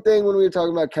the same thing when we were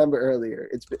talking about Kemba earlier.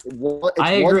 It's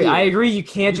I 1 agree. year. I agree. You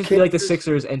can't You just be can't like the just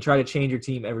Sixers and try to change your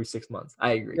team every 6 months.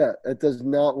 I agree. yeah, it does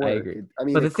not I work. agree. I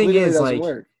mean, But the it thing clearly is, doesn't like,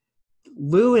 work.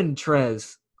 Lou and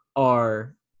Trez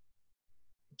are.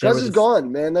 Trez is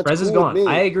gone, man. That's Trez is cool with gone. me.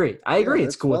 I agree. Yeah, It's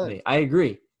that's cool with fine. me. I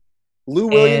agree. Lou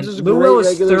Williams And is a Lou great Will is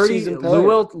regular 30. season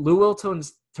player. Lou Will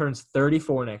turns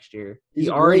 34 next year. He's He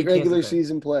a already great can't regular defend.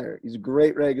 season player. He's a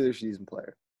great regular season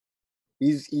player.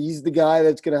 He's the guy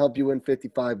that's going to help you win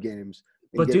 55 games.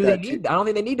 But do they need? I don't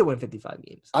think they need to win 55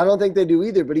 games. I don't think they do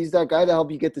either, but he's that guy to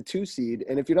help you get the 2 seed.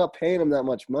 And if you're not paying him that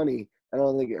much money, I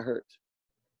don't think it hurts.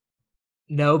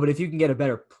 No, but if you can get a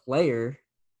better player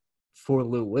for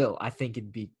Lou Will, I think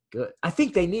it'd be good. I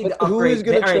think they need to upgrade.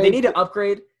 They need to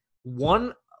upgrade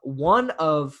one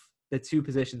of the 2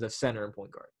 positions of center and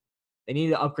point guard. They need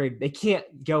to upgrade. They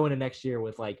can't go into next year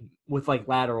with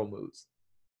lateral moves.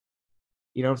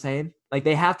 You know what I'm saying? Like,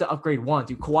 they have to upgrade one.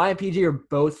 Dude, Kawhi and PG are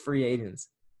both free agents.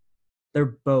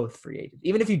 They're both free agents.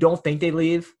 Even if you don't think they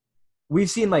leave, we've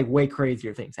seen like way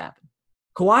crazier things happen.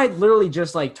 Kawhi literally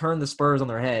just like turned the Spurs on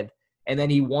their head, and then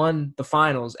he won the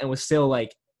finals and was still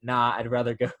like, nah, I'd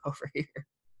rather go over here.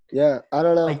 Yeah, I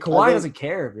don't know. Like, Kawhi doesn't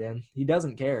care, man. He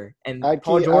doesn't care. And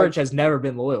Paul George has never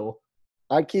been loyal.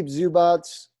 I'd keep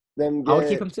Zubats. Then I would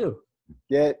keep him too.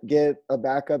 Get a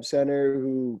backup center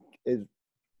who is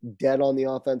dead on the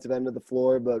offensive end of the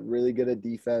floor, but really good at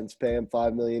defense. Pay him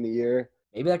 $5 million a year.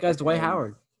 Maybe that guy's Dwight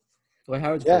Howard. Dwight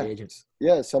Howard's free agent.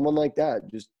 Yeah, someone like that,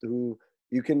 just who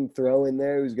you can throw in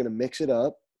there, who's going to mix it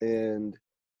up, and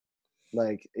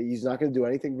like he's not going to do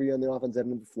anything for you on the offensive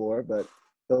end of the floor, but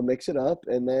they'll mix it up,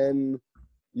 and then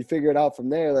you figure it out from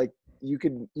there. Like you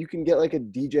can get like a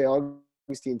DJ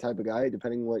Augustine type of guy,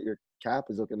 depending on what your cap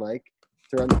is looking like,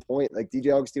 to run the point. Like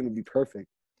DJ Augustine would be perfect.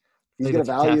 He's going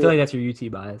to value. I feel like that's your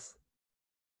UT bias,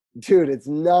 dude. It's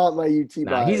not my UT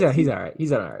bias. He's all right. He's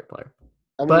an all right player.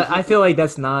 I mean, but I feel like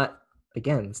that's not.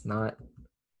 Again, it's not.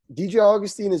 DJ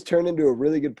Augustine has turned into a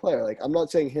really good player. Like I'm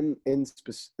not saying him in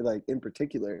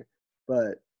particular,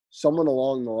 but someone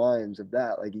along the lines of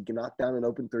that. Like he can knock down an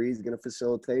open three. He's going to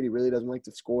facilitate. He really doesn't like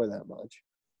to score that much.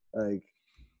 Like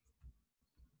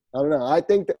I don't know. I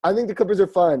think the Clippers are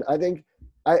fine.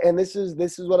 And this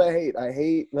is what I hate. I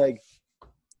hate like.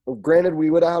 Well, granted,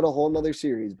 we would have had a whole nother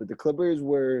series, but the Clippers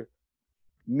were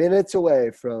minutes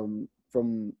away from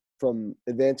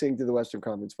advancing to the Western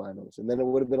Conference Finals, and then it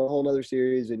would have been a whole nother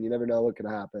series, and you never know what could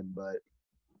happen. But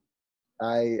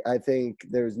I think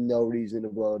there's no reason to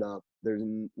blow it up.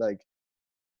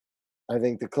 I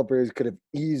think the Clippers could have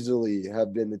easily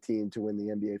have been the team to win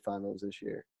the NBA Finals this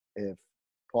year if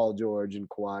Paul George and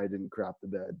Kawhi didn't crap the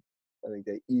bed. I think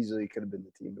they easily could have been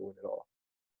the team to win it all.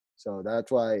 So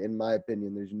that's why, in my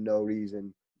opinion, there's no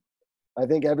reason. I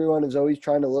think everyone is always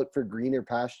trying to look for greener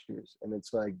pastures, and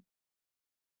it's like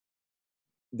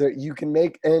you can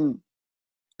make. And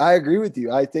I agree with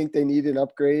you. I think they need an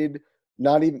upgrade.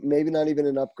 Maybe not even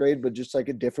an upgrade, but just like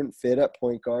a different fit at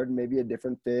point guard, maybe a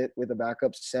different fit with a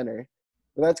backup center.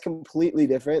 But that's completely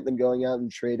different than going out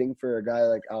and trading for a guy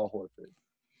like Al Horford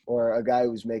or a guy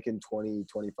who's making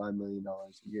 $20-25 million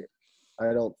a year.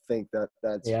 I don't think that's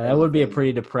that would be a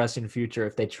pretty depressing future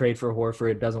if they trade for Horford,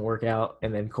 it doesn't work out,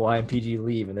 and then Kawhi and PG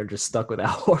leave and they're just stuck with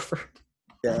Al Horford.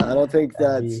 Yeah, I don't think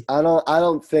that's I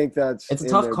don't think that's it's a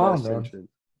tough call, man. Interest.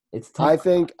 It's tough.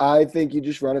 I think you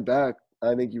just run it back.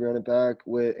 I think you run it back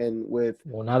with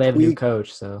well, now they have a new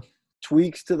coach, so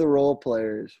tweaks to the role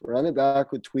players. Run it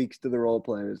back with tweaks to the role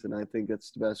players, and I think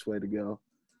that's the best way to go.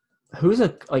 I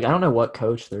don't know what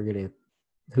coach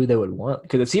who they would want,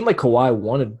 because it seemed like Kawhi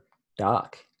wanted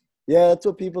Doc. Yeah, that's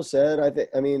what people said.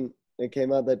 I mean, it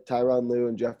came out that Tyronn Lue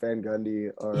and Jeff Van Gundy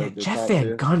are the Jeff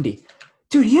Van Gundy.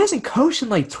 Dude, he hasn't coached in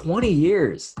like 20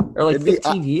 years or like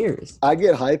 15 years. I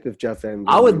get hype if Jeff Van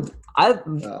Gundy. I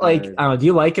don't know. Do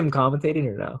you like him commentating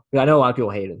or no? I know a lot of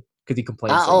people hate him because he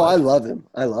complains so much. I love him.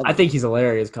 I think he's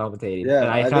hilarious commentating. Yeah,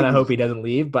 and I kind of hope he doesn't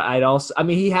leave. But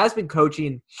he has been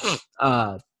coaching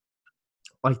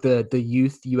like the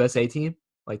youth USA team.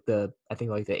 Like the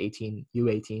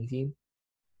U18 team.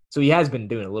 So he has been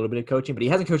doing a little bit of coaching, but he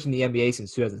hasn't coached in the NBA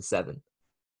since 2007.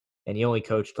 And he only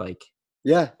coached like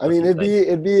I mean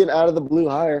it'd be an out of the blue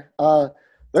hire.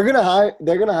 They're gonna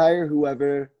hire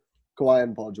whoever Kawhi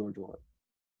and Paul George want.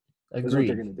 Agreed. That's what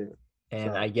they're gonna do.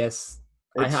 And so, I guess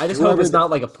I just hope it's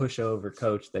not like a pushover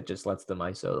coach that just lets them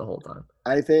ISO the whole time.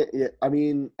 I think if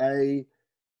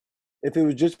it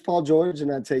was just Paul George,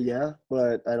 then I'd say yeah,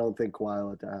 but I don't think Kawhi will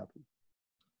let that happen.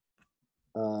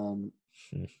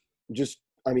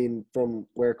 From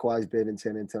where Kawhi's been in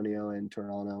San Antonio and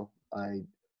Toronto, and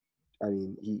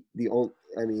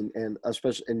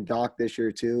especially in Doc this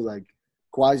year too. Like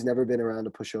Kawhi's never been around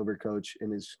a pushover coach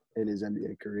in his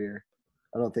NBA career.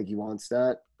 I don't think he wants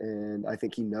that, and I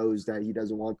think he knows that he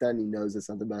doesn't want that, and he knows that's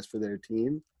not the best for their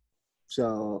team.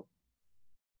 So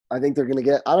I think they're gonna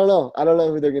get. I don't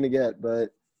know who they're gonna get, but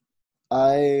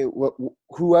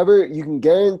whoever you can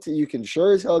guarantee, you can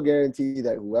sure as hell guarantee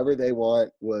that whoever they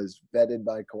want was vetted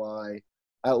by Kawhi,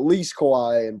 at least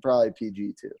Kawhi, and probably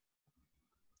PG too.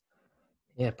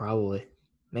 Yeah, probably.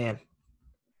 Man,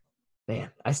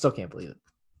 I still can't believe it.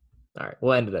 All right,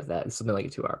 we'll end it at that. It's something like a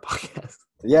 2-hour podcast.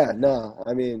 Yeah, no,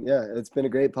 I mean, yeah, it's been a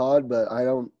great pod, but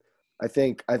I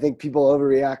think people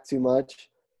overreact too much.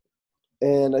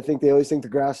 And I think they always think the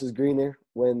grass is greener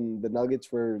when the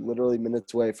Nuggets were literally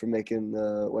minutes away from making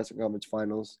the Western Conference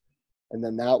Finals. And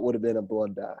then that would have been a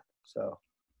bloodbath. So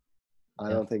I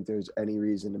don't think there's any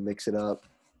reason to mix it up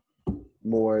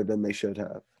more than they should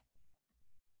have.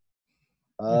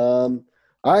 All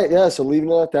right, yeah, so leaving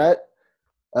it at that.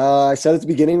 I said at the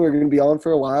beginning we're going to be on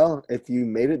for a while. If you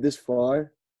made it this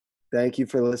far, thank you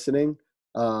for listening.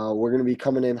 We're going to be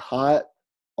coming in hot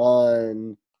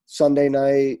on Sunday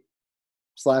night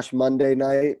 / Monday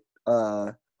night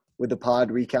with the pod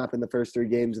recapping the first 3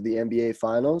 games of the NBA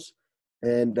Finals.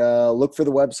 And look for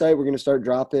the website. We're going to start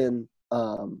dropping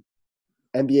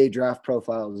NBA draft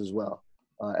profiles as well.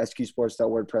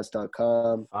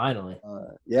 sqsports.wordpress.com. Finally.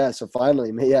 So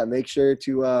finally, make sure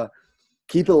to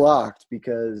keep it locked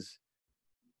because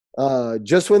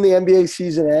just when the NBA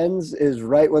season ends is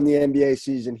right when the NBA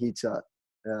season heats up.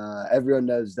 Everyone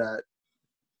knows that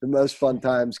the most fun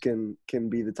times can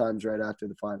be the times right after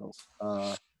the finals.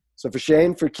 So for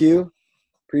Shane, for Q,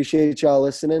 appreciate y'all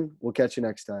listening. We'll catch you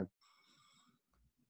next time.